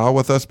brother Cal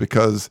with us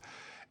because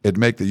it'd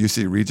make the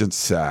UC Regents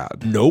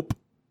sad? Nope.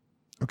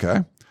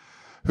 Okay.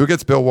 Who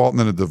gets Bill Walton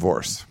in a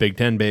divorce? Big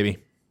 10, baby.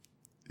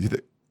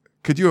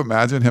 Could you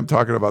imagine him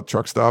talking about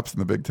truck stops in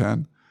the Big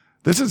Ten?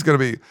 This is going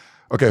to be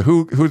okay.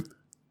 Who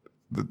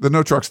the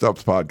No Truck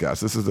Stops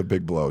podcast? This is a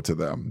big blow to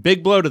them.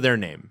 Big blow to their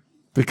name.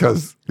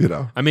 Because,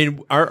 I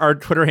mean, our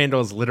Twitter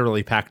handle is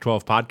literally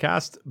Pac-12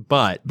 podcast,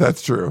 but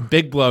that's true.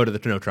 Big blow to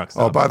the No Truck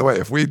Stops. Oh, by the way,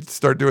 if we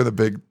start doing the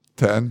Big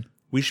Ten,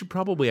 we should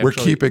probably we're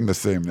keeping the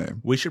same name.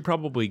 We should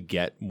probably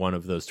get one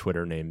of those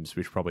Twitter names.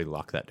 We should probably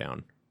lock that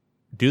down.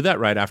 Do that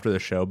right after the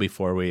show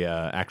before we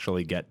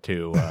actually get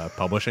to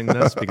publishing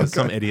this, because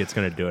some idiot's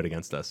going to do it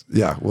against us.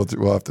 Yeah,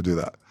 we'll have to do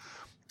that.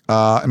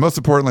 And most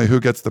importantly,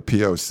 who gets the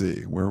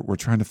POC? We're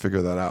trying to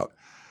figure that out.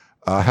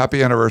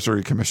 Happy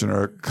anniversary,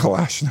 Commissioner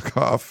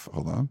Kalashnikov.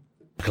 Hold on.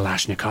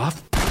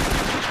 Kalashnikov?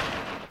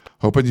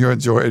 Hoping you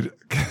enjoyed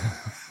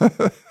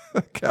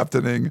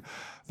captaining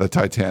the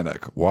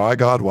Titanic. Why,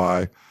 God,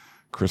 why?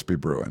 Crispy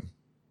Bruin.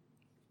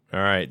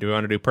 All right. Do we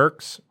want to do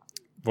perks?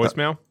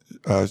 Voicemail?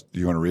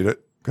 You want to read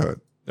it? Go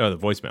ahead. Oh, the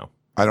voicemail.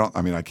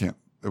 I can't.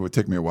 It would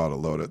take me a while to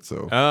load it.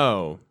 So.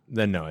 Oh,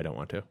 then no, I don't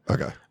want to.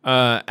 Okay.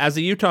 As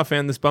a Utah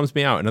fan, this bums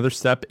me out. Another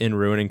step in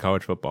ruining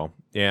college football.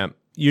 Yeah.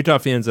 Utah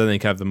fans, I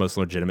think, have the most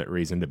legitimate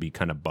reason to be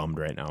kind of bummed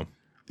right now.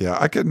 Yeah,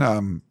 I could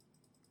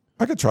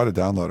try to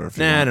download it. If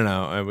you want.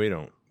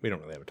 No. We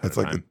don't really have a ton it's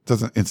of like time. it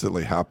doesn't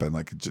instantly happen.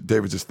 Like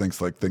David just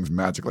thinks like things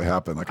magically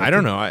happen. Like I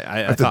don't know. I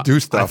have to do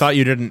stuff. I thought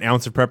you did an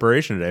ounce of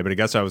preparation today, but I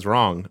guess I was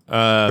wrong.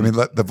 I mean,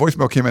 the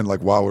voicemail came in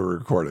like while we were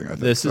recording. I think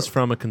this is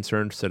from a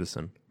concerned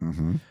citizen.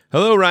 Mm-hmm.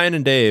 Hello, Ryan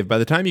and Dave. By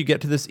the time you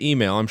get to this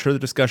email, I'm sure the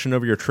discussion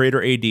over your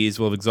trader ADs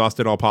will have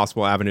exhausted all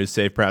possible avenues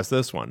save past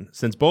this one.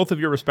 Since both of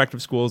your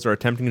respective schools are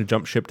attempting to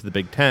jump ship to the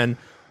Big Ten,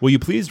 will you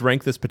please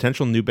rank this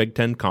potential new Big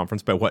Ten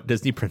conference by what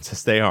Disney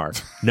princess they are?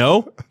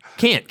 No?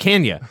 Can't,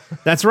 can ya?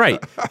 That's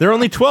right. There are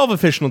only 12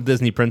 official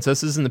Disney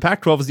princesses, and the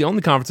Pac-12 is the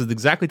only conference with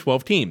exactly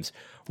 12 teams.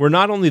 We're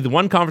not only the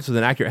one conference with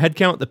an accurate head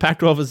count, the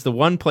Pac-12 is the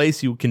one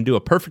place you can do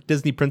a perfect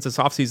Disney princess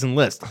offseason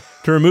list.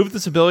 To remove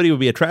this ability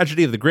would be a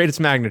tragedy of the greatest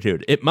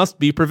magnitude. It must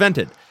be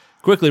prevented.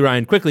 Quickly,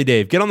 Ryan. Quickly,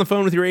 Dave. Get on the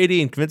phone with your AD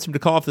and convince him to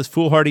call off this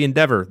foolhardy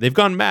endeavor. They've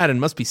gone mad and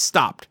must be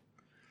stopped.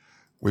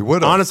 We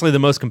would honestly the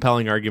most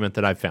compelling argument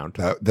that I've found.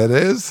 That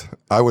is,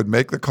 I would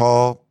make the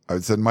call. I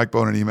would send Mike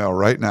Bone an email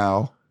right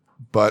now,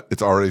 but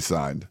it's already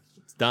signed.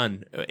 It's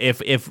done.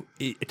 If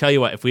tell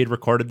you what, if we had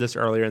recorded this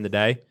earlier in the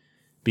day,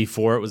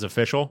 before it was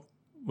official,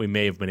 we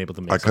may have been able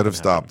to make. I could have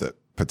stopped it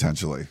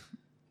potentially.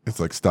 It's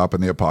like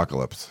stopping the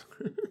apocalypse.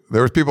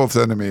 There was people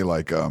sending me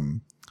like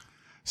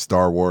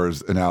Star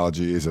Wars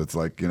analogies. It's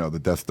like the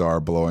Death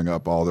Star blowing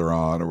up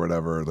Alderaan or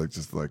whatever. Like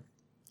just like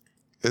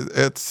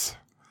It's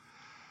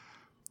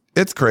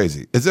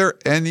crazy. Is there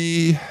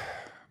any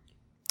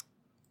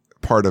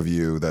part of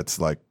you that's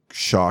like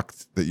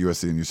shocked that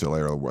USC and UCLA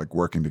are like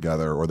working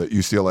together, or that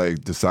UCLA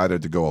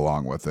decided to go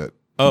along with it?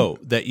 Oh,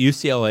 that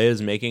UCLA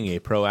is making a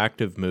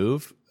proactive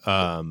move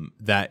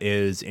that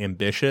is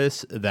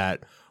ambitious,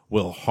 that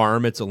will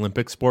harm its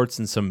Olympic sports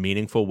in some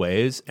meaningful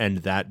ways, and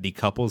that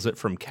decouples it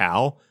from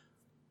Cal.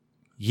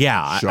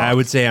 Yeah, I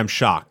would say I'm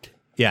shocked.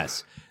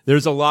 Yes.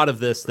 There's a lot of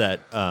this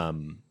that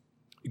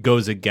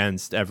goes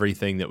against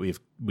everything that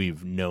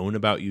we've known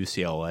about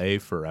UCLA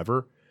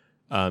forever.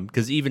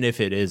 Because even if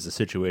it is a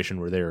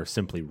situation where they're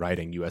simply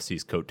riding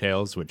USC's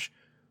coattails, which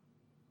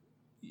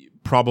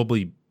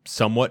probably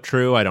somewhat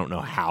true, I don't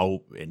know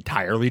how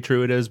entirely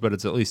true it is, but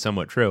it's at least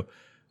somewhat true.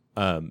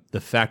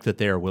 The fact that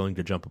they are willing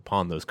to jump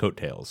upon those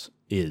coattails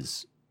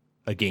is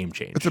a game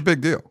change. It's a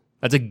big deal.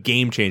 That's a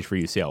game change for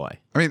UCLA.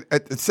 I mean,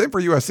 it's same for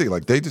USC.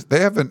 Like they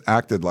haven't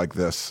acted like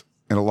this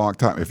in a long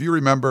time. If you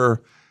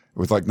remember, it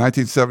was like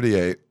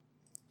 1978.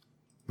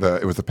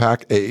 It was the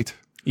Pac-8.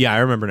 Yeah, I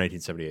remember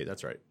 1978.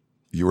 That's right.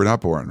 You were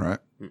not born,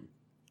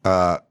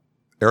 right?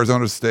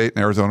 Arizona State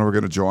and Arizona were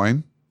going to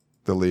join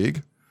the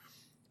league.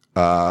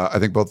 I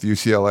think both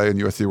UCLA and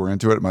USC were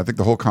into it. And I think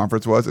the whole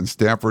conference was, and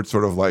Stanford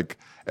sort of like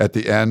at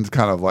the end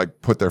kind of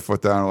like put their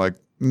foot down and like,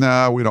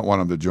 no, we don't want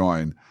them to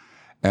join.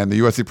 And the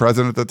USC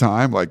president at the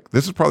time, like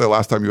this is probably the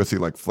last time USC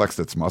like flexed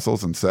its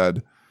muscles and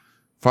said,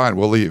 fine,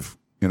 we'll leave,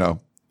 you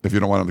know, if you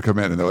don't want them to come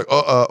in. And they're like,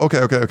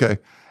 okay.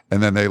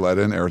 And then they let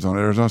in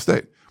Arizona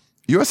State.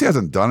 USC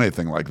hasn't done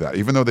anything like that.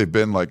 Even though they've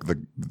been like the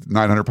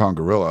 900-pound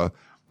gorilla,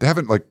 they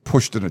haven't like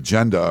pushed an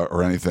agenda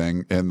or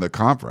anything in the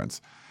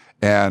conference.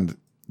 And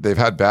they've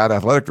had bad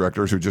athletic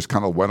directors who just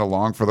kind of went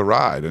along for the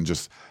ride and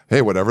just,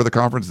 hey, whatever the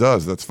conference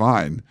does, that's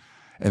fine.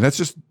 And it's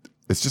just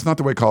not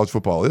the way college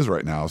football is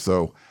right now.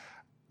 So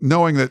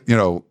knowing that, you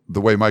know,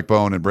 the way Mike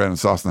Bohn and Brandon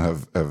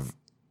Sosna have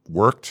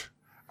worked,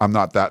 I'm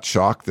not that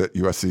shocked that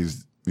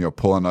USC's, you know,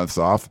 pulling us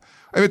off.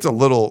 I mean,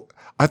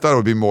 I thought it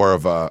would be more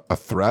of a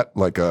threat,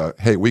 like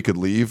hey, we could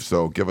leave,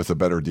 so give us a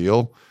better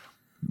deal,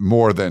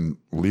 more than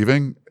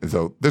leaving.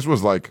 So this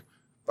was like,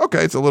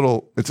 okay, it's a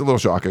little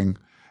shocking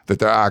that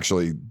they're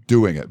actually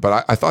doing it.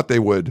 But I thought they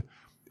would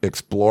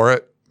explore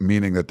it,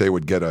 meaning that they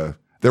would get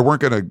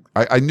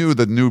I knew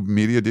the new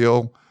media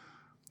deal,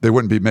 they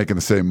wouldn't be making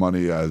the same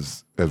money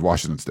as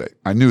Washington State.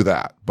 I knew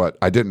that, but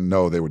I didn't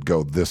know they would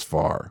go this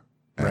far.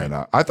 And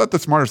I thought the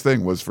smartest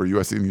thing was for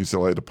USC and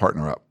UCLA to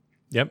partner up.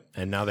 Yep,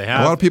 and now they have.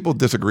 A lot of people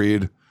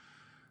disagreed,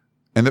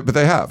 but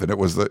they have, and it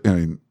was I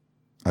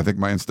think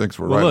my instincts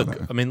were right.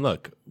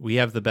 Look, we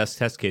have the best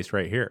test case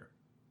right here.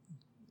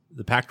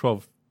 The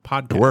Pac-12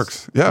 podcast. It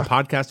works, yeah. The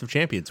podcast of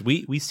champions.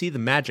 We see the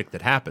magic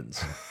that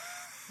happens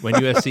when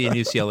USC and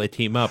UCLA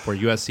team up, where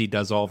USC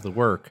does all of the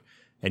work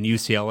and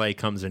UCLA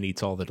comes and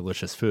eats all the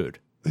delicious food.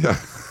 Yeah.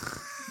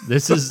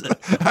 This is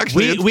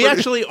actually we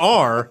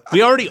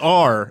already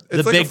are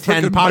the Big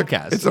Ten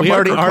podcast. It's a we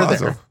already are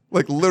microcosm. there.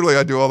 Like literally,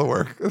 I do all the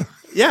work.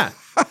 Yeah.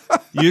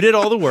 You did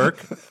all the work,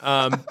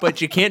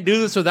 but you can't do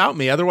this without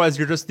me. Otherwise,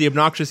 you're just the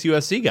obnoxious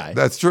USC guy.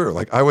 That's true.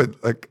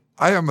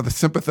 I am the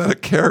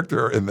sympathetic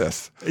character in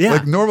this. Yeah.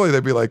 Like normally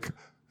they'd be like,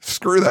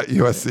 screw that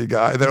USC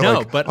guy. They're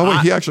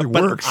he actually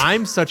works.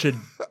 I'm such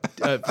an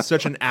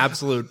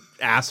absolute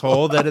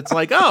asshole that it's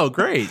like, oh,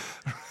 great.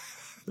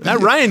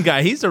 That Ryan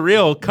guy, he's a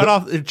real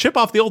chip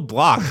off the old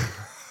block.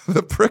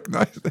 The prick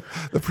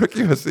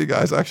USC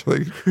guy is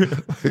actually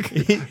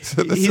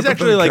he's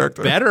actually like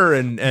character. Better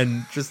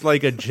and just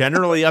like a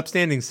generally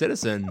upstanding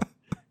citizen.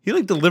 He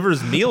like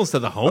delivers meals to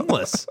the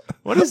homeless.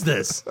 What is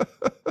this?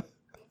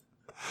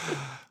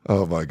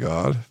 Oh my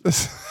God.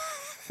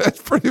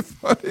 That's pretty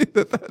funny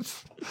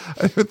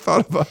I haven't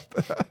thought about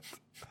that.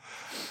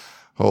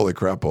 Holy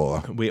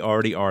crapola. We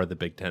already are the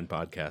Big Ten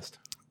podcast.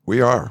 We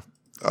are.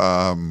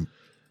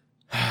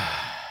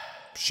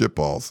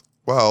 Shitballs.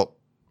 Well,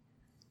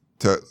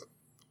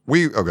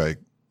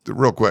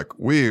 real quick,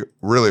 we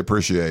really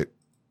appreciate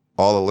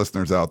all the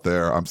listeners out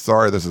there. I'm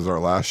sorry this is our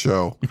last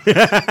show.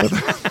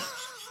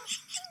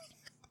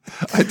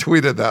 I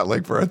tweeted that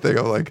like for a thing.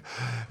 I'm like,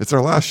 it's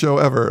our last show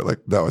ever. Like,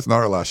 no, it's not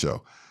our last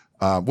show.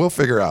 We'll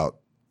figure out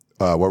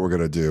what we're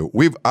gonna do.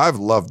 I've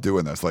loved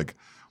doing this. Like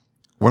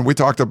when we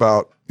talked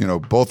about, you know,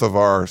 both of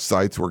our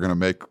sites were gonna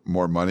make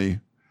more money.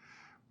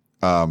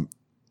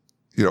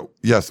 You know,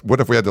 yes, what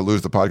if we had to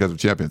lose the podcast of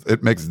champions?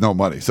 It makes no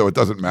money, so it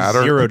doesn't matter.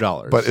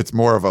 $0. But it's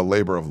more of a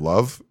labor of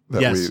love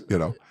that yes. we, you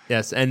know.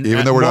 Yes, and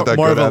even though we're not that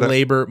good at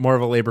it, more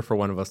of a labor for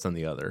one of us than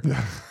the other.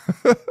 Yeah.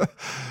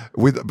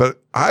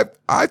 But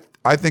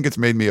I think it's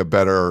made me a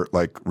better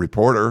like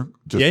reporter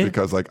just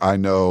because like I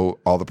know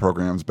all the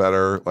programs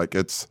better. Like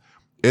it's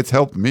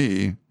helped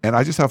me, and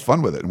I just have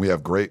fun with it. And we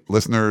have great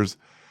listeners,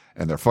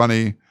 and they're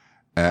funny,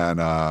 and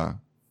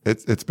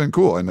it's been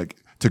cool. And like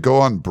to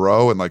go on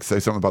Bro and like say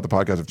something about the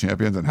podcast of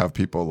champions and have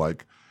people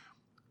like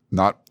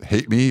not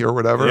hate me or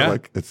whatever. Yeah.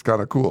 Like it's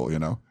kind of cool, you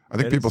know. I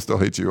think people still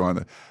hate you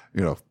on,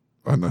 you know,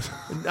 on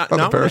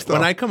the Peristyle.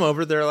 When I come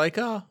over, they're like,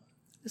 "Oh,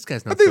 this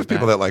guy's not." I think so there's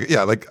people that like,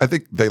 like I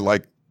think they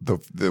like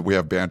the we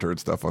have banter and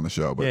stuff on the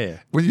show. But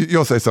when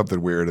you'll say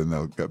something weird, and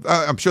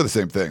I'm sure the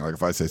same thing. Like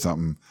if I say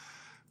something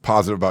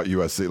positive about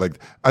USC, like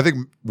I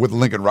think with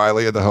Lincoln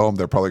Riley at the home,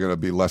 they're probably going to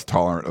be less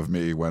tolerant of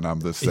me when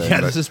I'm just saying. Yeah,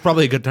 this is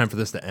probably a good time for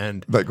this to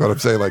end. Like what I'm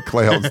saying, like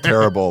Clay Helton's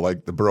terrible.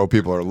 Like the Bro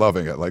people are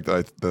loving it. Like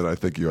that I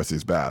think USC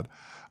is bad.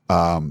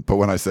 But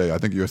when I say I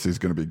think USC is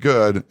going to be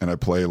good, and I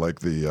play like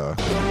the.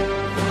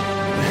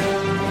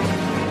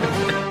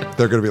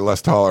 They're going to be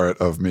less tolerant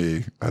of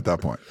me at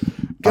that point.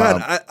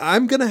 God,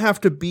 I'm going to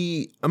have to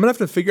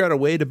figure out a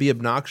way to be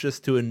obnoxious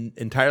to an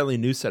entirely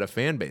new set of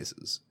fan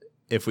bases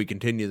if we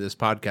continue this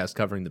podcast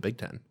covering the Big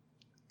Ten.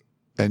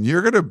 And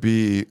you're going to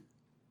be,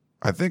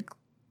 I think,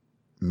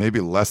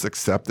 maybe less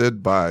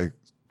accepted by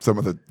some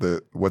of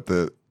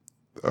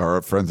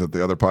our friends at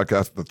the other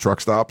podcast, the truck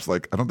stops.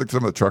 Like, I don't think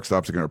some of the truck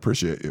stops are going to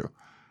appreciate you.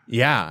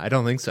 Yeah, I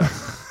don't think so.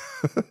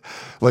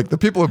 Like the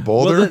people in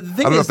Boulder, I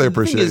don't know if they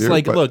appreciate you.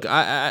 Like, look,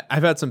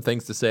 I've had some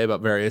things to say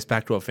about various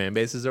Pac-12 fan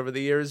bases over the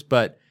years,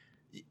 but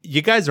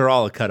you guys are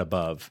all a cut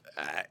above.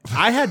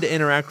 I had to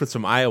interact with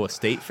some Iowa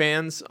State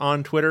fans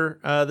on Twitter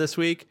this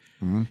week.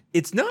 Mm-hmm.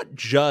 It's not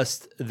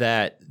just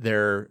that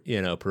they're,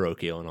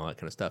 parochial and all that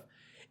kind of stuff.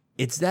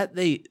 It's that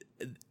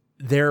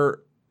they're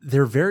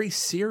very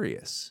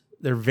serious.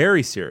 They're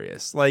very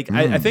serious. Like,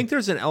 I think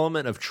there's an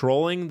element of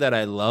trolling that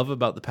I love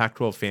about the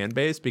Pac-12 fan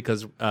base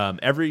because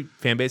every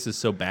fan base is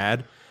so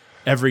bad.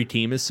 Every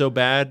team is so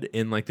bad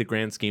in like the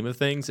grand scheme of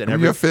things, and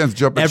you have fans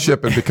jumping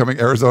ship and becoming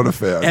Arizona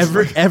fans.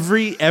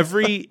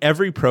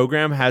 Every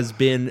program has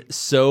been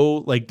so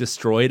like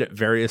destroyed at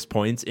various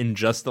points in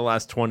just the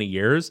last 20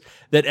 years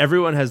that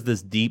everyone has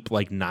this deep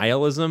like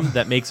nihilism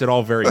that makes it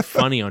all very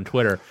funny on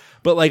Twitter.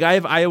 But like I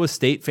have Iowa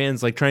State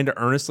fans like trying to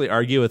earnestly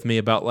argue with me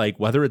about like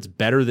whether it's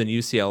better than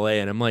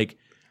UCLA, and I'm like,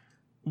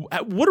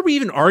 what are we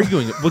even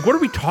arguing? Like, what are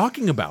we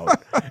talking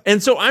about?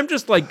 And so I'm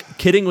just like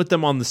kidding with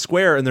them on the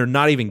square, and they're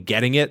not even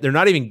getting it. They're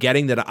not even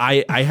getting that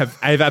I have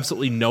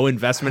absolutely no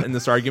investment in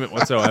this argument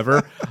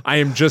whatsoever. I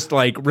am just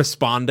like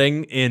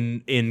responding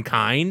in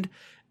kind,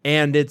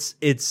 and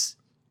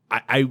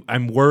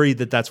I'm worried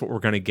that that's what we're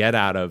going to get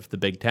out of the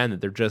Big Ten.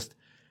 That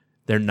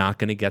they're not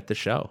going to get the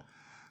show.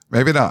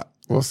 Maybe not.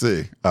 We'll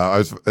see. I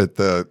was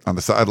on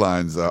the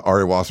sidelines.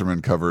 Ari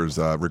Wasserman covers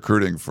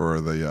recruiting for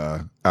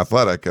the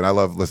Athletic, and I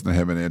love listening to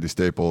him and Andy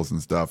Staples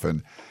and stuff.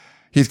 And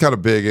he's kind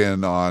of big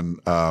in on.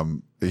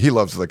 He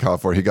loves like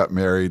California. He got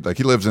married. Like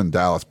he lives in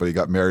Dallas, but he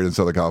got married in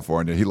Southern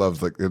California. He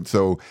loves and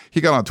so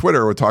he got on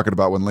Twitter. We're talking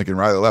about when Lincoln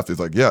Riley left. He's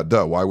like, yeah,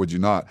 duh. Why would you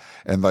not?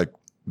 And like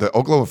the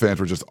Oklahoma fans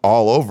were just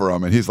all over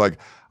him, and he's like,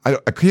 I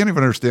can't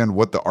even understand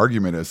what the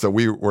argument is. So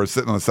we were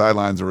sitting on the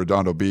sidelines of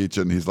Redondo Beach,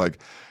 and he's like.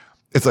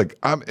 It's like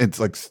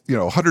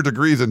 100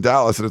 degrees in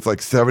Dallas and it's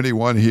like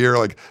 71 here.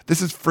 Like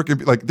this is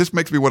freaking like this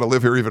makes me want to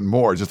live here even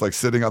more. Just like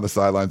sitting on the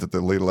sidelines at the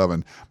Elite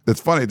 11. It's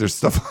funny. There's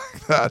stuff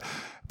like that,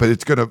 but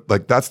it's gonna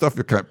like that stuff.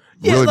 You can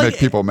really make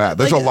people mad.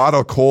 There's a lot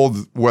of cold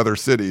weather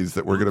cities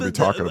that we're gonna be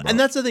talking about. And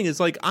that's the thing is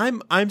like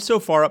I'm so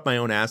far up my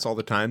own ass all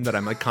the time that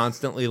I'm like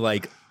constantly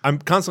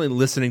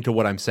listening to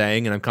what I'm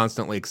saying, and I'm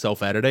constantly like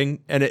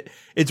self-editing, and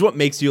it's what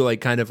makes you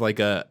like kind of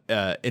like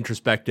a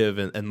introspective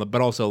and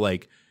but also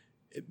like.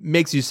 It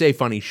makes you say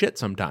funny shit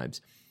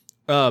sometimes.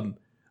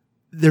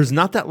 There's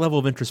not that level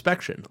of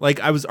introspection. Like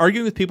I was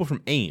arguing with people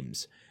from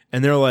Ames,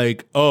 and they're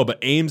like, "Oh, but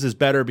Ames is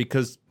better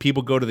because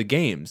people go to the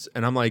games."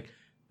 And I'm like,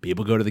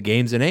 "People go to the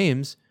games in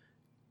Ames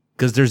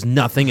because there's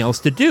nothing else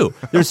to do.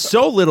 There's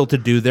so little to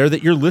do there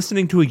that you're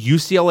listening to a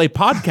UCLA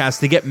podcast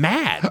to get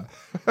mad.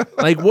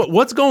 Like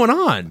what's going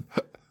on?"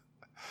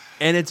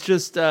 And it's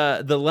just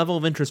the level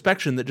of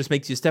introspection that just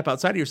makes you step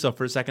outside of yourself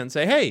for a second and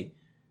say, "Hey.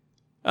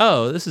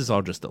 Oh, this is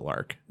all just a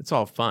lark. It's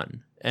all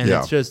fun." And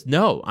it's just,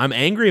 no, I'm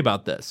angry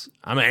about this.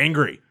 I'm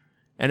angry.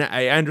 And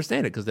I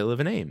understand it because they live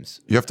in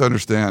Ames. You have to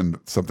understand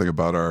something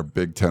about our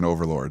Big Ten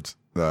overlords,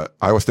 that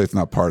Iowa State's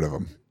not part of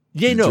them.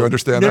 Yeah, Do you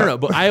understand that? No.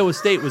 But Iowa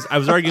State I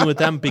was arguing with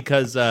them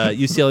because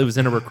UCLA was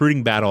in a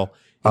recruiting battle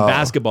in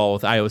basketball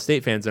with Iowa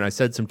State fans. And I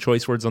said some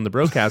choice words on the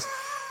broadcast.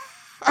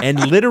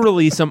 And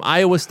literally some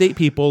Iowa State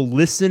people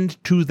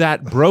listened to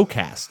that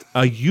broadcast,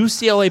 a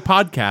UCLA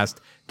podcast,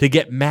 to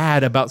get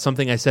mad about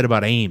something I said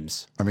about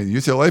Ames. I mean,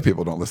 UCLA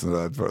people don't listen to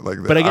that.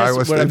 But I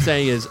guess what I'm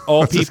saying is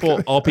all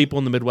people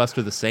in the Midwest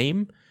are the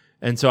same.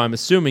 And so I'm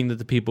assuming that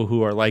the people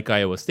who are like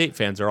Iowa State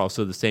fans are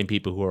also the same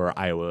people who are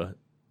Iowa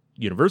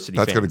University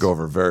fans. That's going to go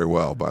over very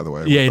well, by the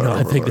way. Yeah,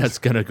 I think that's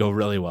going to go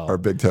really well. Our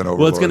Big Ten overlords.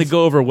 Well, it's going to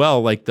go over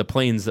well like the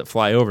planes that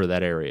fly over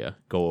that area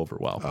go over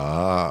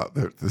well.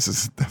 This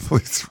is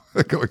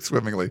definitely going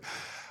swimmingly.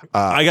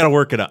 I got to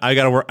work it up. I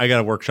got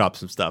to workshop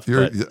some stuff.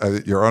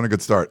 You're on a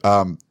good start.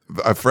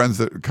 I have friends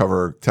that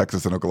cover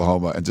Texas and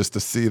Oklahoma, and just to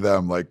see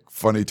them like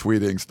funny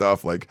tweeting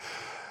stuff, like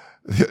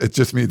it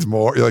just means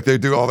more. Like they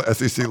do all the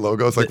SEC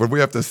logos. Like when we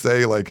have to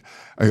say like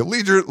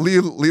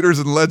leaders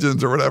and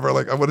legends or whatever,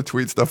 like I want to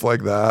tweet stuff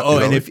like that. Oh,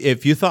 and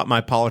if you thought my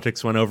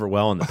politics went over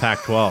well in the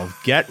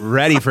Pac-12, get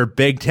ready for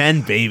Big Ten,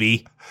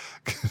 baby.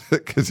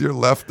 Because you're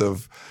left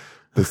of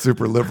the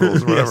super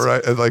liberals or whatever, yes.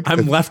 Right? And like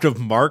I'm left of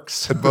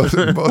Marx. And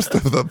most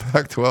of the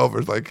Pac-12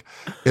 are like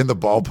in the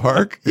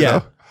ballpark. You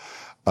know?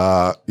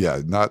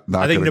 Not.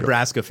 I think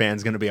Nebraska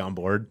fans going to be on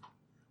board.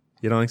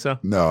 You don't think so?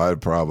 No,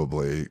 I'd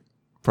probably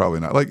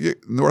not. Like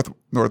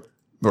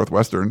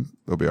Northwestern,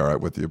 they'll be all right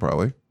with you,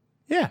 probably.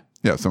 Yeah.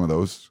 Some of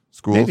those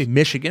schools. Maybe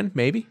Michigan,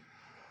 maybe.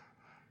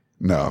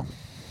 No.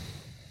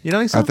 You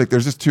don't think so? I think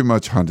there's just too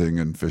much hunting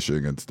and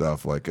fishing and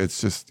stuff. Like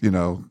it's just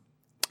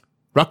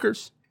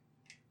Rutgers,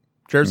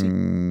 Jersey.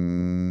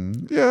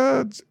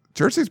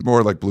 Jersey's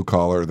more like blue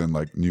collar than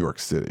like New York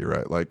City,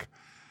 right? Like.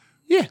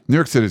 Yeah, New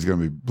York City's going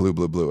to be blue,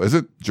 blue, blue. Is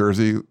it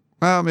Jersey?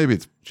 Well, maybe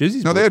it's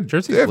Jersey's. No, blue. They had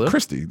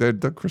Christie. They had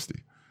Doug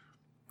Christie.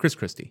 Chris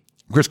Christie.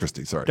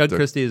 Sorry, Doug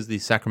Christie is the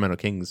Sacramento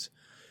Kings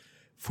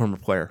former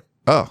player.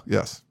 Oh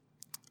yes,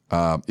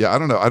 I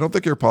don't know. I don't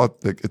think your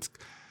it's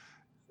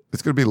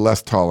going to be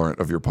less tolerant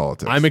of your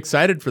politics. I'm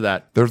excited for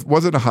that. There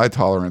wasn't a high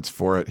tolerance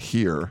for it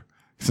here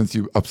since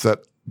you upset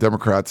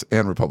Democrats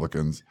and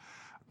Republicans.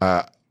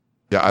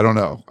 Yeah, I don't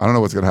know. I don't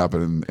know what's going to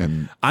happen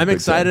in I'm Big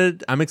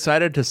excited. I'm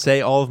excited to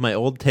say all of my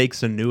old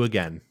takes anew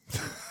again.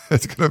 Ten.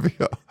 It's going to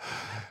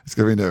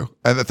be new.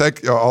 And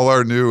thank all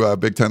our new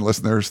Big Ten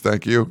listeners.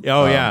 Thank you.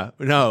 Oh yeah,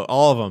 no,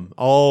 all of them,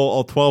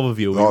 all 12 of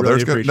you. We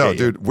really appreciate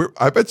you. dude.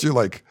 I bet you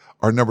like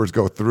our numbers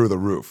go through the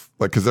roof,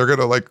 like because they're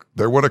gonna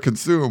they want to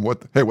consume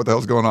what the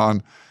hell's going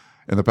on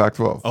in the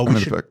Pac-12.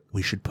 Oh,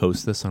 we should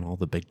post this on all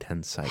the Big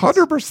Ten sites.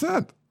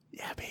 100%.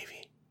 Yeah,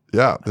 baby.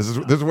 Yeah, this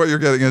is what you're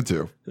getting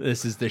into.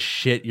 This is the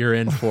shit you're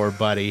in for,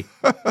 buddy.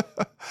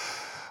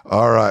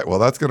 All right. Well,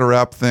 that's going to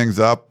wrap things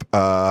up.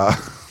 I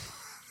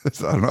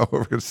don't know what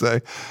we're going to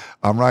say.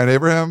 I'm Ryan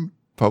Abraham,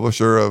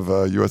 publisher of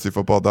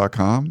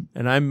USCFootball.com.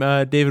 And I'm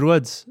David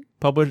Woods,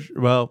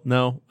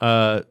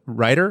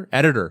 writer,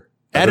 editor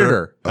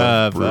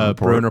of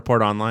Bruin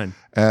Report Online.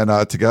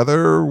 And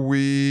together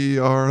we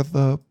are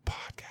the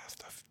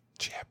podcast of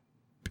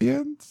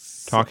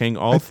champions. Talking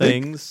all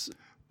things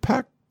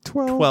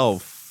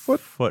Pac-12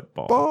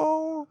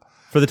 football.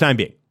 For the time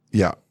being.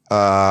 Yeah.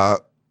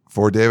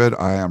 For David,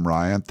 I am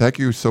Ryan. Thank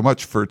you so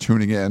much for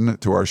tuning in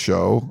to our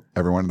show,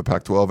 everyone in the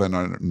Pac-12 and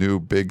our new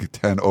Big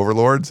Ten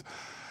overlords.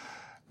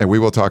 And we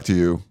will talk to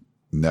you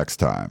next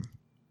time.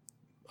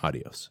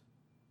 Adios.